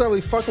wasn't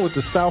necessarily fucking with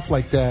the South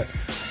like that.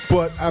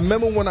 But I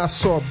remember when I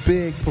saw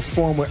Big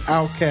perform with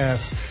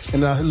Outkast,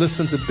 and I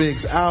listened to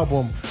Big's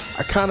album,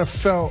 I kind of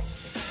felt,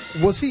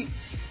 was he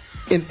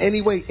in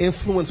any way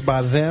influenced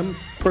by them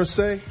per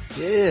se?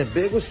 Yeah,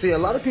 Big was. See, a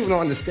lot of people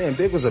don't understand.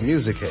 Big was a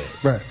music head,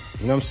 right?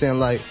 You know what I'm saying,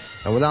 like.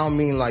 And what I don't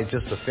mean like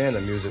just a fan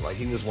of music, like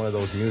he was one of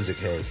those music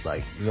heads.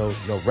 Like, you know,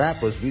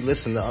 rappers, we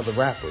listen to other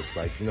rappers.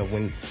 Like, you know,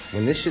 when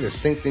this shit is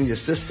synced in your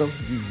system,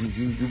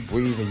 you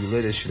breathe and you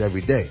live this shit every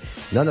day.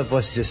 None of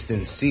us just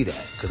didn't see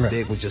that because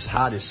Big was just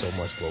hot so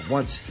much. But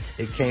once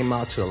it came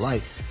out to the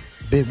light,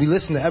 Big, we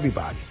listened to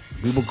everybody.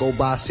 We would go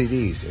buy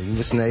CDs and we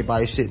listened to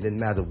everybody's shit. It didn't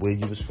matter where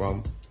you was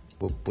from,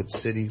 what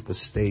city, what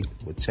state,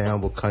 what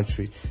town, what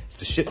country. If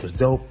the shit was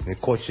dope and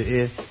it caught your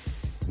ear,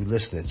 we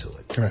listening to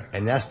it. Correct.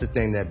 And that's the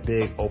thing that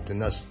Big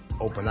opened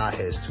our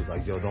heads to.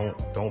 Like, yo,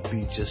 don't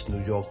be just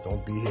New York.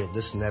 Don't be here.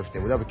 Listen to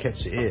everything. Whatever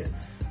catch your ear,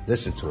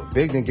 listen to it.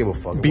 Big didn't give a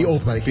fuck. Be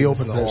open. Like be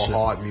open to all that shit.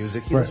 Hard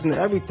music. He listened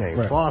to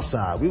everything. Far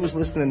Side. We was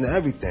listening to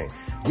everything.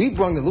 We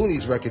brung the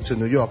Loonies record to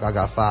New York. I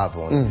Got 5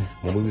 on it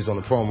when we was on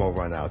the promo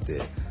run out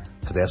there.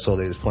 Cause that's all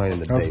they was playing in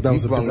the day.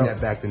 We brought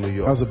that back to New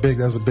York. That was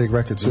a big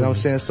record too. You know what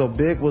I'm saying? So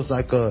Big was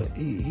like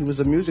he was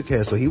a music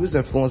head, so he was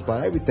influenced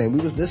by everything. We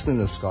was listening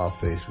to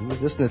Scarface. We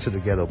was listening to the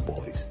Ghetto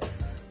Boys.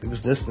 We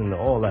was listening to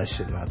all that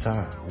shit in our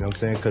time. You know what I'm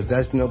saying? Cause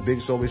that's, you know,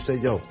 Big's always say,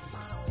 yo,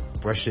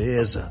 brush your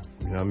ears up.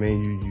 You know what I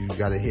mean? You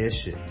gotta hear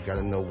shit. You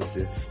gotta know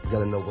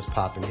what's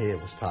popping here,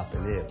 what's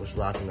popping there, what's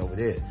rocking over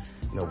there.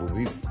 You know, what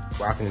we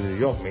rocking in New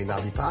York may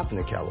not be popping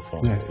in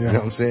California. Yeah. You know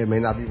what I'm saying? May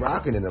not be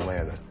rocking in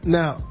Atlanta.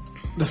 Now,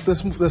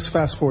 let's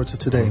fast forward to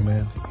today,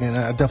 man. And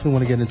I definitely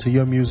want to get into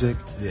your music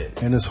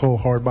and this whole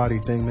hard body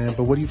thing, man.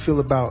 But what do you feel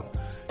about,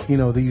 you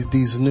know,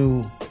 these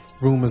new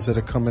rumors that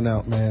are coming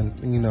out, man?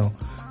 You know,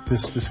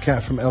 this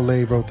cat from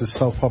LA wrote this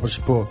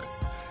self-published book,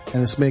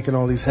 and it's making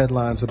all these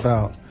headlines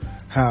about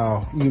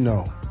how, you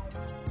know,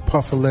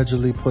 Puff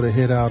allegedly put a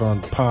hit out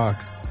on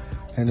Pac,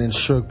 and then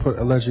Suge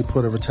allegedly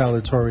put a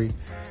retaliatory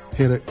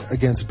hit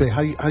against Big.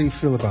 How do you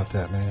feel about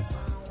that, man?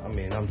 I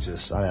mean,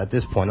 at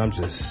this point, I'm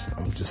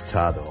just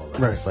tired of all that.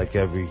 Right. It's like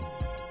every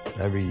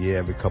year,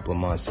 every couple of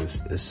months,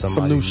 there's somebody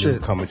Some new new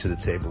shit coming to the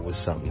table with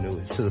something new.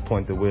 It's to the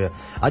point that where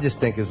I just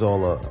think it's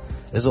all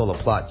a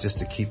plot just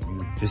to keep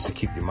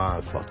your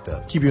mind fucked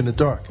up. Keep you in the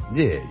dark.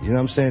 Yeah, you know what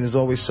I'm saying? There's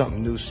always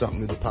something new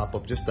to pop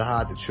up just to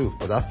hide the truth.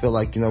 But I feel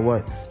like, you know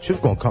what?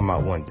 Truth gonna come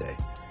out one day.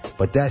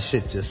 But that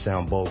shit just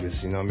sound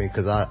bogus, you know what I mean?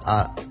 Because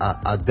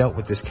I dealt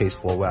with this case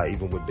for a while,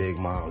 even with Big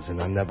Moms,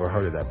 and I never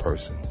heard of that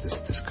person,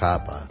 this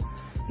cop. I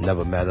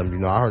never met him. You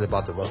know, I heard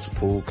about the Russell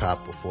Poole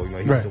cop before. You know,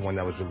 he was the one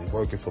that was really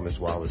working for Miss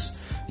Wallace,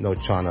 you know,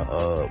 trying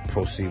to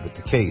proceed with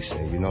the case.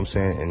 And you know what I'm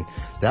saying? And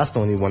that's the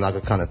only one I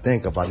could kind of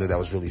think of. I knew that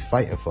was really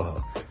fighting for her.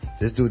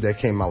 This dude that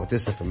came out with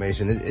this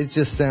information, it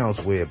just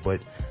sounds weird,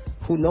 but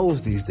who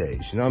knows these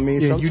days? You know what I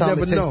mean? Yeah,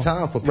 sometimes it takes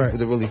time for people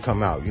to really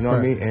come out. You know what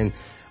I mean? And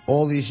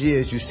all these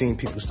years, you've seen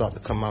people start to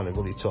come out and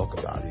really talk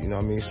about it. You know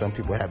what I mean? Some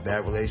people have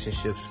bad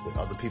relationships with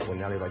other people, and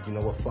now they're like, you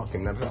know what, fuck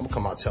him. I'm going to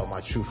come out and tell my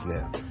truth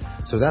now.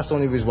 So that's the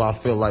only reason why I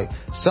feel like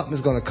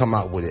something's going to come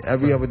out with it.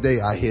 Every other day,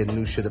 I hear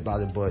new shit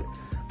about it, but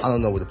I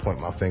don't know where to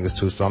point my fingers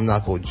to, so I'm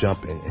not going to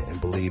jump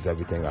and believe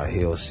everything I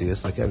hear or see.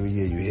 It's like every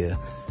year you hear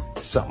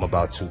something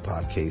about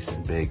Tupac case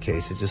and Big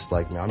case. It's just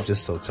like, man, I'm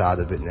just so tired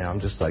of it now. I'm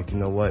just like, you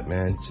know what,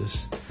 man,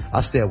 I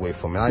stay away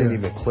from it. I didn't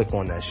even click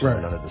on that shit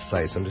on none of the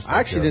sites. I'm just like, I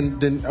actually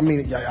didn't. I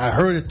mean, I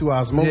heard it through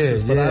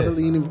osmosis, but I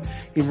really didn't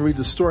even read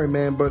the story,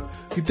 man. But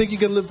you think you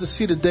can live to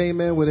see the day,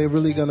 man, where they're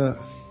really gonna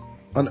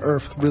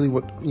unearth really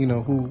what, you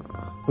know, who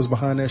was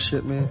behind that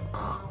shit, man?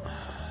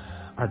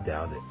 I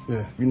doubt it.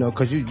 Yeah. You know,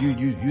 because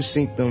you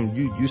seen them.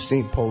 You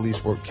seen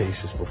police work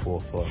cases before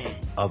for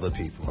other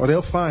people. Oh,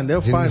 they'll find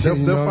some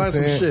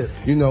shit.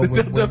 You know,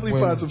 they'll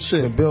definitely find some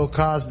shit. When Bill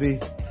Cosby,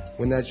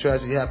 when that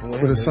tragedy happened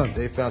with him, his son,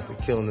 they found the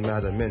kill in a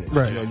matter of minutes.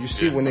 Right. You know, you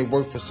see when they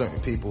work for certain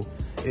people,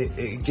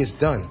 it gets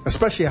done.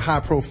 Especially a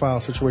high-profile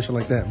situation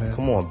like that, man.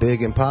 Come on,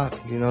 Big and Pop,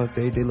 you know,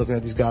 they looking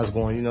at these guys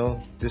going, you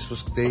know, they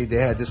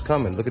had this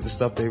coming. Look at the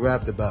stuff they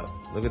rapped about.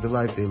 Look at the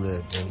life they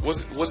lived. And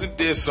Wasn't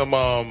there some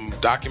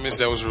documents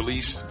that was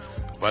released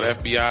by the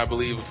FBI, I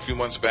believe, a few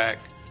months back,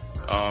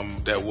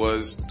 that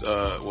was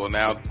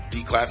now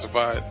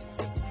declassified?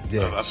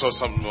 Yeah. I saw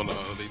something on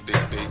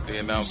they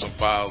announced some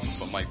files or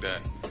something like that.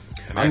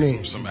 And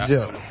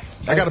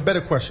I got a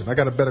better question.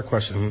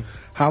 Mm-hmm.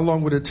 How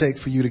long would it take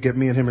for you to get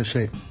me and him in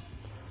shape?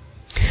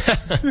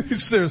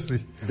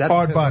 Seriously,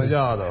 hard body.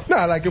 Y'all though.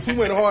 Nah, like if we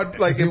went hard,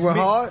 like if we went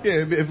hard.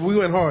 Yeah, if we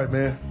went hard,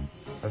 man.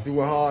 If we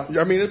went hard,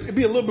 I mean, it'd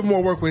be a little bit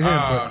more work with him.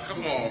 But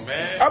come on,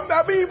 man.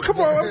 I mean, come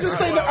on. I'm just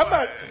saying. I'm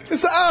not.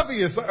 It's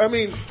obvious. I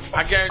mean,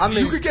 I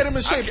guarantee you could get him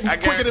in shape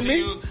quicker than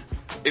me.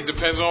 It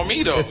depends on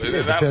me though.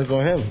 It depends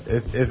on him.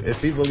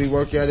 If he really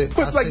work at it.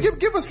 But like,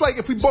 give us like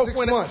if we both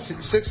went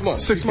 6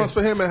 months. 6 months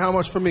for him, and how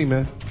much for me,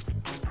 man?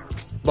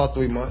 About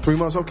 3 months. 3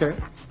 months, okay.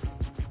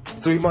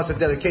 3 months of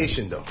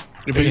dedication though.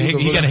 But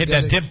you gotta hit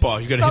that dip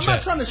bar. You gotta hit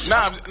that. I'm not trying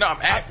to. I'm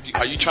asking.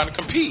 Are you trying to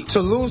compete? To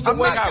lose the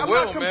weight? I'm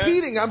not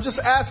competing. I'm just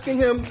asking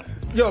him.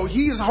 Yo,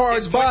 he's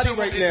hard body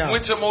right now.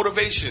 It's winter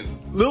motivation.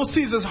 Lil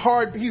Caesar's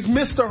hard. He's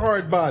Mr.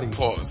 Hard Body.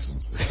 Pause.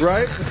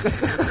 Right?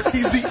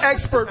 He's the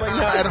expert right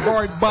now at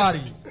hard body.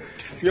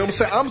 You know what I'm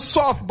saying? I'm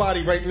soft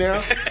body right now,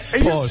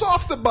 and you're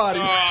softer body.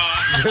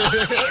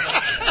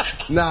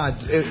 Nah,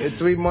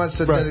 3 months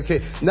of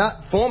dedication.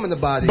 Not forming the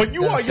body. But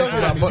you are younger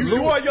than me.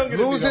 You are younger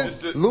than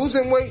me.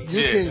 Losing weight,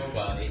 you can.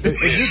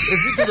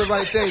 If you do the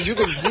right thing, you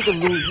can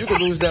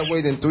lose that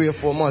weight in 3 or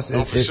 4 months.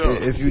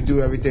 If you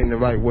do everything the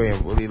right way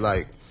and really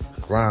like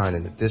grind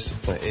and the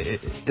discipline.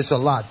 It's a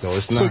lot though.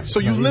 It's not. So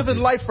you living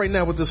life right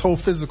now with this whole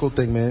physical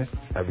thing, man.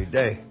 Every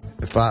day.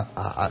 If I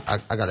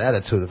got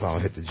attitude if I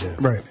don't hit the gym.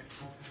 Right.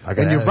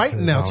 And you're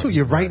writing now too.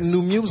 You're writing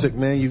new music,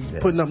 man.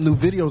 You're putting up new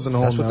videos and the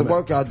whole. That's what the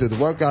workout do. The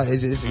workout it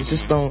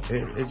just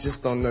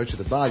don't nurture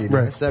the body. Man.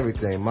 Right. It's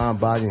everything, mind,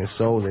 body, and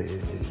soul. It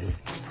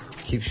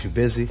keeps you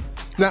busy.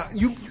 Now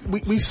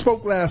we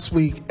spoke last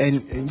week,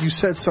 and you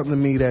said something to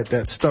me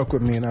that stuck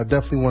with me, and I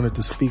definitely wanted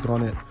to speak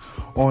on it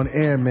on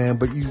air, man.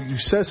 But you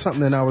said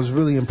something, and I was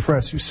really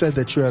impressed. You said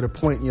that you're at a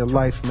point in your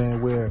life,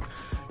 man, where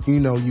you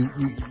know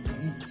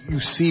you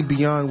see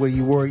beyond where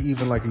you were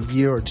even like a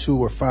year or 2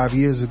 or 5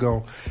 years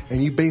ago,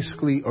 and you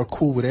basically are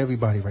cool with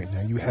everybody right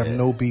now. You have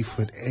no beef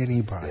with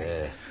anybody.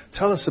 Yeah.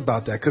 Tell us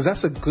about that, because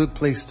that's a good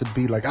place to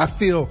be. Like, I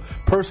feel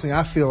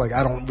like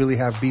I don't really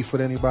have beef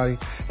with anybody,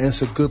 and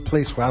it's a good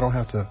place where I don't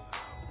have to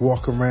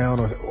walk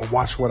around or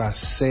watch what I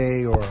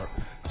say. Or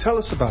tell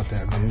us about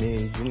that, man. I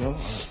mean, you know,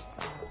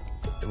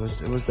 it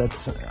was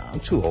that. I'm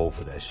too old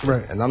for that shit.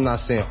 Right. And I'm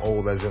not saying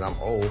old as in I'm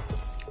old.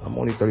 I'm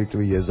only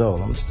 33 years old.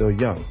 I'm still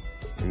young.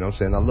 You know what I'm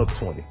saying? I look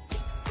 20.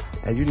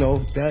 And you know,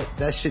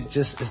 that shit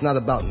just, it's not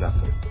about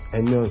nothing.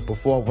 And you know,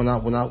 before when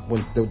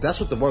that's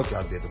what the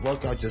workout did. The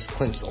workout just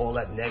clenched all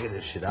that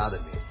negative shit out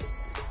of me.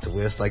 To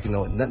where it's like, you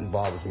know, nothing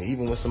bothers me.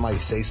 Even when somebody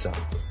say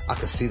something, I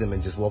can see them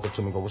and just walk up to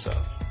them and go, what's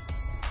up?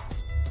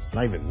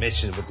 Not even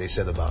mention what they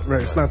said about me.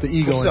 Right, it's not the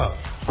ego. What's up?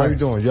 How you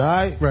doing? You all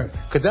right? Right.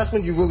 Because that's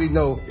when you really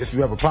know if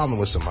you have a problem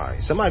with somebody.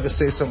 Somebody could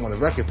say something on the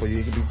record for you.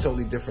 It could be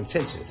totally different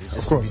tensions. It's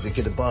just to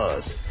get a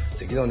buzz,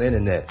 to get on the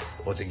internet,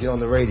 or to get on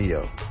the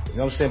radio. You know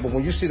what I'm saying? But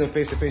when you see them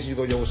face to face, you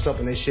go, yo, what's up?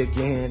 And they shake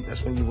your hand.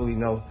 That's when you really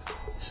know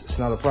it's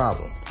not a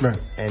problem. Right.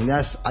 And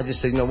I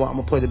just say, you know what? I'm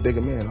going to play the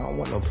bigger man. I don't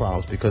want no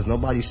problems because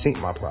nobody's seen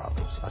my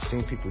problems. I've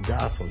seen people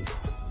die from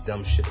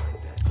dumb shit like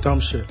that. Dumb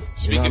shit.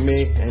 You know what I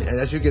mean? And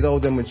as you get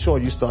older and mature,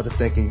 you start to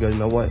think, you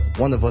know what?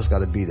 One of us got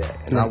to be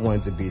that. And I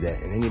wanted to be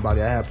that. And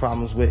anybody I had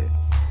problems with,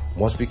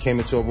 once we came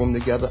into a room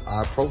together,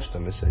 I approached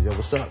them and said, yo,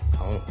 what's up?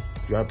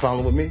 You got a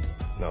problem with me?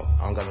 No,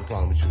 I don't got no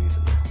problem with you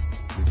either, man.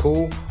 We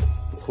cool?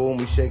 We cool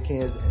and we shake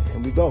hands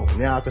and we go.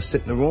 Now I can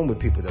sit in the room with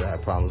people that I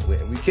have problems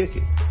with and we kick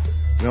it.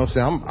 You know what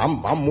I'm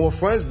saying? I'm more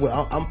friends with,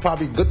 I'm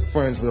probably good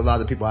friends with a lot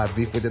of people I have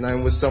beef with than I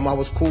am with some I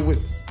was cool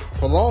with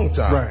for a long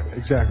time. Right,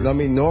 exactly. You know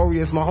what I mean? Nori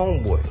is my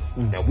homeboy.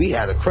 Mm. And we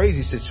had a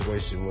crazy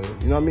situation with,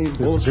 you know what I mean?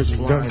 Bullets was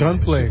flying.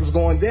 Gunplay. Shit was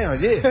going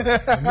down, yeah.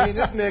 I mean,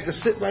 this man could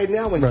sit right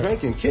now and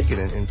drink and kick it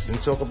and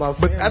talk about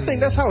family. But I think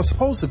that's how it's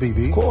supposed to be,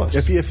 B. Of course.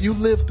 If you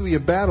live through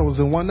your battles,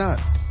 then why not?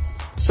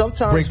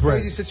 Sometimes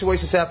crazy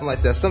situations happen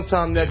like that.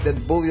 Sometimes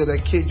that bully or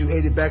that kid you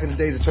hated back in the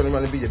days will turn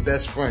around and be your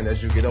best friend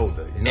as you get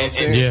older. You know what I'm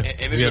saying?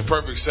 And it's a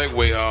perfect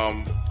segue.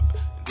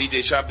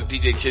 DJ, shout out to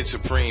DJ Kid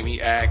Supreme.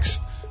 He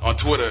asked on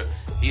Twitter,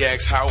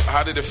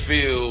 how did it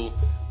feel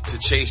to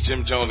chase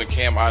Jim Jones and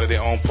Cam out of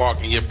their own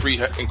park in your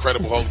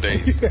pre-Incredible Hulk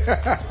days?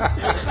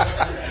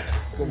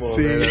 Come on,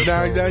 see,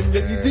 man,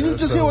 did you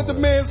just hear what the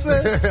man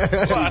said?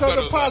 He's on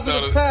the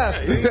positive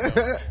path.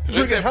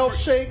 Drinking health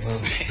shakes,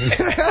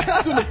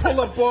 doing the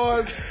pull-up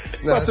bars,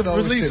 about to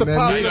release a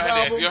positive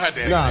album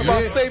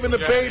about saving the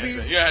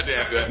babies. You had to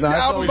answer that. The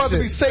album about to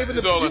be saving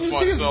the babies. Did you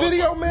see his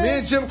video, man? Me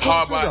and Jim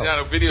cool too,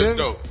 though. The video's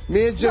dope.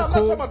 Me and Jim I'm not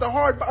cool. talking about the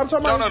hard. I'm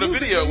talking about the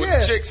video with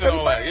the chicks and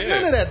all that. Yeah.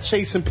 None of that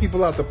chasing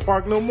people out the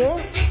park no more.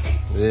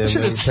 Yeah, that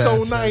shit is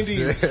so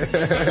 90s.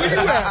 Where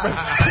you at,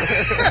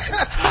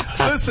 man?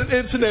 Listen,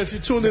 internet, you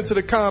tuned into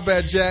the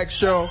Combat Jack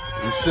Show.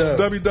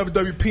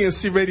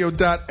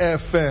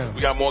 www.pncradio.fm.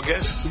 We got more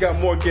guests? We got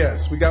more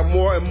guests. We got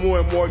more and more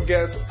and more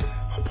guests.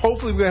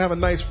 Hopefully, we're going to have a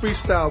nice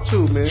freestyle,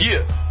 too, man.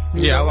 Yeah.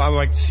 Yeah, I would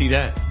like to see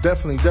that.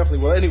 Definitely.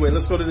 Well, anyway,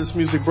 let's go to this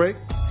music break.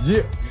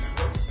 Yeah.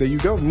 There you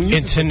go.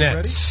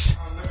 Internets.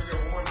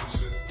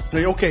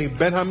 Hey, okay,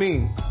 Ben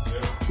Hameen.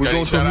 We're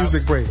going to a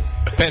music break.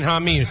 Ben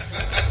Hameen.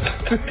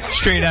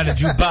 Straight out of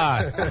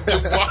Dubai.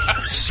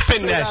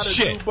 Spin that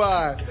shit.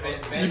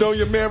 Dubai. You know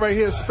your man right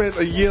here spent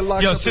a year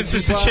locked up. Since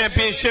it's the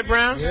championship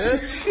round?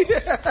 Yeah.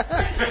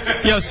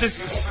 Yo,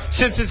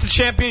 since it's the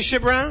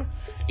championship round,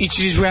 each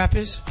of these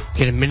rappers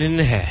get a minute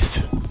and a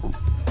half.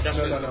 No.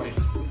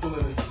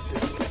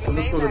 So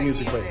let's go to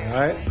music break, all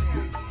right?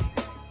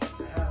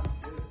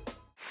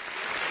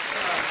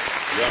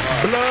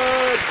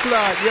 Blood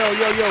clot. Yo. We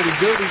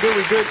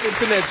good.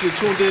 Internet, you're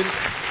tuned in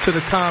to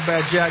the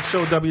Combat Jack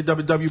Show,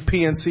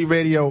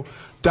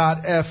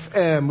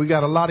 www.pncradio.fm. We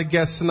got a lot of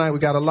guests tonight,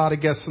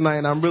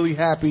 and I'm really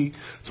happy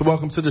to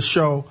welcome to the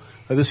show.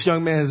 This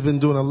young man has been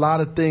doing a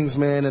lot of things,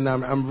 man, and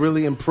I'm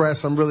really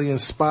impressed. I'm really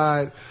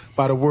inspired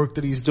by the work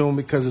that he's doing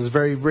because it's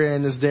very rare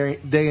in this day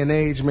and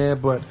age, man.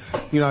 But,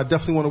 I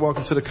definitely want to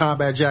welcome to the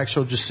Combat Jack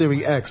Show,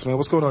 Jasiri X, man.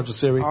 What's going on,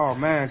 Jasiri? Oh,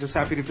 man, just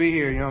happy to be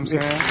here, you know what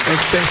I'm saying?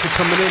 Thanks for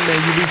coming in, man.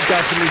 You reached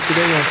out to me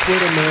today on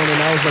Twitter, man,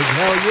 and I was like,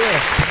 hell yeah.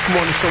 Come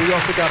on the show. We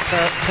also got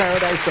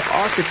Paradise the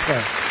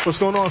Architect.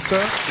 What's going on, sir?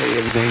 Hey,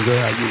 everything good.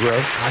 How you, bro?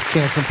 I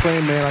can't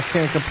complain, man.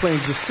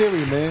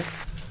 Jasiri, man.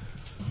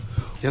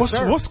 Yes,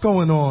 what's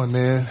going on,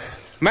 man?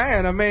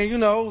 Man, I mean,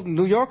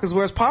 New York is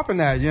where it's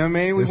popping at, you know what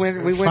I mean?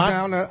 We went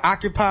down to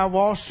Occupy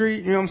Wall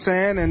Street, you know what I'm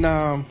saying? And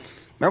that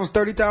was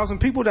 30,000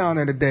 people down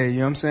there today, you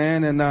know what I'm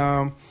saying? And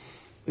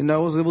it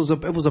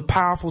was a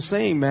powerful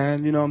scene,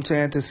 man, you know what I'm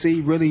saying? To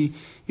see really,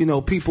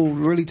 people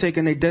really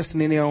taking their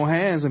destiny in their own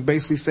hands and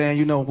basically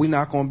saying, we're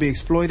not going to be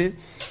exploited.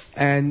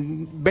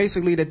 And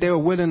basically that they were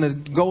willing to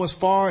go as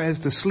far as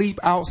to sleep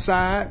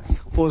outside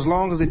for as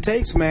long as it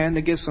takes, man,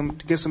 to get some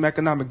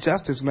economic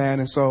justice, man.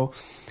 And so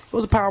it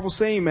was a powerful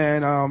scene, man.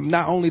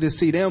 Not only to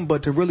see them,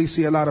 but to really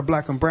see a lot of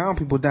black and brown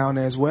people down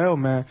there as well,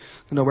 man.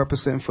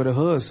 Representing for the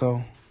hood.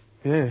 So,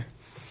 yeah.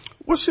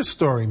 What's your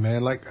story,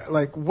 man?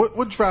 Like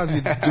what drives you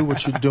to do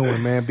what you're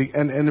doing, man?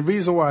 And the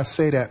reason why I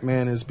say that,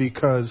 man, is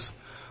because,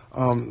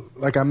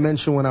 like I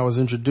mentioned when I was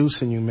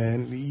introducing you,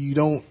 man, you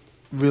don't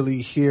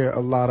really hear a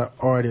lot of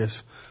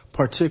artists,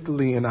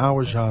 particularly in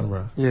our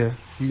genre. Yeah.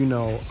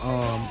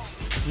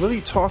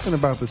 Really talking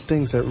about the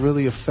things that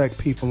really affect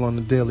people on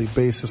a daily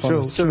basis on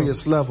a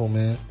serious level,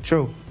 man.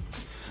 True.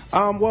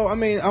 Well, I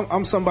mean, I'm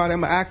an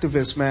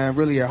activist, man,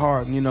 really at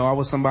heart. I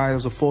was somebody that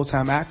was a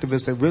full-time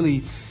activist that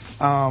really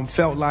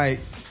felt like,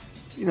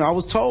 I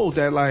was told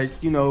that, like,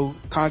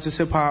 conscious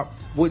hip-hop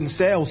wouldn't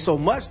sell so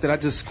much that I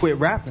just quit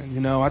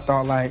rapping. I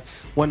thought, like,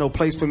 wasn't no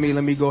place for me.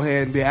 Let me go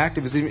ahead and be an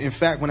activist. In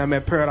fact, when I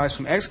met Paradise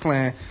from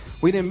X-Clan,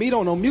 we didn't meet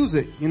on no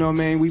music. You know what I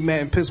mean? We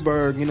met in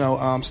Pittsburgh,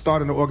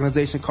 started an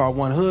organization called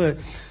One Hood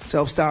to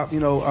help stop,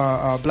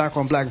 black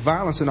on black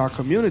violence in our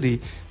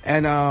community.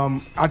 And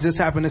I just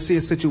happened to see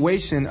a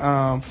situation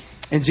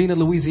in Gina,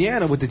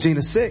 Louisiana with the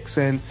Gina 6.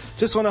 And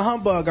just on a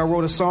humbug, I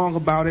wrote a song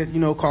about it,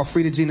 called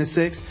Free the Gina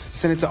 6,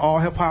 sent it to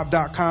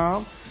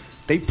allhiphop.com.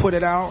 They put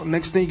it out.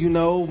 Next thing you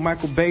know,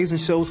 Michael Bays and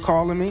show's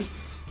calling me.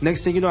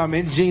 Next thing you know, I'm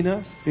in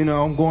Gina.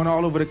 I'm going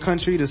all over the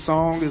country. The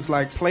song is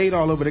like played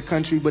all over the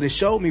country, but it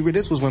showed me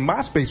this was when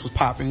MySpace was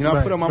popping.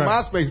 I put on my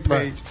MySpace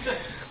page.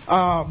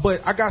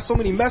 But I got so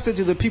many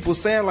messages of people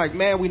saying like,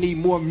 man, we need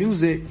more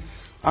music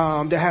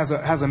that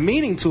has a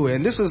meaning to it.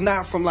 And this is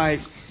not from like,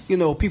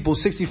 people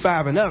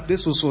 65 and up.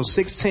 This was for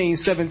 16,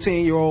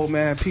 17-year-old,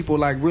 man, people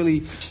like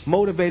really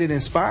motivated,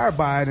 inspired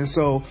by it. And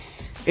so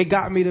it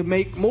got me to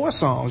make more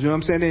songs. You know what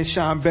I'm saying? Then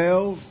Sean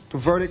Bell, the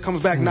verdict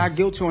comes back not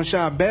guilty on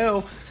Sean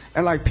Bell.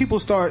 And like people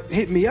start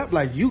hitting me up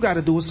like, you got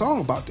to do a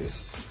song about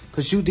this.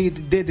 Because you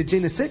did the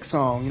Gina 6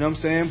 song. You know what I'm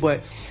saying?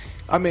 But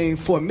I mean,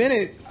 for a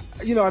minute,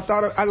 I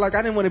thought I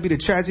didn't want to be the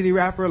tragedy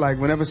rapper. Like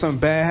whenever something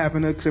bad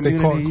happened to the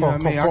community, they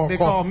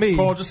call me.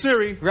 Call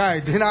Jasiri.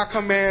 Right. Then I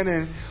come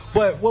in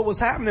but what was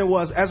happening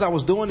was, as I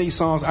was doing these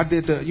songs, I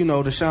did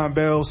the Sean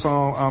Bell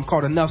song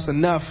called Enough's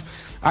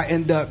Enough. I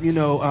end up,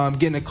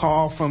 getting a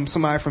call from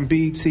somebody from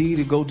BET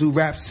to go do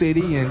Rap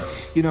City. And,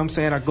 you know what I'm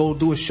saying, I go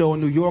do a show in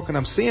New York, and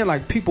I'm seeing,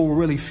 like, people were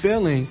really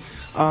feeling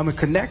and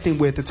connecting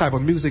with the type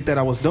of music that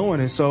I was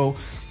doing. And so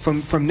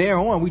from there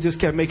on, we just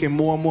kept making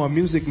more and more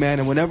music, man.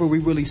 And whenever we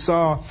really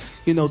saw,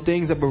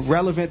 things that were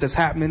relevant that's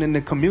happening in the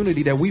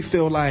community that we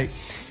feel like,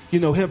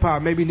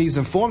 hip-hop maybe needs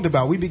informed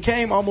about, we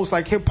became almost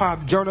like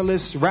hip-hop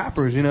journalists,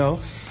 rappers,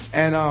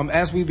 And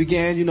as we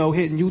began,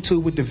 hitting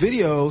YouTube with the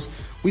videos,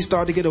 we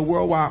started to get a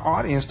worldwide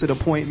audience to the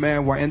point,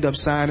 man, where I end up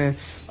signing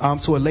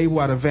to a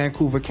label out of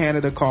Vancouver,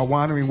 Canada called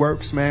Wandering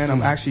Works, man.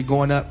 I'm actually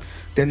going up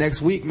there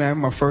next week, man,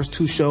 my first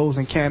 2 shows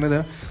in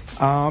Canada,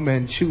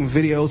 and shooting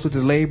videos with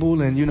the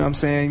label. And, what I'm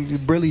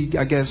saying, really,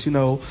 I guess,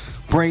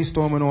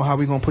 brainstorming on how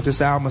we're going to put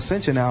this album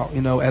Ascension out,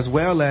 as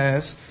well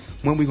as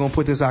when we're going to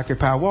put this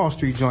Occupy Wall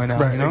Street joint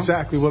out. Right,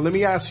 exactly. Well, let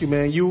me ask you,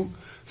 man, you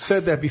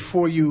said that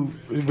before you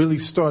really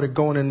started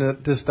going in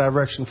this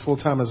direction full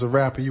time as a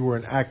rapper, you were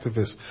an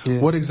activist. Yeah.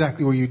 What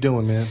exactly were you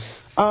doing, man?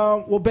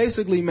 Well,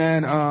 basically,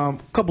 man,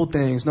 couple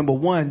things. Number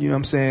one, you know what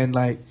I'm saying,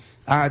 like,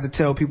 I had to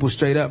tell people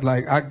straight up,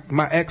 like,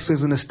 my X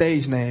isn't a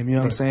stage name, you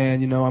know what I'm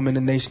saying? You know, I'm in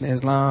the Nation of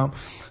Islam.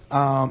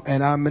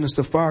 And I'm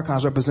Minister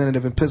Farrakhan's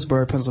representative in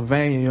Pittsburgh,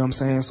 Pennsylvania, you know what I'm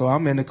saying? So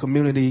I'm in the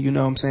community, you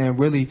know what I'm saying,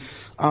 really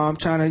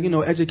trying to, you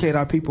know, educate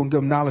our people and give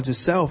them knowledge of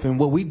self. And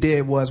what we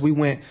did was we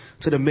went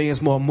to the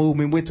Millions More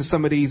movement, went to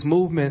some of these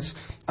movements.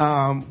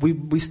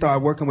 We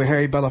started working with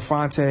Harry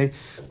Belafonte,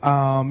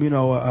 you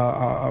know,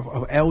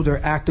 a elder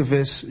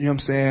activist, you know what I'm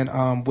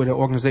saying, with an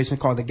organization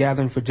called the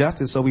Gathering for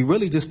Justice. So we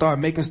really just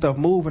started making stuff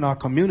move in our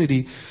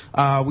community.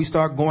 We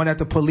started going at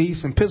the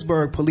police. In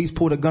Pittsburgh, police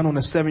pulled a gun on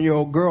a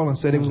 7-year-old girl and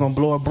said they was going to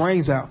blow her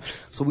brains out.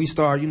 So we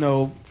started, you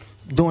know,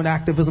 doing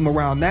activism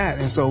around that.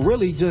 And so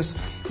really just,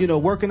 you know,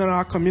 working in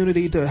our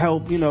community to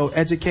help, you know,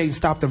 educate and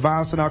stop the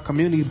violence in our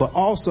community, but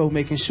also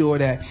making sure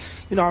that,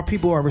 you know, our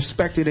people are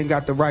respected and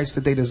got the rights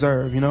that they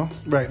deserve, you know?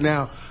 Right.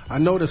 Now, I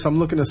noticed, I'm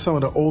looking at some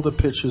of the older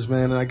pictures,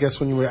 man, and I guess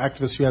when you were an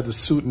activist, you had the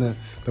suit and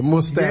the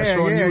mustache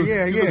on.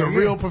 You were a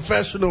real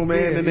professional,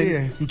 man, and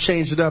then you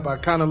changed it up. I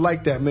kind of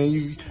like that, man.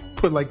 You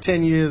put like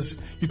 10 years,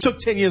 you took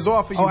 10 years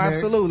off of you, man.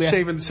 Absolutely.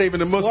 Shaving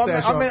the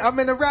mustache off. I'm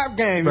in the rap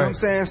game, you know what I'm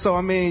saying? So,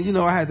 I mean, you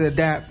know, I had to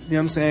adapt, you know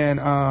what I'm saying?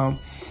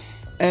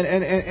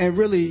 And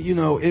really, you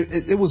know,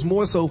 it was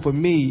more so for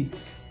me,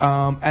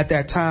 at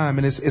that time,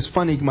 and it's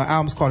funny, my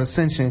album's called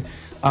Ascension.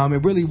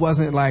 It really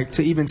wasn't like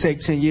to even take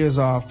 10 years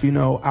off. You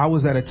know, I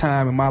was at a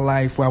time in my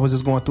life where I was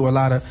just going through a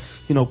lot of,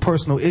 you know,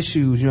 personal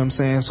issues, you know what I'm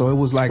saying? So it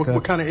was like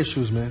what kind of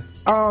issues, man?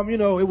 You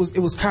know, it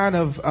was kind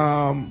of,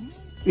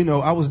 you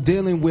know, I was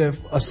dealing with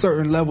a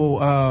certain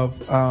level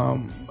of,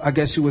 I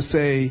guess you would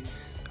say,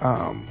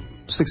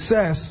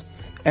 success,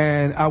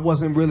 and I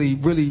wasn't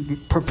really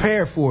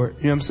prepared for it,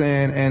 you know what I'm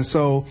saying? And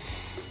so,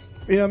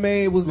 you know what I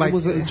mean? It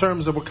was in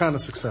terms of what kind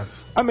of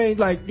success? I mean,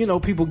 like, you know,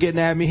 people getting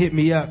at me, hit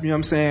me up, you know what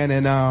I'm saying?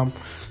 And,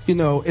 you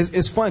know,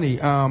 it's funny.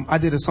 I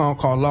did a song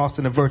called Lost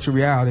in a Virtual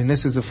Reality, and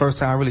this is the first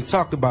time I really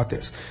talked about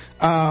this.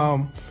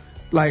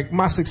 Like,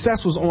 my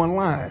success was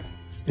online.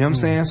 You know what I'm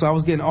saying? So I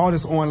was getting all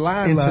this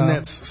online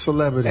Internet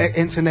celebrity.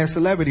 Internet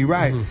celebrity,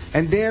 right.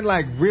 And then,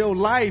 like, real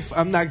life,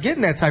 I'm not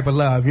getting that type of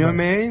love. You know what I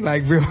mean?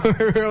 Like,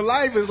 real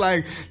life is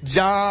like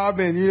job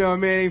and, you know what I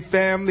mean,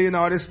 family and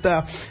all this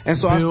stuff. And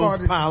so Bills I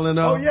started piling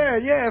up. Oh,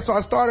 yeah. So I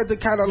started to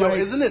kind of like...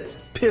 Isn't it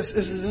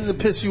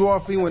piss you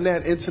off me when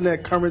that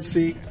internet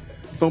currency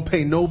don't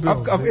pay no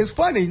bills? It's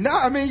funny. No,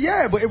 I mean,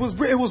 yeah, but it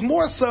was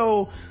more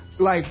so...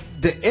 like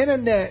the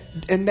internet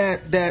and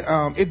that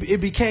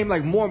it became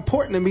like more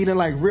important to me than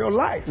like real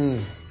life.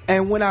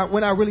 And when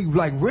I really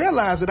like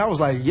realized it, I was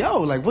like,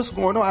 yo, like what's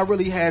going on? I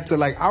really had to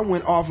like, I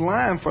went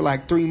offline for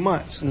like 3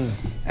 months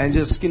and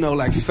just, you know,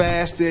 like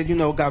fasted, you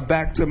know, got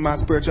back to my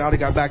spirituality,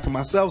 got back to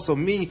myself. So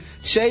me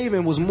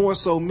shaving was more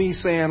so me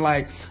saying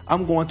like,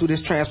 I'm going through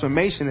this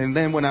transformation. And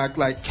then when I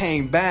like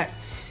came back,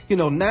 you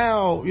know,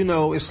 now, you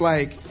know, it's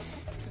like,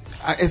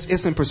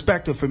 it's in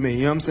perspective for me, you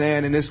know what I'm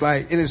saying? And it's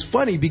like, and it's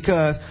funny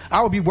because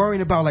I would be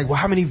worrying about like, well,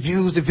 how many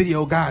views the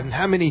video got and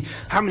how many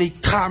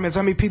comments,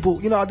 how many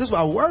people, you know, this is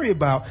what I worry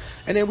about.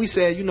 And then we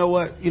said, you know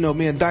what, you know,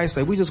 me and Dice,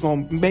 like, we just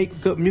gonna make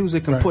good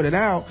music and put it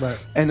out.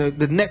 And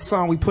the next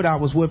song we put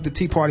out was What If the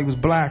Tea Party Was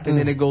Black, and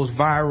then it goes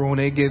viral and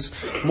it gets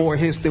more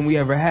hits than we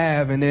ever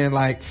have. And then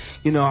like,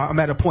 you know, I'm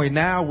at a point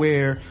now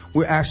where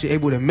we're actually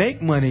able to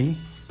make money.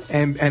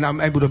 And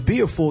I'm able to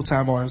be a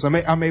full-time artist.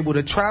 I'm able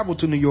to travel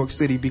to New York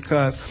City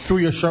because through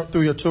your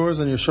tours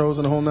and your shows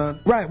and the whole nine.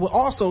 Right. Well,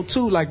 also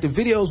too, like the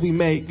videos we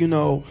make, you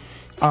know,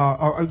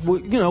 are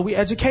you know, we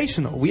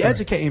educational. We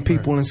educating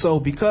people, and so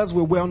because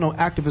we're well-known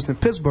activists in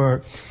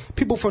Pittsburgh,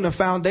 people from the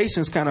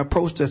foundations kind of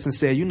approached us and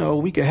said, you know,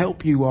 we can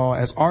help you all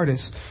as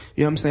artists.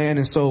 You know what I'm saying?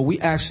 And so we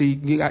actually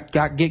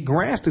get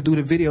grants to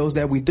do the videos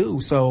that we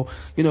do. So,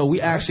 you know, we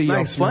actually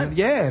nice, fun.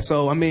 Yeah.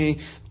 So I mean,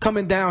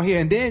 coming down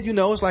here, and then, you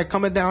know, it's like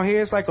coming down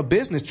here, it's like a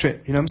business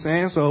trip. You know what I'm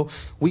saying? So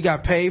we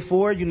got paid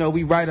for it. You know,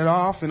 we write it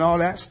off and all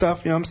that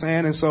stuff. You know what I'm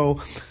saying? And so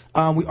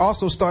we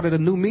also started a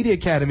new media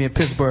academy in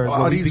Pittsburgh.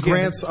 Are these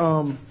grants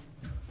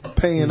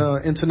paying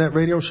internet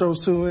radio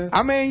shows too, man?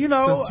 I mean, you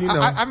know,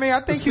 I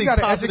think you got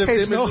to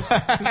educational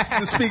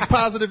to speak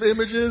positive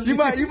images. You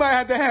might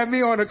have to have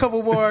me on a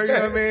couple more, you know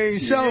what I mean,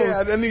 shows.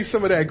 Yeah, I need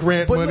some of that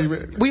grant money.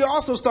 We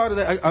also started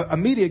a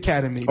media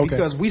academy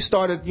because we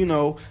started, you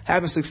know,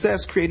 having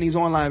success creating these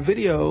online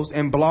videos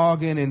and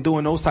blogging and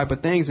doing those type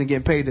of things and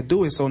getting paid to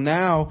do it. So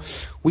now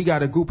we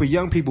got a group of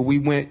young people. We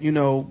went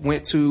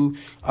to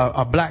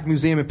a black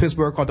museum in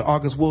Pittsburgh called the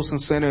August Wilson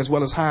Center, as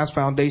well as Heinz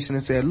Foundation,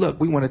 and said, look,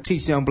 we want to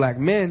teach young black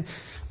men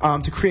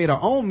to create our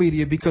own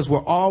media because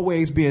we're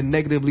always being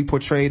negatively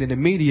portrayed in the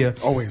media.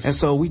 Always. And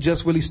so we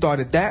just really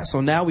started that. So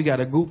now we got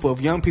a group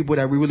of young people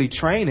that we're really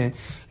training.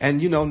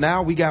 And, you know,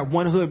 now we got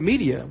One Hood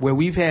Media, where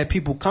we've had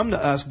people come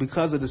to us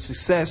because of the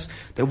success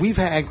that we've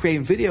had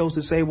creating videos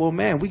to say, well,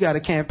 man, we got a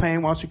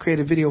campaign. Why don't you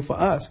create a video for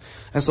us?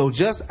 And so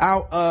just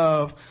out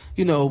of,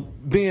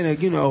 being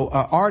a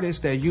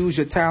artist that use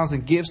your talents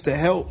and gifts to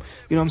help,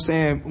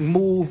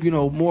 move,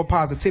 more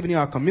positivity in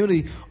our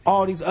community.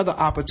 All these other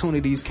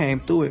opportunities came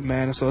through it,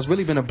 man. And so it's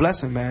really been a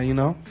blessing,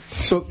 man.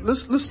 So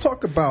let's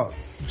talk about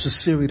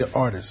Jasiri the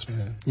artist,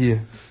 man. Yeah.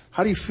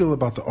 How do you feel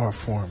about the art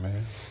form,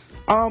 man?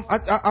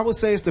 I would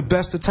say it's the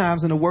best of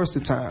times and the worst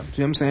of times.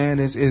 You know what I'm saying?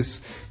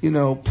 It's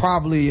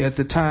probably at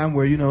the time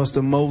where, it's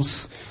the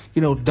most,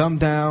 dumbed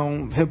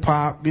down hip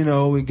hop,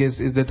 it gets,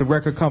 is that the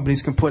record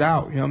companies can put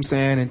out,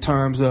 in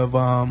terms of,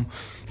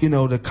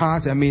 the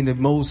content. I mean, the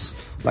most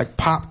like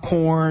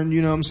popcorn,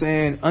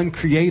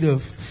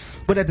 uncreative.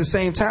 But at the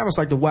same time, it's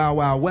like the Wild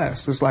Wild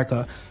West. It's like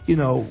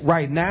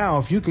right now,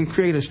 if you can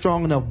create a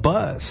strong enough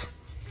buzz,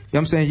 you know what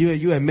I'm saying?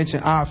 You had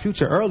mentioned Our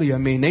Future earlier. I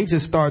mean, they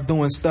just start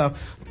doing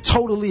stuff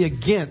totally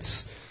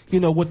against,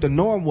 what the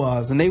norm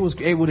was. And they was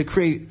able to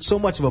create so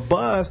much of a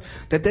buzz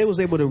that they was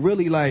able to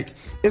really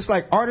it's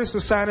like artists are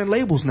signing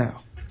labels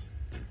now.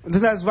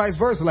 That's vice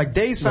versa. Like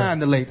they sign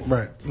the label.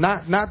 Right.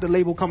 Not the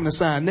label coming to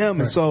sign them.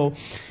 Right. And so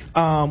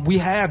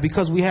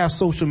because we have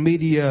social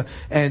media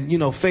and,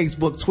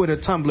 Facebook, Twitter,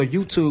 Tumblr,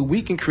 YouTube,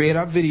 we can create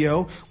our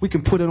video, we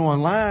can put it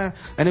online,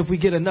 and if we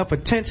get enough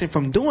attention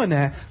from doing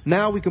that,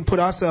 now we can put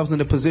ourselves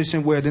in a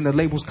position where then the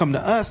labels come to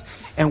us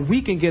and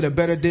we can get a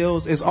better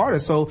deals as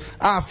artists. So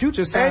Our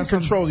Future signs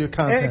control your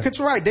content. And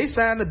right. They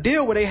sign a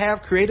deal where they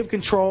have creative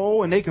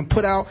control and they can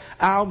put out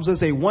albums as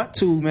they want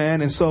to,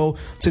 man. And so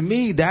to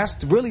me,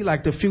 that's really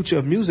like the future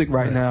of music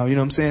right now. You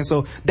know what I'm saying?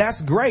 So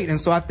that's great.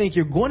 And so I think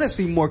you're going to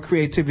see more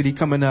creativity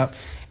coming up.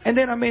 And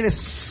then, there's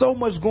so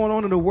much going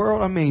on in the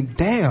world.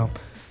 Damn.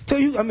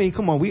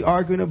 Come on, we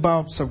arguing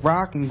about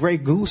Ciroc and Grey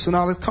Goose and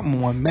all this.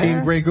 Come on, man.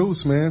 Team Grey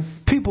Goose, man.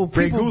 People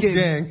Grey Goose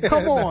gang.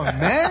 Come on,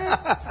 man.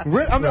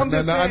 I'm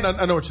just saying.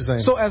 I know what you're saying.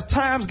 So as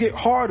times get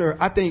harder,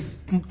 I think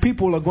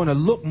people are going to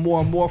look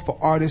more and more for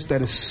artists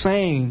that are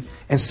sane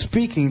and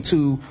speaking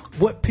to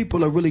what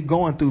people are really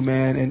going through,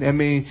 man. And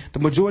the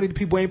majority of the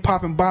people ain't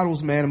popping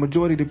bottles, man. The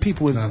majority of the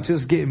people is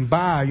just getting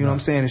by, you know what I'm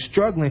saying, and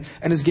struggling,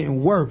 and it's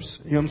getting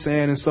worse, you know what I'm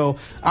saying? And so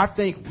I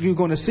think you're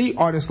going to see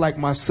artists like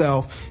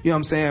myself, you know what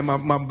I'm saying,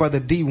 my brother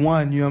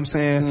D1, you know what I'm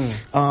saying,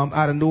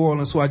 out of New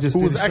Orleans, who I just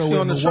who did was a show actually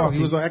on the show.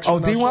 He was actually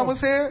on the D1 show.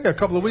 Was here? Yeah, a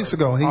couple of weeks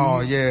ago. We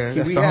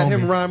had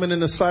him rhyming in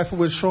the cypher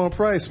with Sean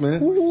Price,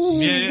 man.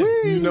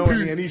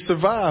 And he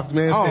survived,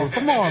 man. Oh,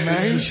 come on,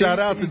 man. Shout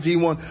out to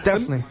D1.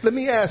 Definitely. Let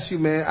me ask you,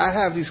 man. I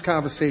have these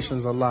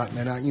conversations a lot,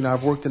 man.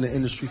 I've worked in the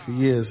industry for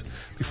years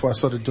before I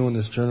started doing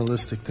this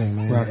journalistic thing,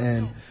 man. Right.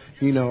 And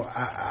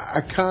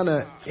I kind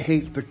of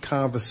hate the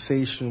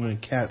conversation when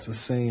cats are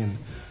saying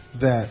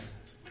that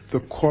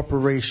the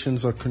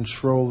corporations are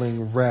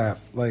controlling rap,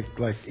 like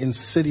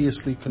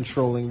insidiously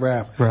controlling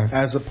rap, right,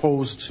 as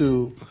opposed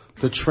to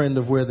the trend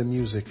of where the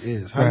music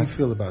is. How do you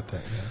feel about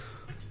that, man?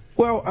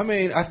 Well,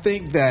 I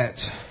think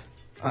that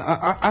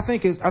I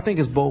think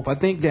it's both. I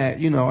think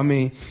that you got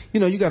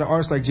an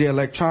artist like J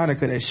Electronica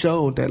that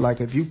showed that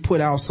if you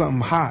put out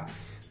something hot,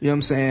 you know what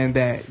I'm saying,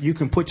 that you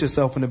can put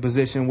yourself in a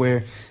position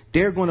where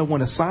they're going to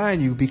want to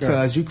sign you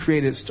because you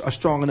created a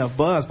strong enough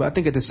buzz. But I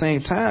think at the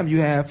same time you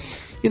have,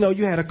 you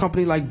had a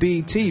company like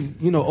BET,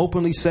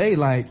 openly say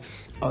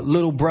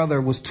Little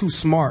Brother was too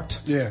smart.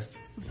 Yeah.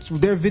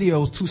 Their video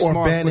was too smart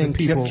or banning for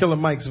the people. Killer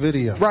Mike's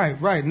video.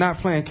 Right. Not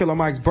playing Killer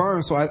Mike's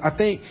Burn. So I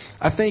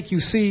think you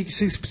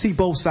see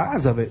both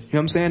sides of it. You know what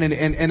I'm saying?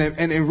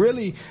 And it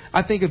really,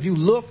 I think if you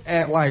look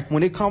at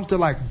when it comes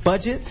to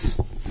budgets,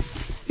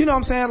 you know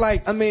what I'm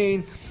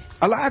saying?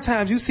 A lot of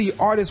times you see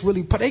artists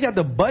really they got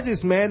the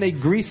budgets, man. They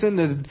greasing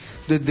the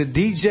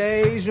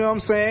DJs, you know what I'm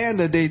saying?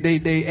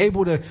 They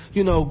able to,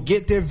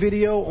 get their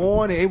video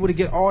on. They're able to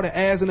get all the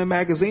ads in the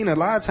magazine. A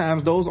lot of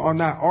times those are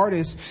not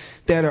artists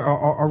that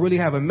are really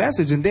have a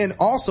message. And then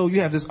also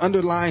you have this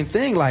underlying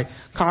thing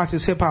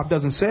conscious hip hop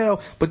doesn't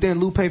sell, but then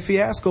Lupe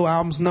Fiasco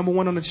album's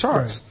 #1 on the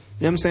charts. Right.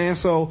 You know what I'm saying?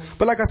 So,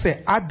 but like I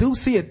said, I do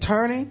see it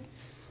turning.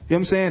 You know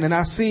what I'm saying? And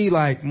I see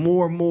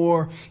more and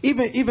more,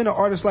 even an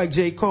artist like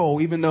J.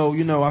 Cole, even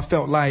though, I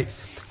felt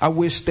I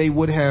wish they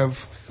would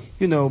have,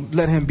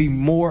 let him be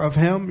more of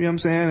him. You know what I'm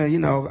saying?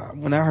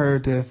 And, when I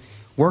heard the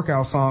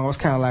Workout song, I was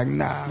kind of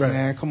nah,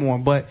 man, come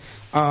on. But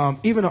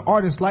even an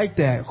artist like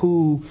that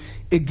who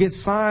it gets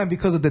signed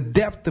because of the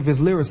depth of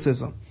his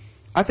lyricism.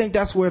 I think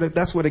that's where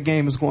the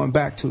game is going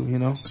back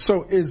to,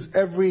 So is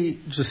every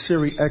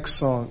Jasiri X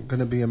song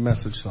going to be a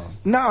message song?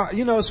 Nah,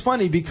 it's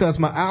funny because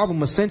my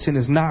album Ascension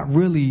is not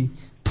really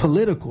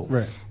political.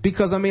 Right.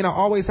 Because I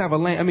always have a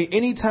lane.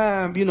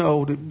 Anytime,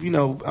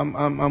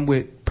 I'm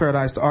with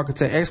Paradise the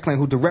Architect X-Clan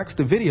who directs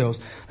the videos.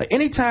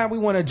 Anytime we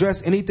want to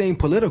address anything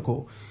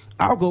political,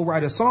 I'll go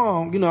write a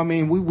song.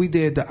 We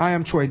did the I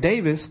Am Troy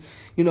Davis.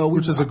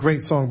 Which is a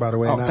great song, by the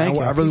way. Oh, thank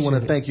you. I really want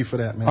to thank you for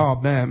that, man. Oh,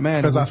 man.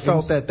 Because I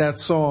felt that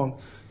song,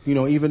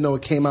 even though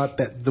it came out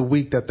the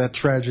week that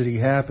tragedy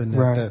happened,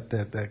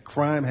 that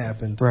crime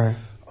happened, right.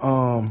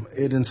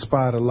 It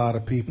inspired a lot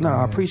of people. No, man.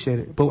 I appreciate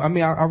it. But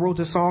I wrote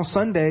this song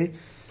Sunday,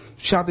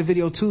 shot the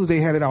video Tuesday,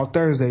 had it out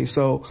Thursday.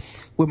 So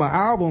with my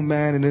album,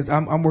 man, and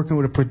I'm working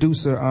with a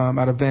producer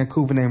out of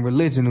Vancouver named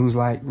Religion, who's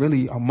like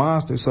really a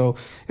monster. So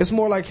it's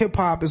more like hip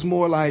hop. It's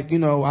more like, you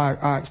know,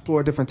 I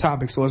explore different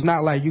topics. So it's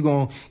not like you're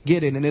gonna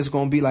get it and it's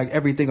gonna be like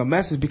everything a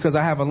message, because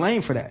I have a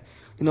lane for that.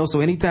 You know,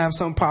 so anytime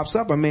something pops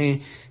up, I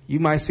mean, you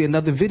might see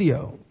another video. You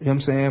know what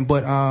I'm saying?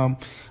 But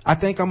I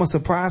think I'm gonna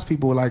surprise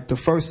people. Like the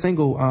first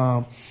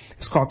single,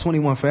 it's called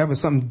 21 Forever,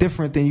 something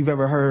different than you've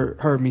ever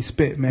heard me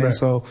spit, man. Right.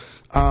 So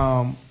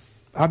I'll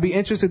be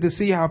interested to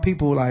see how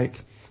people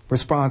like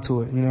respond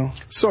to it, you know?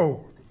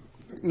 So,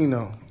 you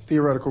know,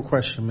 theoretical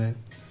question, man.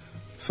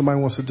 Somebody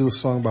wants to do a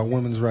song about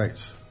women's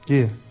rights.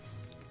 Yeah.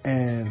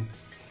 And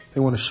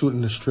they want to shoot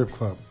in a strip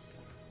club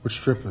with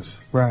strippers.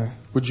 Right.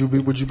 Would you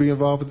be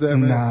involved with that,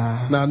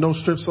 man? Nah, no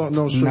strip song,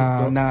 no strip.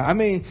 Nah. I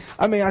mean,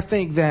 I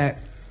think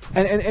that,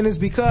 and it's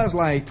because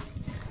like,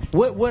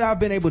 what I've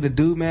been able to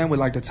do, man, with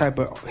like the type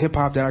of hip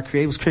hop that I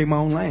create was create my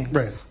own lane.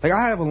 Right. Like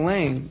I have a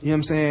lane, you know what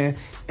I'm saying?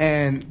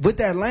 And with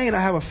that lane, I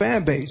have a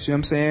fan base, you know what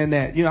I'm saying?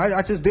 That, you know,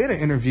 I just did an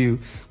interview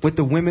with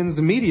the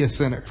Women's Media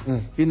Center,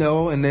 you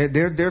know, and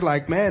they're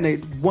like, man,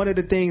 one of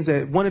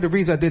the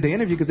reasons I did the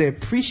interview, because they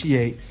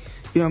appreciate,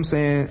 you know what I'm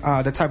saying,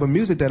 the type of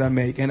music that I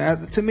make.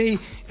 And to me,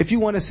 if you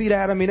want to see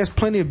that, I mean, there's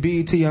plenty of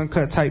BET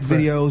Uncut type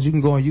videos. Right. You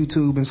can go on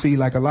YouTube and see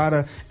like a lot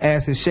of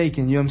asses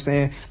shaking, you know what I'm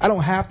saying? I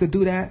don't have to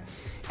do that.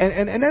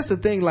 And that's the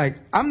thing, like,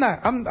 I'm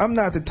not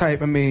the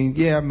type, I mean,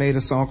 yeah, I made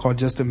a song called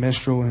Just a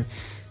Minstrel and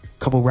a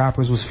couple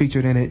rappers was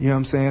featured in it, you know what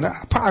I'm saying?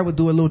 I probably would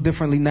do it a little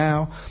differently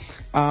now.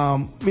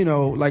 You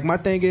know, like my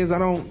thing is, I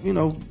don't, you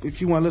know,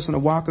 if you want to listen to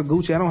Waka,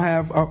 Gucci, I don't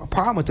have a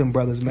problem with them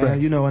brothers, man, right.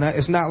 You know, and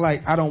it's not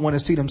like I don't want to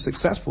see them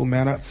successful,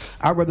 man.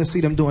 I'd rather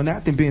see them doing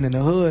that than being in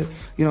the hood,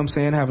 you know what I'm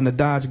saying, having to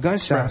dodge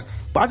gunshots. Right.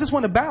 But I just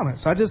want to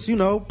balance. I just, you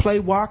know, play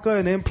Waka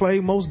and then play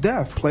Mos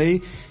Def,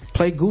 play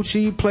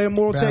Gucci, play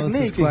Immortal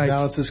Technique. Like,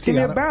 give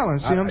me a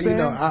balance, you know what I'm saying?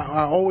 You know,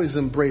 I always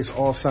embrace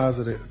all sides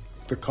of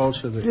the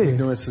culture, the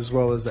ignorance as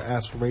well as the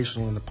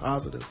aspirational and the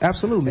positive.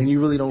 Absolutely. And you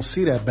really don't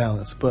see that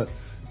balance. But,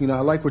 you know, I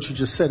like what you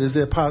just said. Is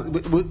there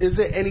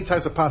any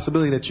types of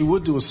possibility that you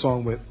would do a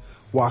song with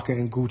Waka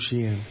and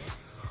Gucci and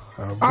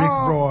Rick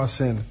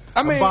Ross and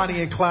a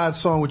Bonnie and Clyde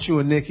song with you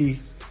and Nicki?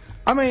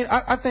 I mean,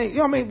 I think, you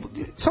know, I mean,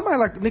 somebody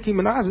like Nicki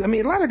Minaj, I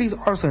mean, a lot of these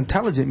artists are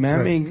intelligent, man.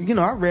 Right. I mean, you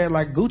know, I read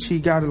like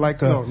Gucci got like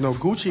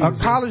Gucci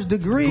a college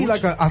degree,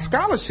 like a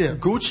scholarship.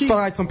 Gucci for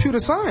like computer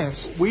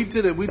science. We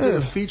did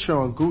a feature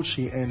on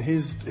Gucci, and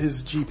his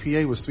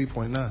GPA was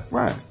 3.9.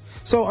 Right.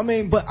 So, I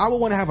mean, but I would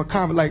want to have a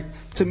comment. Like,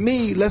 to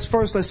me, let's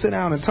sit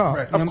down and talk.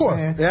 Right. Of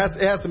course. It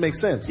has to make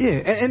sense. Yeah.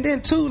 And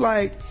then, too,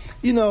 like,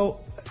 you know,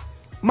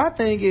 my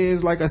thing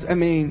is, like, I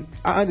mean,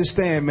 I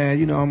understand, man,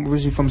 you know, I'm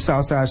originally from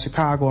Southside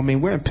Chicago. I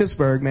mean, we're in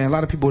Pittsburgh, man. A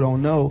lot of people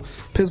don't know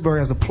Pittsburgh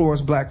has the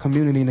poorest black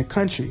community in the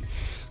country.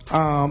 So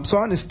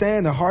I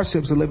understand the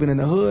hardships of living in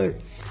the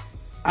hood.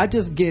 I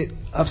just get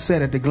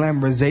upset at the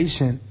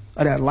glamorization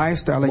of that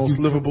lifestyle. Like, most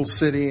livable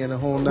city in the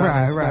whole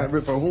night.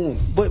 Right. For whom?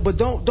 But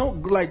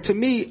don't, like, to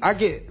me, I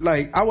get,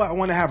 like, I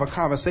want to have a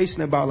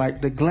conversation about,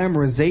 like, the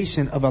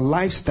glamorization of a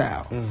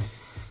lifestyle.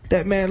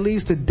 That, man,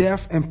 leads to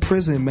death and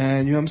prison,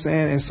 man, you know what I'm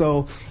saying? And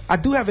so I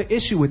do have an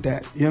issue with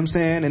that, you know what I'm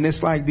saying? And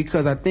it's like,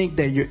 because I think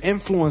that you're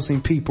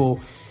influencing people,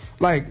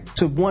 like,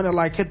 to want to,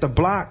 like, hit the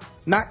block,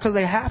 not because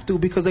they have to,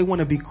 because they want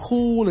to be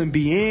cool and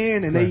be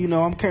in, and they, you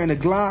know, I'm carrying a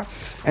Glock,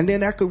 and then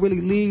that could really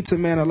lead to,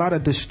 man, a lot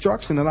of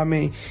destruction. And I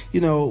mean,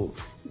 you know,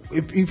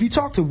 if you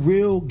talk to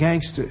real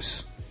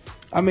gangsters,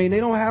 I mean, they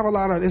don't have a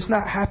lot of, it's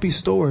not happy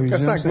stories.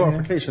 That's you know not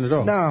glorification at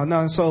all.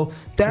 No. So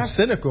that's it's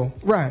cynical.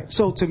 Right.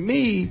 So to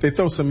me, they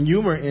throw some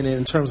humor in it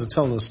in terms of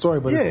telling the story,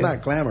 but it's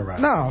not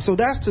glamorized. No. So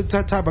that's the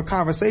type of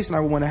conversation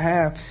I would want to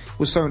have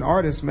with certain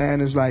artists,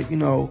 man, is like, you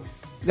know,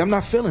 I'm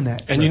not feeling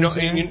that. And you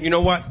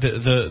know what?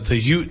 The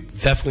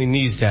youth definitely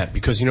needs that,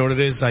 because you know what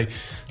it is? Like,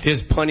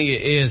 there's plenty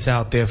of ears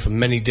out there for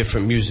many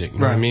different music. You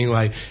know what I mean?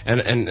 Like,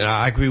 and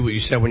I agree with what you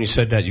said when you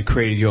said that you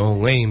created your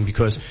own lane,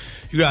 because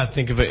you gotta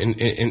think of it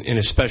in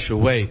a special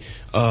way.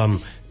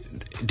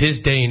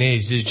 This day and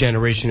age, this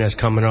generation that's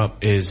coming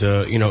up is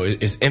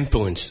is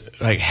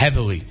influenced like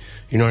heavily.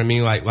 You know what I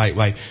mean?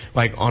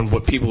 Like on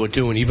what people are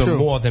doing, even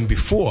more than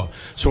before.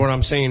 So what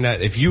I'm saying,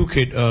 that if you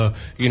could,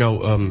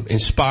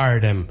 inspire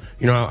them,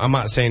 you know, I'm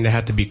not saying they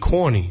have to be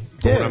corny.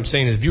 But what I'm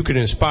saying is, if you could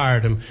inspire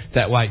them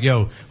that, like,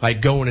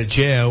 going to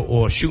jail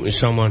or shooting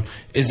someone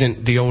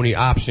isn't the only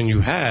option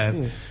you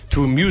have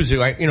through music,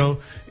 like, you know,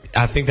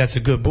 I think that's a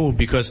good move,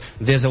 because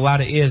there's a lot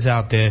of ears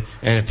out there,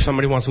 and if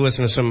somebody wants to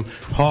listen to some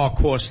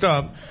hardcore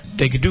stuff,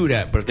 they could do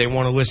that. But if they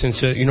want to listen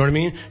to, you know what I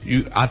mean?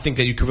 I think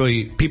that you could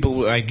really, people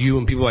like you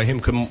and people like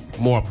him could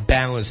more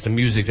balance the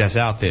music that's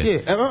out there. Yeah,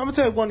 and I'm going to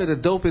tell you, one of the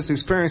dopest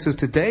experiences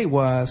today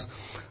was,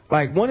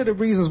 like, one of the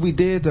reasons we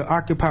did the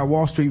Occupy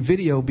Wall Street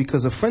video,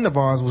 because a friend of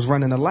ours was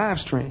running a live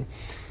stream.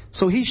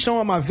 So he's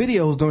showing my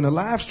videos during the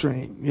live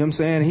stream. You know what I'm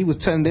saying? He was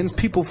telling, then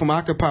people from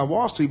Occupy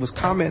Wall Street was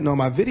commenting on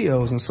my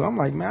videos. And so I'm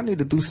like, man, I need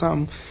to do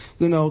something,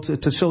 you know,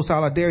 to show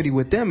solidarity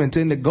with them. And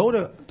then to go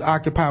to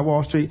Occupy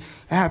Wall Street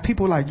and have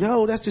people like,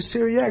 yo, that's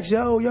Jasiri X.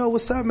 Yo,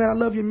 what's up, man? I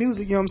love your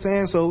music. You know what I'm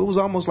saying? So it was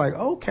almost like,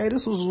 okay,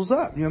 this was what's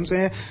up. You know what I'm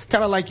saying?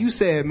 Kind of like you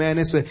said, man,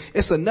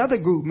 it's another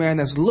group, man,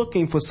 that's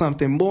looking for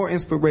something more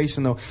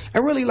inspirational.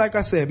 And really, like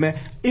I said, man,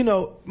 you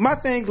know, my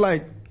thing,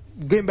 like,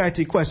 getting back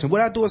to your question, would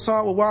I do a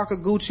song with Walker,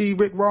 Gucci,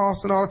 Rick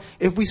Ross and all,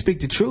 if we speak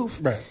the truth?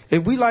 Right.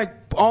 If we like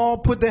all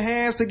put the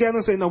hands together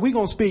and say, no, we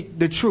gonna speak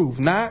the truth,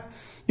 not,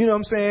 you know what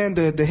I'm saying,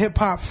 the hip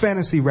hop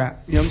fantasy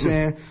rap, you know what I'm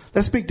saying?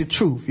 Let's speak the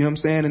truth, you know what I'm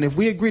saying? And if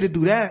we agree to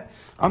do that,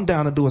 I'm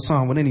down to do a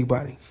song with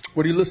anybody.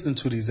 What are you listening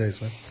to these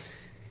days, man?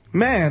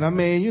 Man, I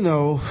mean, you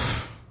know,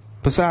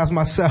 besides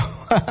myself,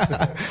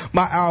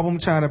 my album,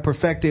 trying to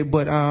perfect it,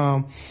 but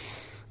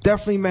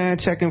definitely, man,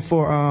 checking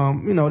for,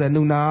 you know, that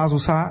new Nas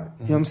was hot.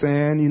 You know what I'm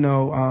saying? You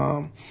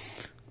know,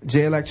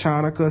 J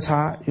Electronica's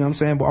hot. You know what I'm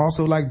saying? But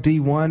also like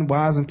D1,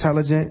 Wise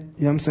Intelligent.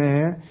 You know what I'm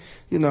saying?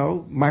 You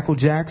know, Michael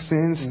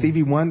Jackson,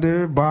 Stevie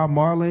Wonder, Bob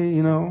Marley,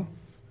 you know.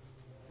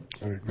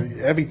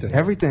 Everything.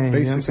 Everything. Basically.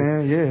 You know what I'm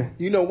saying? Yeah.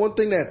 You know, one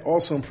thing that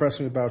also impressed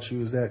me about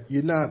you is that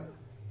you're not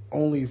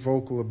only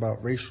vocal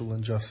about racial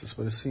injustice,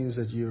 but it seems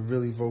that you're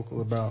really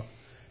vocal about,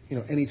 you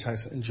know, any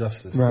types of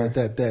injustice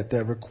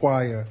that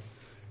require,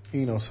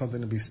 you know,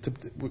 something to be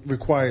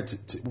required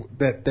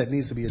that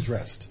needs to be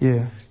addressed.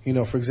 Yeah. You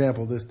know, for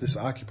example, this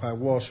Occupy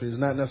Wall Street is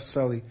not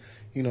necessarily,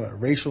 you know, a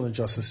racial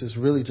injustice. It's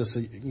really just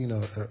a, you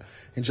know,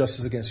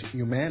 injustice against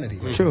humanity.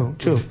 Right? True.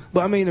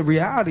 But I mean, the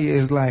reality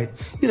is like,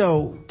 you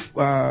know,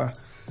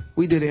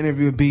 we did an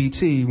interview with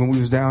BET when we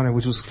was down there,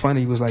 which was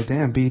funny. It was like,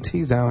 damn,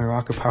 BET's down here,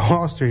 Occupy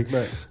Wall Street.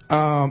 Right.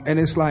 And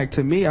it's like,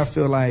 to me, I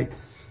feel like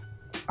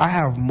I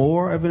have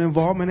more of an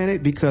involvement in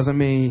it because, I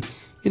mean,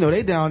 you know,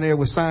 they down there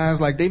with signs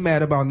like they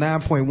mad about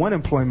 9.1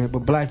 employment,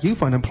 but black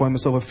youth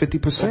unemployment's over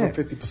 50%.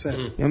 Over 50%. You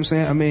know what I'm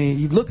saying? I mean,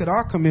 you look at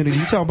our community,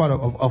 you talk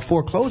about a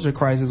foreclosure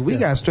crisis. We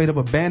got straight up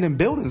abandoned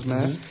buildings,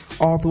 man,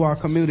 all through our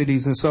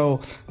communities. And so,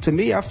 to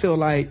me, I feel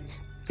like,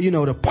 you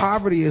know, the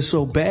poverty is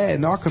so bad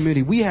in our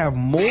community. We have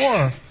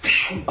more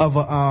of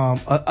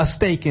a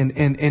stake in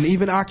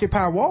even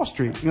Occupy Wall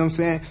Street, you know what I'm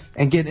saying,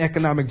 and getting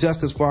economic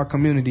justice for our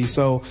community.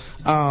 So,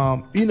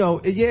 you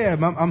know, yeah,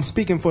 I'm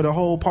speaking for the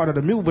whole part of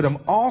the movement, but I'm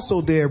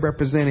also there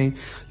representing,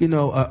 you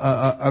know,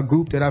 a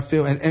group that I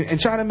feel and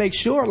trying to make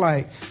sure,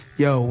 like,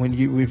 yo, when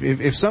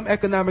if some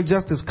economic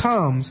justice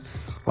comes,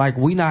 like,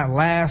 we not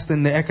last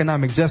in the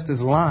economic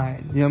justice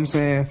line, you know what I'm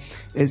saying,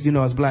 as, you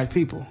know, as black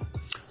people.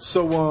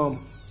 So,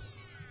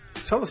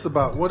 tell us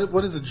about what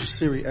is a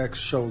Jasiri X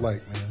show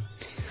like, man?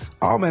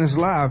 Oh man, it's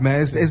live, man.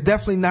 It's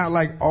definitely not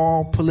like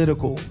all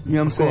political. You know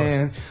what I'm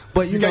saying?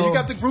 But you know, you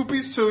got the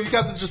groupies too. You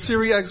got the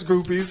Jasiri X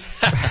groupies.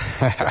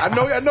 I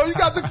know you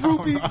got the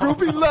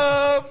groupie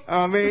love.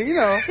 I mean, you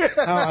know,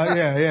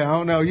 yeah. I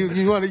don't know.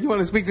 You want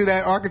to speak to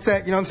that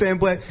architect? You know what I'm saying?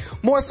 But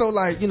more so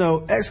like, you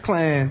know, X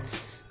Clan.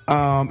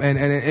 And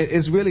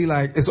it's really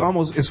like,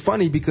 it's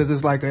funny because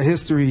it's like a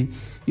history,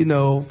 you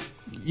know.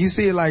 You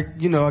see it like,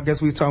 you know, I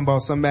guess we was talking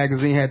about some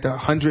magazine had the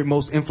 100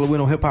 most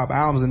influential hip hop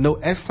albums and no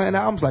X-Clan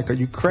albums. Like, are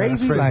you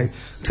crazy? Like,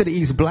 To the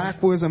East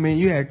Blackwards. I mean,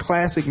 you had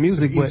classic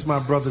music. To the East, my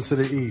brother to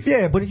the East.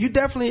 Yeah, but you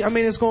definitely, I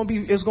mean, it's gonna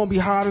be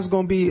hot. It's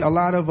gonna be a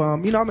lot of,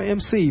 you know, I'm an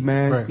MC,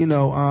 man. Right. You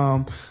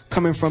know,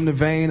 coming from the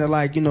vein of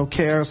like, you know,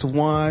 KRS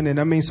One, and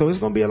I mean, so it's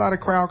gonna be a lot of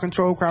crowd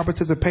control, crowd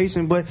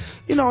participation, but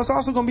you know, it's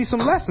also gonna be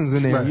some lessons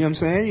in there. Right. You know what I'm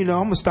saying? You know,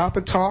 I'm gonna stop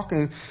and talk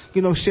and,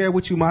 you know, share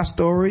with you my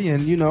story,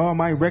 and you know, I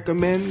might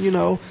recommend, you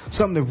know,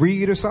 something to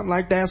read or something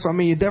like that. So I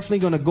mean, you're definitely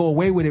gonna go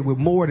away with it with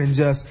more than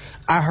just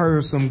I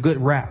heard some good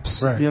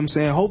raps. Right. You know what I'm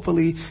saying?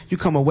 Hopefully, you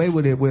come away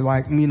with it with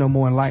like, you know,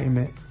 more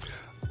enlightenment.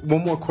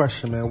 One more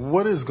question, man.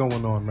 What is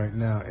going on right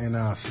now in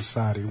our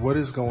society? What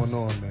is going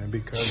on, man?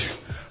 Because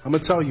I'm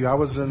gonna tell you, I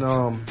was in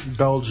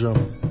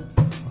Belgium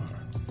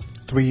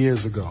 3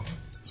 years ago.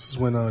 This is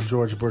when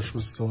George Bush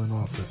was still in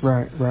office.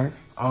 Right.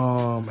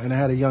 And I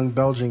had a young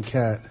Belgian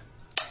cat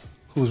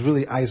who was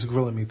really ice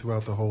grilling me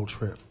throughout the whole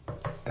trip.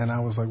 And I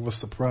was like, "What's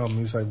the problem?"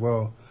 He's like,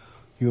 "Well,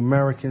 you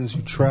Americans,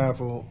 you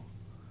travel,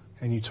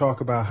 and you talk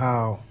about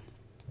how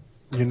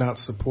you're not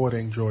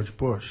supporting George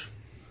Bush,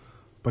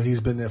 but he's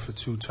been there for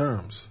 2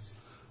 terms.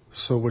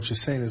 So what you're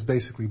saying is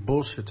basically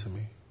bullshit to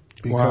me.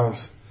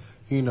 Because,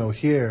 you know,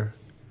 here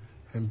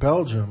in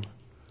Belgium,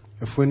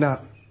 if we're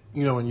not,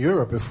 you know, in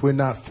Europe, if we're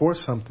not for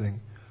something,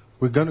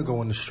 we're going to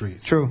go in the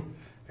streets." True.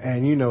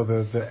 And, you know,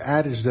 the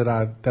adage that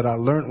I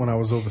learned when I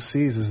was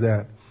overseas is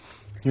that,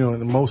 you know,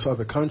 in most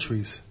other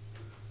countries,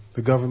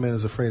 the government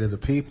is afraid of the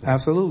people.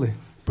 Absolutely.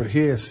 But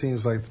here it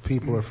seems like the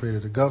people are afraid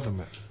of the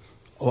government.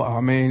 Well,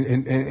 I mean,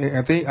 and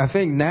I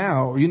think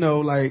now, you know,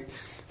 like,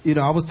 you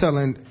know, I was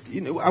telling,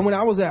 you know, when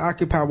I was at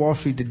Occupy Wall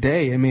Street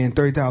today, I mean,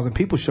 30,000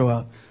 people show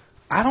up.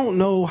 I don't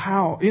know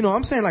how, you know,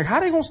 I'm saying, like, how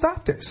they gonna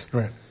stop this?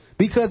 Right.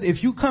 Because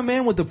if you come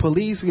in with the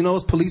police, you know,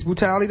 it's police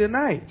brutality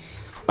tonight.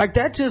 Like,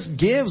 that just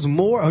gives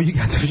more, you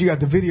got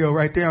the video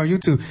right there on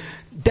YouTube.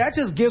 That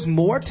just gives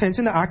more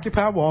attention to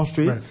Occupy Wall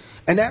Street. Right.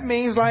 And that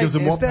means like Gives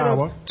them more instead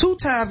power. of 2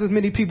 times as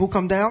many people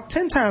come down,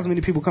 10 times as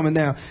many people coming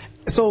down.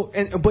 So,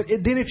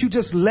 then if you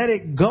just let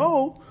it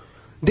go,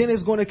 then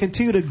it's going to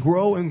continue to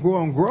grow and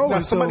grow and grow. Now,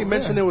 And somebody so,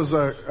 mentioned yeah. it was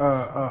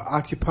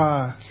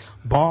Occupy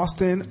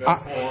Boston.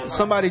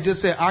 Somebody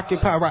just said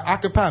Occupy, right?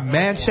 Occupy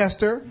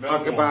Manchester.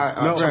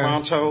 Occupy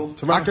Toronto.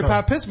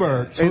 Occupy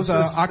Pittsburgh. So It was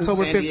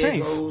October San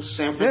Diego, 15th.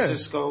 San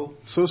Francisco.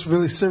 So it's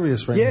really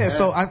serious right now. Yeah,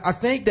 so I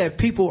think that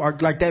people are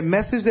like that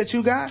message that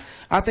you got.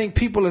 I think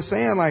people are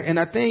saying like, and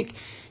I think,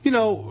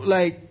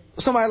 like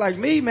somebody like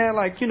me, man,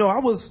 like,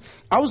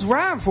 I was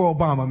riding for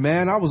Obama,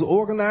 man. I was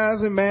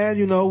organizing, man.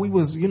 I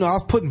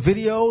was putting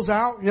videos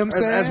out, you know what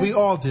I'm saying? As we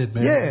all did,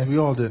 man. Yeah. As we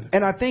all did.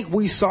 And I think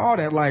we saw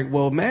that, like,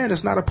 well, man,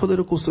 it's not a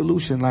political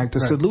solution. Like, the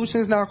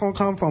solution is not going to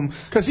come from...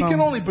 Because he can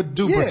only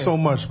do but so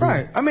much, man.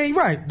 Right. I mean,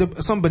 right.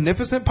 Some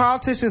beneficent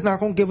politician's not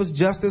going to give us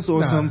justice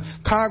or some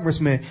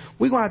congressman.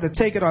 We're going to have to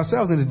take it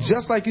ourselves. And it's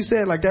just like you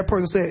said, like that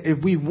person said,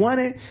 if we want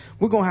it,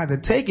 we're going to have to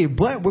take it,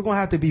 but we're going to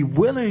have to be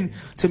willing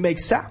to make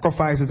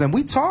sacrifices. And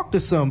we talked to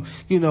some,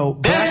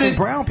 black and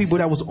brown people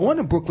that was on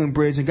the Brooklyn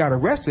Bridge and got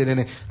arrested.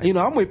 And,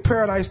 I'm with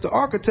Paradise the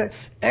Architect,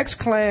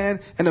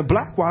 X-Clan, and the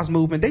Black Watch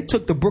movement. They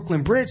took the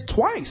Brooklyn Bridge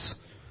twice.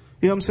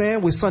 You know what I'm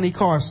saying? With Sonny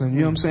Carson. You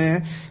know what I'm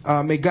saying?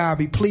 May God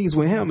be pleased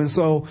with him. And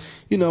so,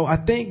 I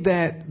think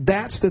that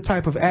that's the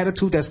type of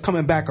attitude that's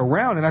coming back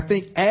around. And I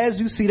think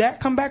as you see that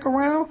come back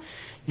around,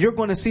 you're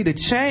going to see the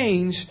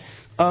change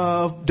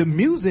of the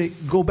music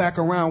go back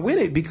around with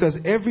it, because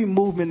every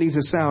movement needs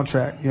a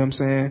soundtrack. You know what I'm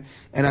saying?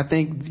 And I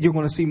think you're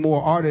going to see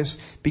more artists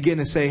begin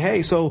to say,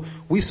 hey, so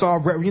we saw,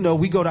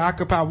 we go to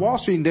Occupy Wall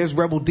Street and there's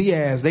Rebel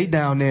Diaz. They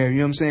down there. You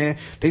know what I'm saying?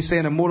 They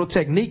saying Immortal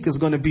Technique is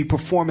going to be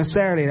performing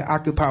Saturday at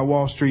Occupy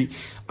Wall Street.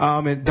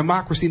 And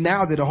Democracy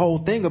Now! Did a whole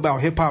thing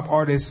about hip hop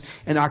artists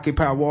and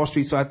Occupy Wall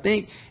Street. So I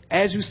think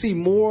as you see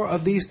more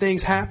of these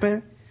things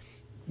happen,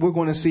 we're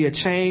going to see a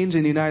change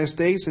in the United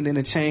States and then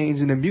a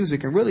change in the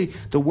music. And really,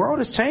 the world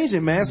is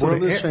changing, man. So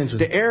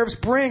the Arab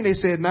Spring, they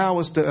said now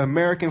it's the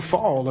American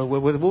fall. Or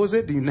what was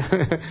it?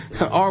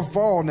 Our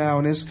fall now.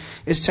 And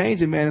it's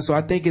changing, man. And so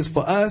I think it's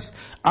for us.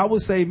 I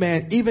would say,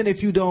 man, even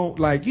if you don't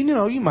like, you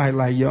might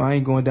like, I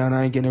ain't going down,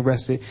 I ain't getting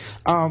arrested.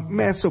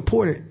 Man,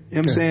 support it. You know what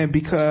I'm saying?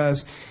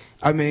 Because,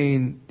 I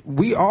mean,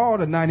 we are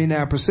the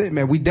 99%,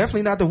 man. We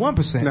definitely not the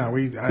 1%. No,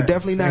 we're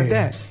definitely not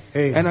that.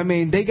 Hey. And I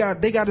mean, they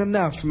got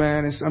enough,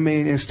 man.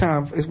 It's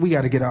time. We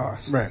got to get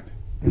ours. Right.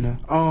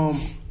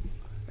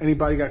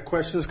 Anybody got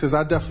questions? Because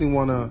I definitely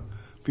want to.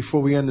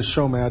 Before we end the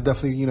show, man, I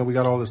definitely, we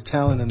got all this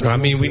talent.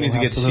 We need to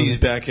get C's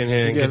back in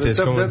here and get this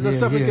going. Let's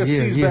definitely get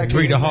C's back in here.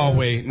 Read the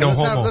hallway, no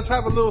homo. Let's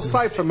have a little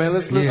cipher, man.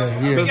 Let's you know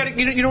what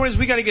it is?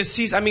 We got to get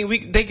C's. I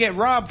mean, they get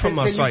robbed from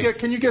us.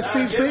 Can you get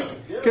C's, Pete?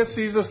 Get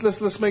C's.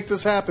 Let's make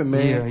this happen,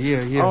 man.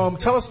 Yeah.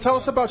 Tell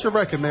us about your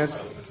record, man.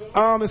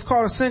 It's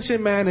called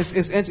Ascension, man.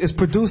 It's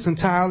produced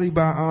entirely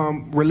by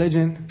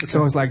Religion.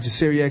 So it's like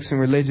Jasiri X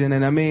and Religion,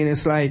 and I mean,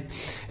 it's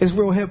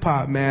real hip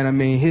hop, man. I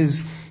mean,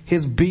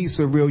 his beats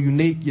are real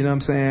unique, you know what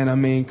I'm saying? I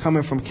mean,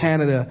 coming from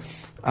Canada,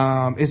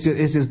 it's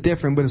just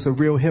different, but it's a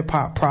real hip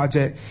hop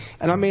project.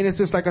 And I mean, it's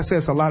just like I said,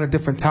 it's a lot of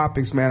different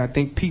topics, man. I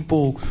think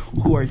people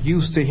who are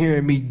used to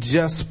hearing me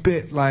just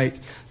spit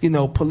like,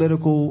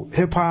 political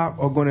hip hop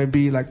are going to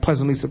be like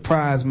pleasantly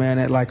surprised, man,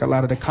 at like a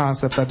lot of the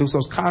concepts I do. So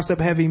it's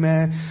concept heavy,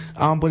 man.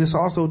 But it's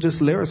also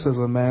just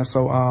lyricism, man.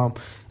 So,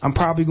 I'm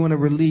probably going to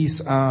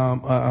release,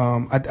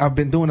 I've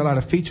been doing a lot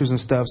of features and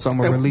stuff, so I'm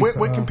going to release.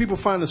 Where can people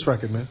find this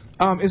record, man?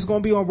 It's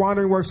going to be on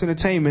Wandering Works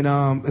Entertainment.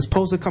 It's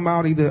supposed to come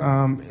out either,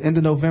 end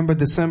of November,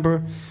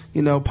 December,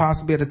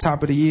 possibly at the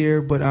top of the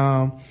year, but, you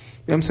know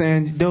what I'm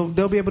saying?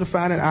 They'll be able to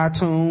find it in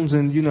iTunes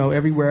and,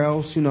 everywhere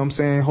else, you know what I'm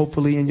saying?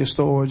 Hopefully in your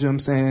stores, you know what I'm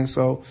saying?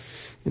 So,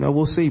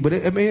 we'll see. But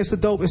it's a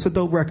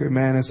dope record,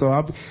 man. And so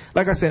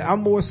like I said,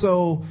 I'm more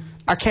so,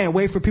 I can't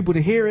wait for people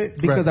to hear it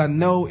because I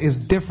know it's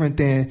different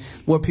than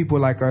what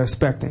people are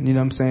expecting. You know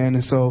what I'm saying?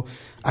 And so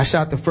I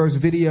shot the first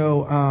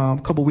video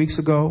a couple weeks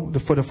ago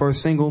for the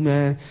first single,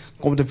 man.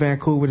 Going to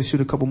Vancouver to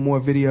shoot a couple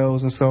more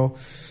videos. And so,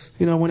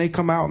 when they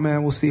come out,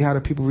 man, we'll see how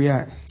the people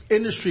react.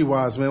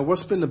 Industry-wise, man,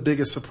 what's been the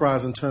biggest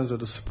surprise in terms of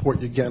the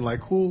support you're getting?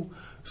 Like, who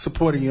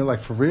supporting you?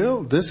 Like, for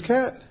real? This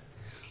cat?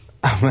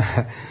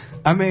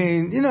 I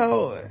mean,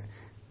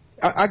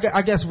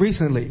 I guess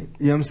recently,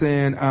 you know what I'm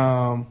saying?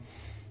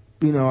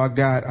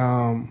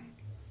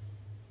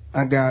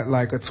 I got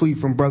like a tweet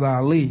from Brother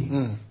Ali. You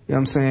know what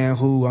I'm saying?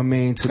 Who, I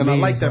mean, to me. And I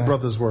like that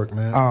brother's work,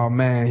 man. Oh,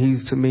 man.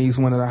 He's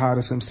one of the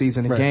hottest MCs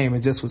in the game.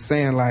 And just was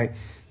saying like,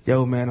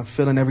 yo, man, I'm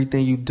feeling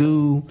everything you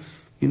do.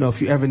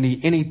 If you ever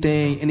need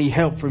anything, any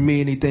help from me,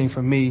 anything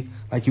from me,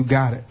 like, you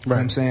got it. You know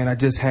what I'm saying? I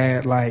just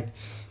had like,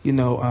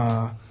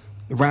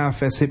 Rhyme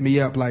Fest hit me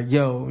up like,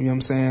 yo, you know what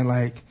I'm saying?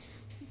 Like,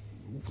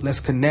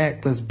 let's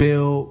connect, let's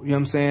build, you know what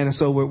I'm saying? And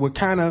so we're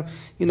kind of,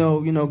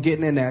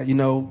 getting in that,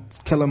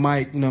 Killer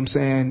Mike, you know what I'm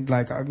saying?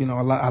 Like, you know,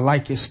 I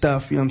like your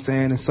stuff, you know what I'm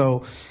saying? And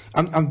so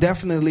I'm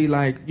definitely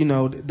like, you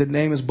know, the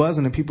name is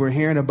buzzing and people are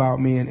hearing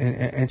about me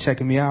and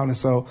checking me out. And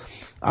so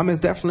it's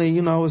definitely,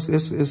 you know, it's dope.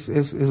 You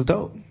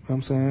know what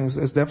I'm saying?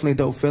 It's definitely a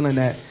dope feeling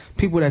that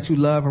people that you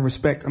love and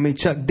respect. I mean,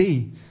 Chuck D, you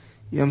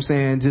know what I'm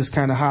saying, just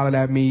kind of hollered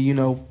at me, you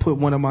know, put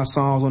one of my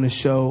songs on the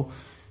show.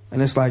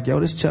 And it's like, yo,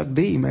 this Chuck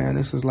D, man.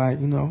 This is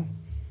like, you know,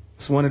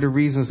 it's one of the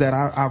reasons that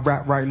I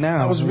rap right now.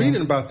 I was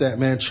reading about that,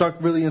 man. Chuck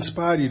really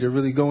inspired you to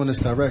really go in this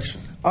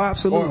direction. Oh,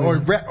 absolutely.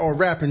 Or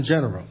rap in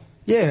general.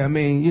 Yeah, I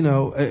mean, you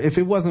know, if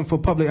it wasn't for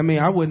public, I mean,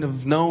 I wouldn't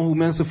have known who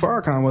Minister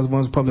Farrakhan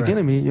was Public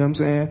Enemy, you know what I'm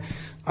saying?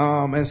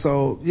 And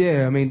so,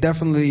 yeah, I mean,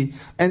 definitely.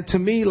 And to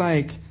me,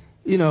 like,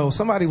 you know,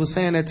 somebody was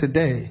saying that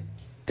today,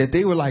 that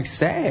they were like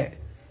sad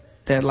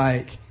that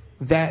like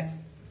that,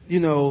 you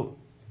know,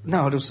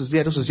 no, this was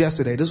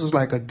yesterday. This was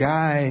like a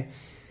guy,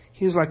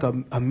 he was like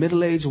a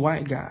middle-aged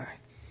white guy.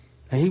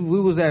 And we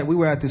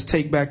were at this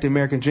Take Back the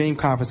American Dream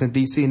conference in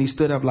DC, and he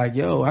stood up like,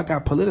 yo, I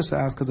got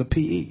politicized because of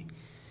PE.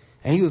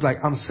 And he was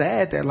like, I'm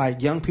sad that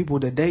like young people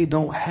today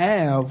don't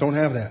have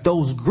that,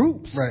 those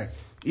groups. Right.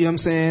 You know what I'm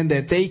saying?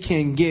 That they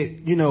can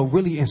get, you know,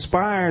 really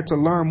inspired to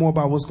learn more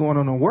about what's going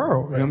on in the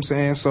world. Right. You know what I'm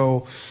saying?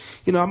 So,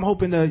 you know, I'm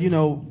hoping to, you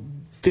know,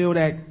 fill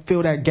that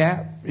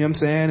gap. You know what I'm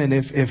saying? And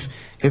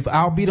if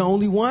I'll be the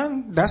only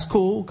one, that's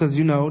cool, because,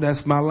 you know,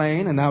 that's my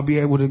lane, and I'll be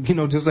able to, you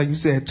know, just like you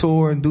said,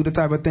 tour and do the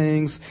type of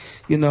things,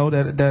 you know,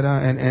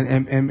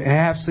 and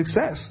have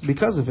success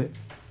because of it.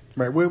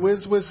 Right.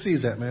 Where's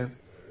C's at, man?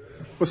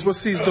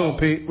 What's C's doing,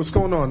 Pete? What's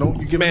going on? Don't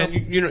you give man,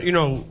 you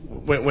know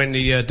when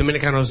the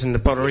Dominicanos and the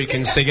Puerto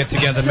Ricans they get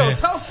together, man,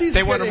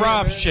 they want to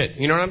rob shit.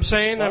 You know what I'm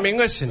saying? I mean,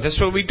 listen, that's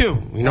what we do.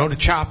 You know, the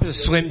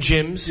choppers, Slim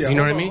Jims. Yeah, you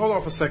know what I mean? Hold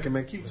on for a second,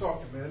 man. Keep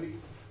talking, man. Let me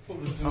pull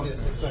this dude in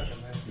for a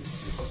second, man.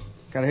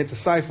 Gotta hit the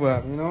cipher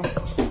up, you know.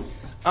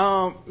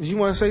 You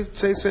want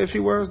to say a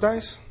few words,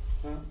 Dice?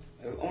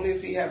 Only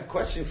if you have a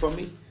question for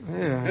me.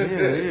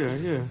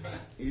 Yeah.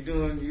 You're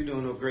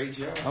doing a great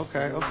job.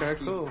 Okay,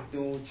 cool.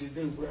 Doing what you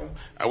do, bro.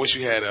 I wish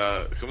we had.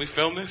 Can we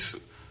film this?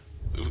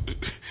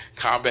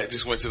 Combat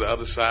just went to the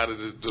other side of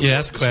the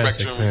that's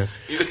classic, spectrum. Man.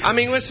 I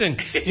mean, listen,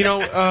 you know,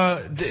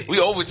 we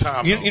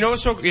overtime. You know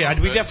what's so? Yeah,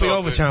 we definitely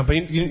overtime.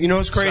 But you know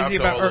what's crazy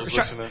about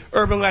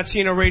Urban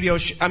Latino Radio?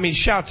 I mean,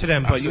 shout to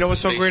them. But you know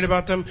what's so great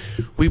about them?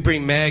 We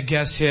bring mad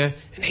guests here,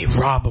 and they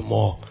rob them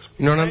all.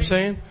 You know what I'm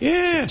saying?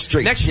 Yeah.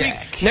 Straight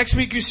next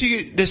week you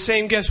see the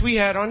same guests we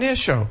had on their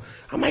show.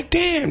 I'm like,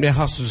 damn, their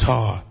hustle's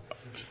hard.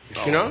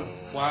 You know?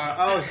 Wow.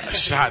 Oh.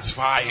 Shots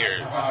fired.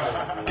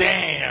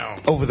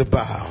 Damn. Over the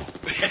bow.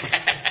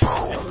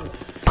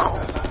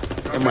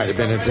 It might have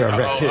been a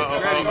direct hit.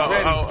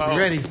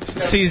 Ready.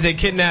 C's, they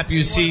kidnap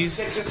you, C's.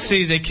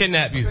 C's, they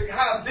kidnap you.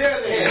 How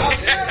dare they?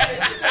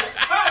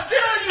 How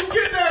dare you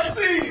kidnap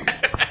C's?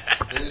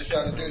 They just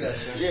trying to do that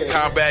shit. Yeah.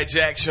 Combat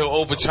Jack Show,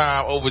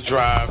 overtime,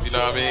 overdrive. You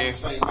know what I mean?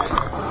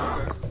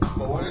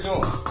 But what are they doing?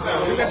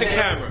 Look at the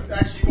camera.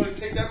 Actually, you want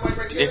to take that mic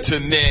right there?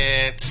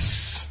 Internet.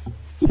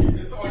 Can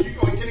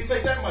he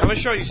take that mic? I'm gonna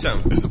show you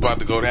something. It's about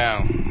to go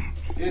down.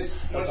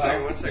 It's one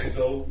second.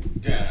 Go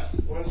down.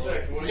 1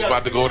 second. It's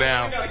about to go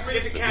down.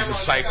 It's a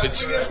cipher.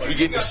 We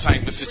getting the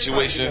cipher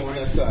situation.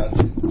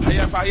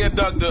 How you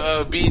dug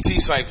the BET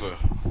cipher?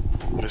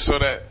 You saw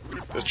that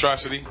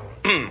atrocity?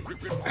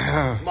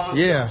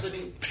 Yeah.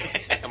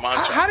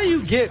 How do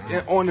you get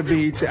on the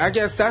BET? I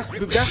guess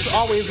that's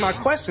always my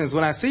questions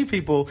when I see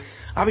people.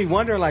 I be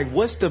wondering, like,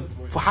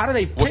 how do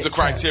they pick what's the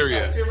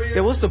criteria?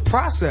 Yeah, what's the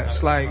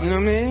process? Like, you know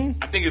what I mean?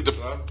 I think it's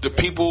the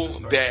people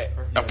that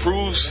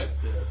approves,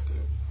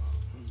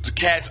 the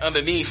cats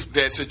underneath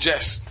that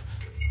suggest.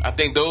 I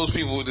think those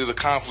people, there's a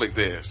conflict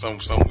there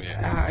somewhere.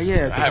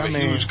 Yeah, I have a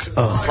huge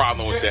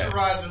problem with that.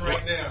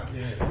 Right now.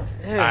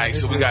 All right,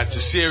 so we got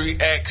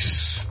Jasiri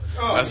X,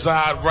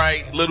 Azad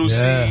Right, Little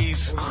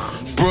C's,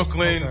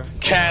 Brooklyn,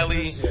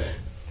 Cali,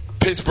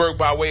 Pittsburgh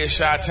by way of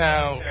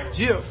Chi-Town.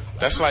 Yeah.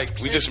 That's like,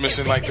 we just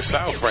missing like the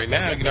South right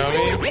now, you know what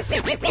I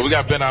mean? But we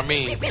got Ben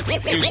Amin,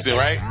 Houston,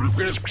 right?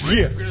 We're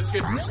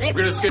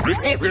gonna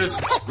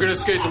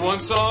skate to one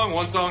song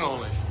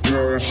only.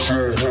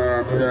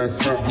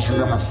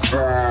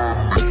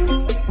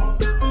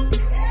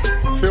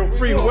 Feel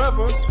free,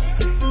 whoever.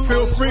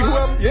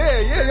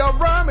 Yeah, y'all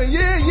rhyming.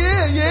 Yeah.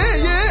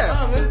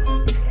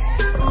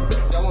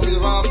 Y'all want me to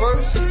rhyme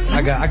first?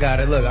 I got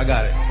it. Look, I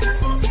got it.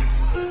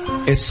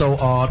 It's so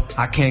odd,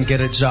 I can't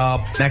get a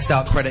job. Maxed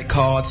out credit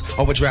cards,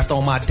 overdraft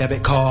on my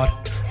debit card.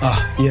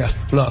 Yeah,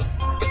 look.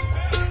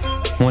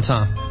 One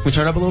time. Can we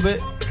turn up a little bit?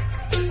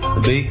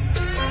 The beat.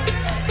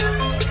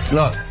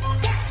 Look.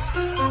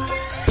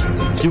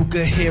 You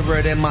could hear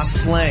it in my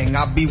slang.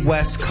 I be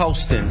West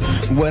Coastin'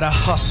 with a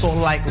hustle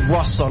like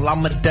Russell.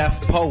 I'm a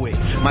deaf poet.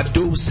 My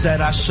dude said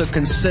I should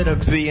consider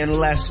being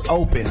less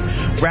open.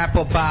 Rap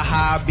about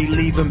how I be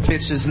leaving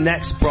bitches'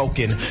 necks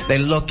broken. They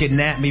looking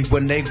at me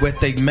when they with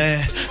they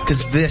man.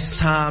 Cause this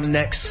time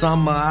next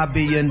summer I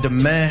be in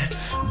demand.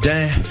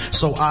 Damn,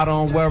 so I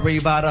don't worry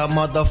about a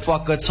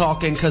motherfucker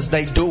talking, cause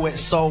they do it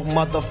so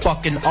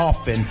motherfucking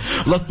often.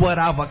 Look what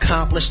I've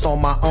accomplished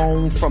on my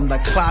own, from the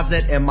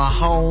closet in my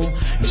home.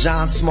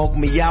 John smoked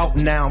me out,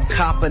 now I'm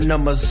copping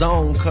him a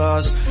zone,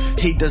 cause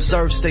he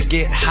deserves to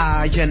get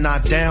high in our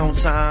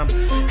downtime.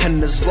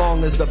 And as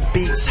long as the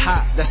beat's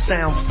hot, that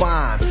sound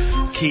fine.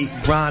 Keep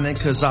grinding,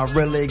 cause I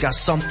really got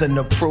something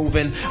to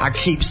proving. I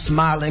keep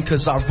smiling,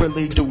 cause I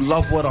really do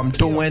love what I'm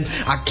doing.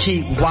 I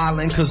keep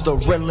wildin', cause there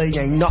really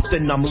ain't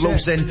nothing I'm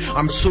losing.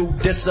 I'm too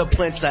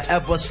disciplined to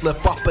ever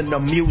slip up in the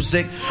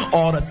music.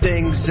 All the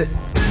things that...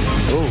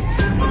 Ooh.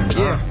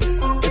 Yeah.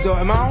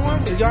 Am I on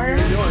one? Did y'all hear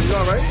me? You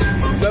all right?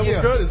 His level's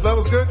good? His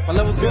level's good? My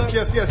level's good?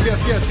 Yes.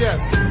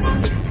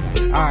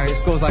 Alright,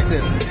 this goes like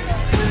this.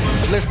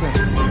 Listen.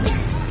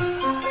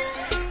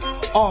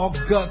 All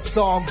guts,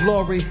 all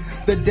glory.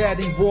 The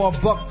daddy war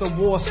bucks of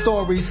war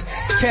stories.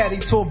 Caddy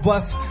tour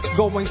bus,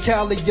 going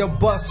Cali, your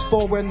bus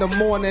 4 in the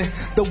morning.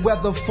 The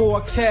weather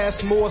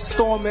forecast, more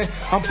storming.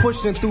 I'm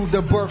pushing through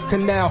the birth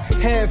canal,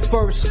 head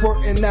first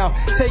squirting out.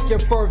 Take your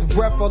first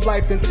breath of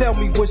life and tell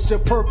me what's your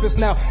purpose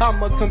now.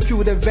 I'm a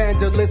computer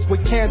evangelist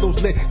with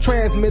candles lit.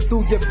 Transmit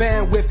through your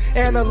bandwidth.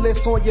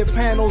 Analysts on your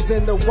panels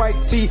in the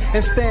white tee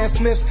and Stan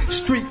Smith's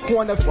street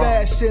corner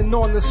fashion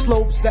on the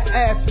slopes of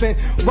Aspen.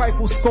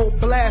 Rifle scope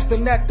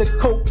blasting at the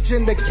coach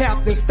and the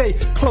captain. Stay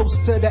close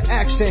to the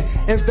action.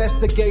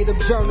 Investigative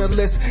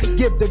journalists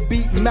give the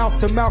beat mouth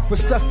to mouth,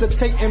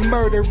 resuscitate and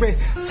murder it.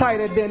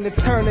 Tighter than the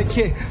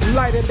tourniquet,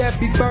 lighter that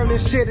be burning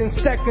shit in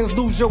seconds.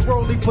 Lose your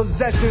worldly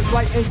possessions,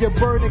 lighten your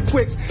burning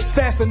quicks.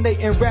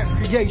 Fascinating rap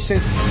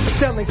creations,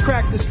 selling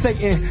crack to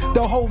Satan.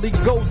 The Holy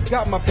Ghost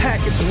got my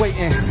package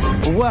waiting.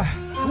 What?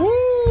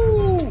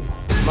 Woo!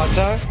 My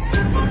time?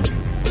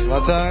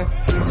 My time?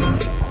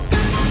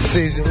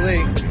 Season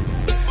Lee.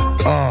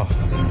 Oh.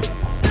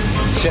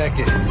 Check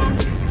it.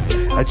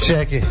 I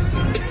check it.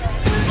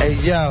 Hey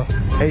yo,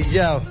 hey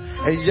yo,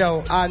 hey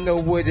yo, I know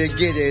where they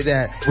get it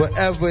at.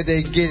 Wherever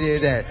they get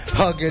it at.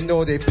 Hugging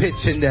or they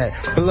pitching that.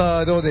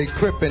 Blood or they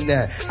crippin'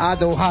 that. I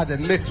know how to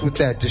mix with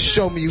that. Just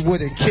show me where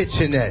the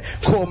kitchen at.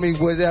 Call me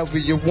whatever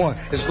you want,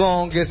 as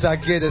long as I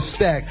get a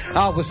stack.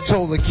 I was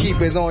told to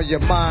keep it on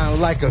your mind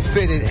like a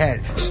fitted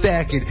hat.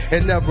 Stack it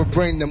and never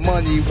bring the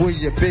money where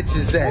your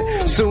bitches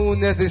at.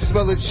 Soon as they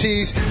smell the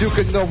cheese, you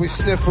can always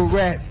sniff a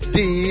rat.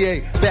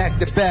 DEA, back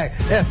to back.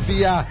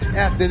 FBI,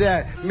 after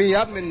that. Me,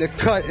 I'm in the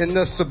cut in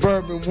the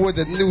Suburban with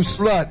a new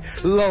slut.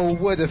 Low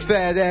with a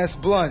fat ass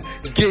blunt.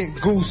 Getting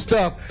goosed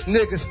up.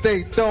 Niggas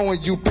stay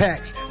throwing you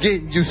packs.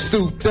 Getting you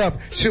souped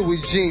up.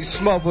 Chewy jeans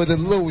smother the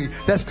Louis.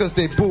 That's cause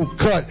they boot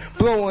cut.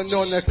 Blowing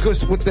on that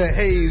kush with the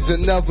haze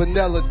and the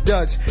vanilla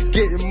Dutch.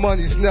 Getting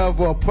money's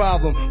never a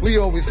problem. We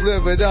always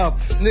live it up.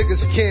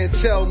 Niggas can't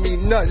tell me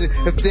nothing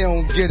if they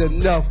don't get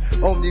enough.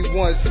 Only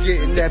ones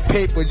getting that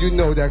paper, you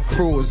know that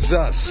crew is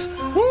us.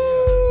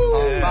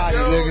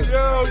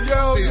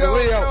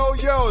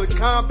 Yo, the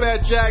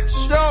Combat Jack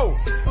Show.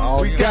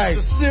 We got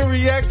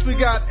Jasiri X, we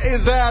got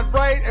Azad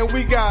Right, and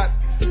we got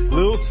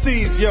Lil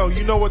C's. Yo,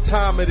 you know what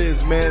time it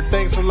is, man.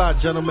 Thanks a lot,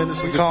 gentlemen.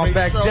 This is a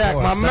great show. Jack,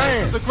 my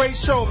man. This is a great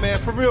show, man.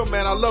 For real,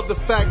 man. I love the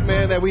fact,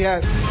 man, that we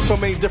had so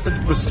many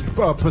different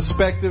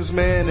perspectives,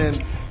 man,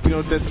 and you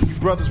know that you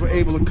brothers were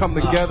able to come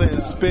together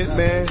and spit,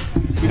 man.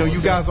 You know,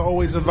 you guys are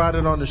always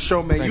invited on the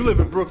show, man. You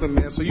live in Brooklyn,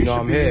 man, so you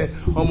should be here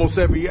almost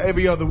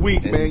every other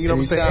week, man. You know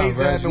what I'm saying?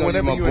 Azad, man,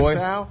 whenever you're in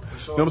town. You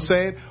know what I'm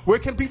saying? Where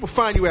can people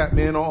find you at,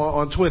 man,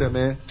 on Twitter,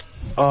 man?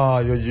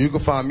 You can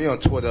find me on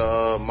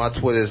Twitter. My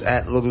Twitter is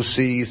at Little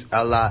C's,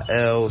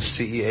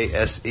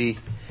 LILCEASE.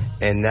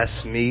 And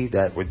that's me,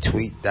 that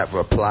retweet, that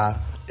reply.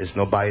 There's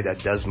nobody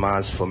that does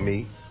mines for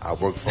me. I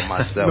work for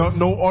myself.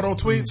 No auto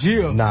tweets?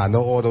 Yeah. Nah,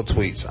 no auto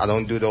tweets. I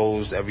don't do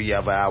those every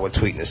other hour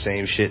tweeting the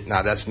same shit.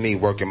 Nah, that's me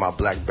working my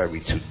BlackBerry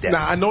to death.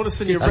 Nah, I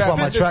noticed in your rap. That's why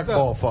my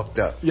trackball fucked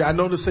up. Yeah, I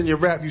noticed in your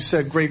rap you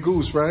said Grey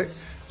Goose, right?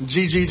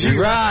 GGG.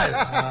 Right.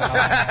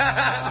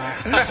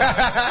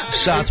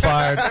 Shots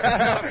fired.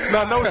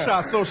 No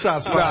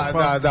shots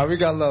fired. Nah. We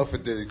got love for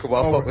Diddy. Come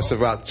on, I fuck with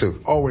Ciroc too.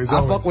 Always.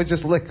 I fuck with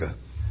just liquor.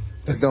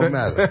 It don't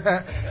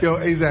matter. Yo,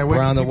 Azad, where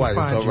brown can and white,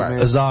 find it's all right. you,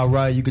 man? Azad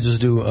Right. You could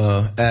just do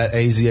at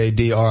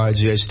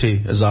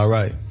AZADRIGHT. Azad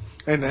Right.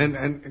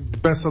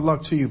 And best of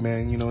luck to you,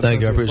 man. You know.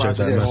 Thank you. I appreciate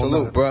that, man.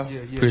 Salute, bro.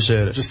 Yeah.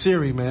 Appreciate it.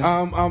 Jasiri, man.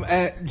 I'm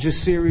at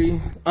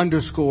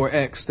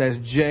Jasiri_X. That's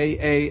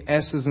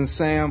JAS as in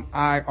Sam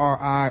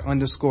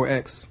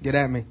IRI_X. Get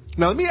at me.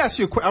 Now let me ask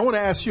you. I want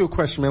to ask you a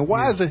question, man.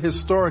 Why is it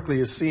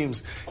historically? It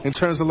seems in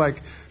terms of like.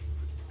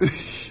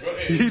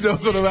 You know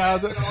what I'm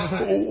asking?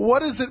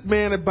 What is it,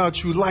 man,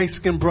 about you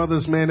light-skinned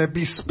brothers, man, that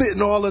be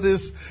spitting all of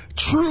this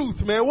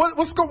truth, man?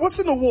 What's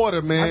in the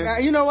water,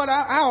 man? You know what?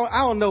 I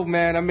don't know,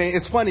 man. I mean,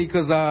 it's funny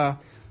because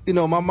you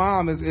know, my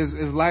mom is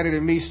lighter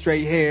than me,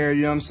 straight hair.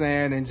 You know what I'm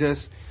saying? And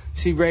just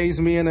she raised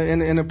me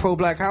in a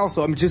pro-black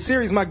household. I mean,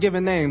 Jasiri's my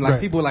given name. Like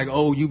people are like,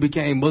 oh, you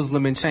became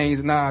Muslim and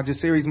changed. Nah,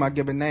 Jasiri's my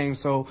given name.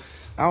 So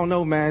I don't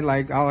know, man.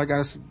 Like all I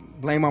got to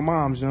blame my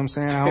moms. You know what I'm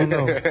saying? I don't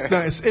know. No,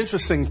 it's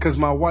interesting because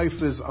my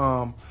wife is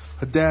her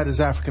dad is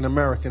African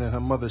American and her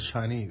mother's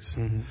Chinese.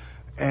 Mm-hmm.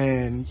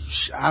 and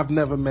I've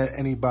never met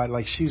anybody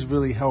like she's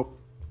really helped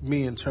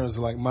me in terms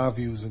of like my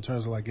views in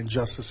terms of like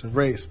injustice and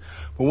race.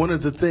 But one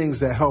of the things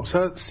that helps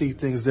her see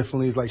things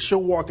differently is like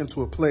she'll walk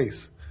into a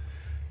place,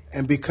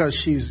 and because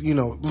she's, you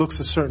know, looks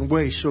a certain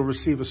way, she'll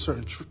receive a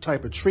certain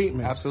type of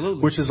treatment.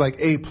 Absolutely. Which is like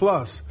A+.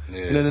 Yeah.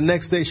 And then the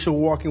next day she'll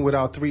walk in with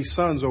our 3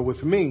 sons or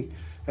with me,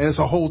 and it's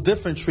a whole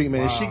different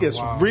treatment, and she gets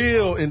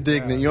real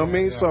indignant, you know what I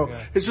mean? So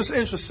it's just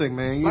interesting,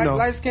 man. You know,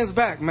 light skin's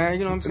back, man. You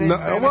know what I'm saying? No,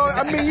 well,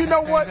 I mean, you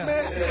know what,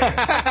 man?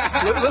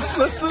 let's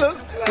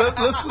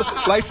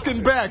light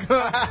skin back.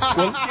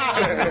 Well,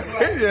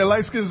 yeah,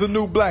 light skin's a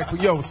new black.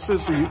 But yo,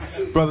 seriously,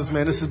 brothers,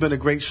 man, this has been a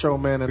great show,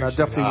 man, and I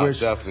definitely wish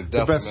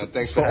the best man.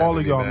 Thanks for for all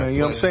of having y'all, me, man. You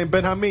know what I'm saying?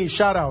 Ben Hameen,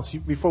 shout outs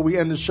before we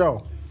end the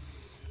show.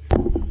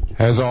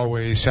 As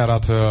always, shout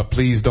out to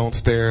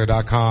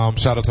PleaseDon'tStare.com.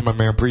 Shout out to my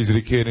man Preezy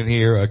the Kid in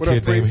here, a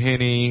kid named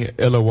Henny,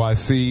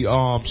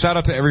 LOYC. Shout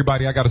out to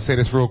everybody, I gotta say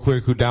this real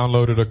quick, who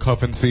downloaded a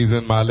Cuffin'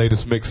 Season, my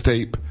latest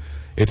mixtape.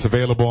 It's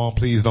available on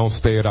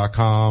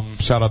PleaseDon'tStare.com.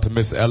 Shout out to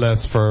Miss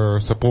LS for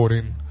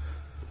supporting.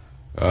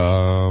 Shout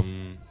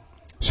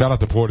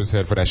out to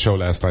Portishead for that show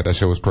last night. That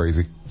show was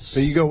crazy.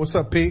 There you go. What's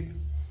up, Pete?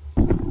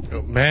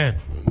 Oh, man,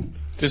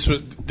 this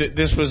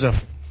was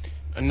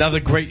another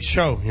great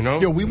show, you know?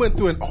 Yo, we went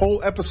through a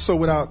whole episode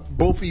without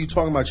both of you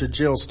talking about your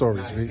jail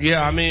stories, man.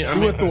 Yeah, I mean,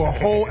 we went through a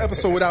whole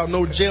episode without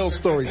no jail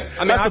stories.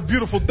 That's a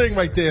beautiful thing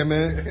right there,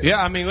 man.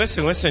 Yeah, I mean,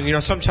 listen, you know,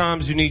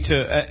 sometimes you need to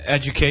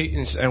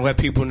educate and let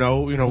people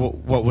know, you know,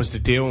 what was the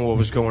deal and what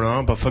was going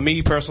on. But for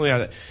me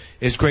personally,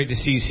 it's great to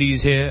see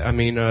C's here. I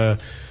mean,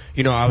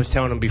 you know, I was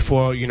telling them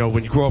before, you know,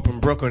 when you grow up in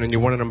Brooklyn and you're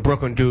one of them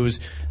Brooklyn dudes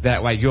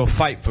that, like, you'll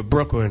fight for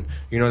Brooklyn.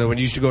 You know, that when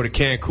you used to go to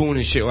Cancun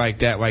and shit like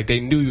that, like, they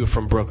knew you were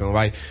from Brooklyn.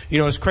 Like, you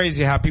know, it's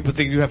crazy how people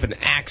think you have an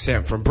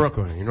accent from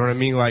Brooklyn. You know what I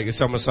mean? Like,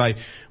 it's almost like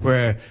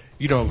where,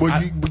 you know.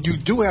 Well, you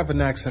do have an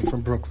accent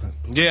from Brooklyn.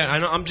 Yeah, I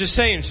know. I'm just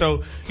saying,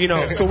 so, you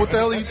know. So what the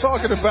hell are you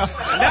talking about?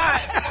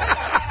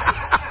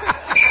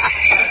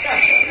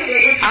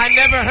 I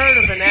never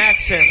heard of an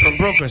accent from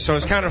Brooklyn, so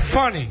it's kind of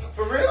funny.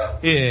 For real?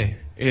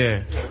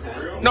 Yeah.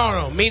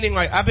 No, meaning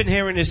like I've been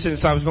hearing this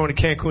since I was going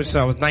to Cancun since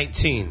I was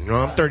 19. You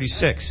know, I'm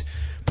 36.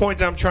 Point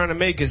that I'm trying to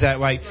make is that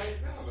like,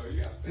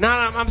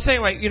 I'm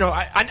saying like, you know,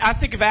 I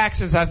think of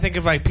accents, I think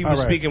of like people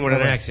speaking with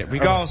an accent.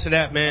 Regardless of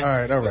that, man.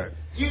 All right.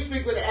 You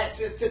speak with an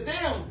accent to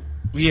them.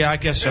 Yeah, I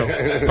guess so.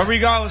 But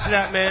regardless of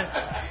that, man.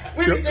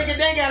 We be thinking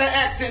they got an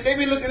accent. They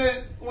be looking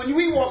at, when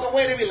we walk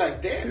away, they be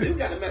like, damn, you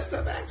got a messed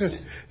up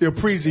accent. Yo,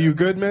 Preezy, you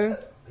good, man?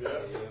 Yeah.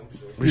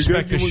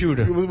 Respect the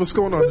shooter. What's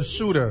going on? The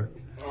shooter.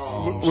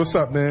 What's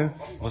up, man?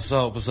 What's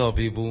up,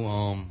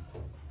 people?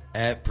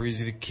 At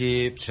Preezy the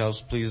Kid. Shouts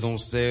to Please Don't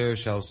Stare.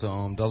 Shouts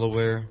to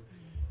Delaware.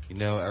 You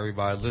know,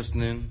 everybody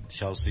listening.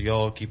 Shouts to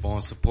y'all. Keep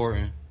on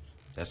supporting.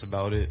 That's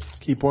about it.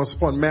 Keep on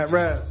supporting. Matt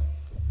Raz.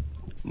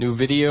 New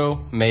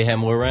video,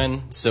 Mayhem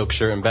Loren, Silk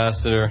Shirt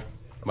Ambassador,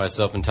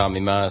 myself and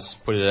Tommy Mas.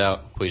 Put it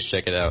out. Please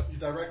check it out. You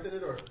directed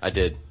it, or? I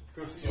did.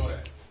 Good to see you.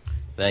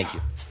 Thank you.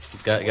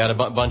 It's got a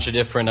bunch of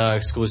different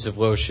exclusive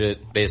low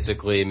shit.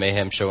 Basically,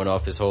 Mayhem showing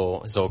off his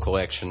whole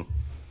collection.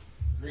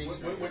 When'd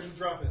you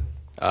drop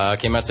it?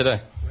 Came out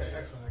today. Okay,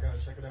 excellent. I gotta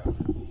check it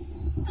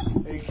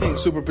out. A King,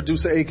 super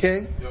producer A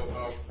King.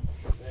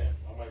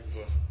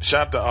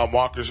 Shout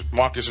out to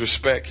Marcus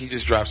Respect. He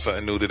just dropped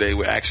something new today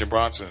with Action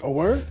Bronson. Oh,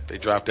 word? They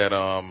dropped that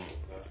on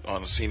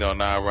the scene on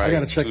Now, right? I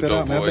gotta check that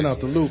out, man. I've been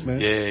out the loop,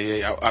 man.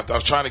 Yeah. I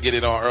was trying to get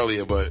it on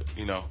earlier, but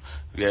you know,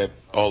 we had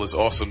all this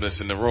awesomeness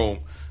in the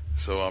room.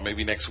 So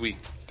maybe next week.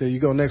 There you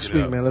go, next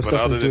week, man. Let's but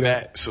definitely other than do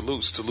that.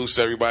 Salutes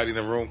to everybody in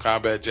the room.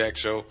 Combat Jack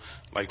Show,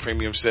 like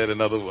Premium said,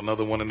 another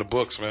one in the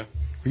books, man.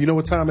 You know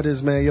what time it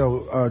is, man.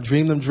 Yo,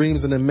 dream them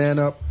dreams and then man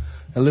up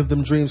and live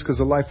them dreams, because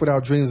a life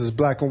without dreams is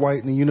black and white,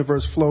 and the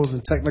universe flows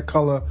in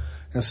technicolor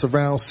and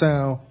surround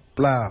sound.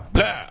 Blah.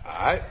 Blah.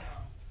 All right.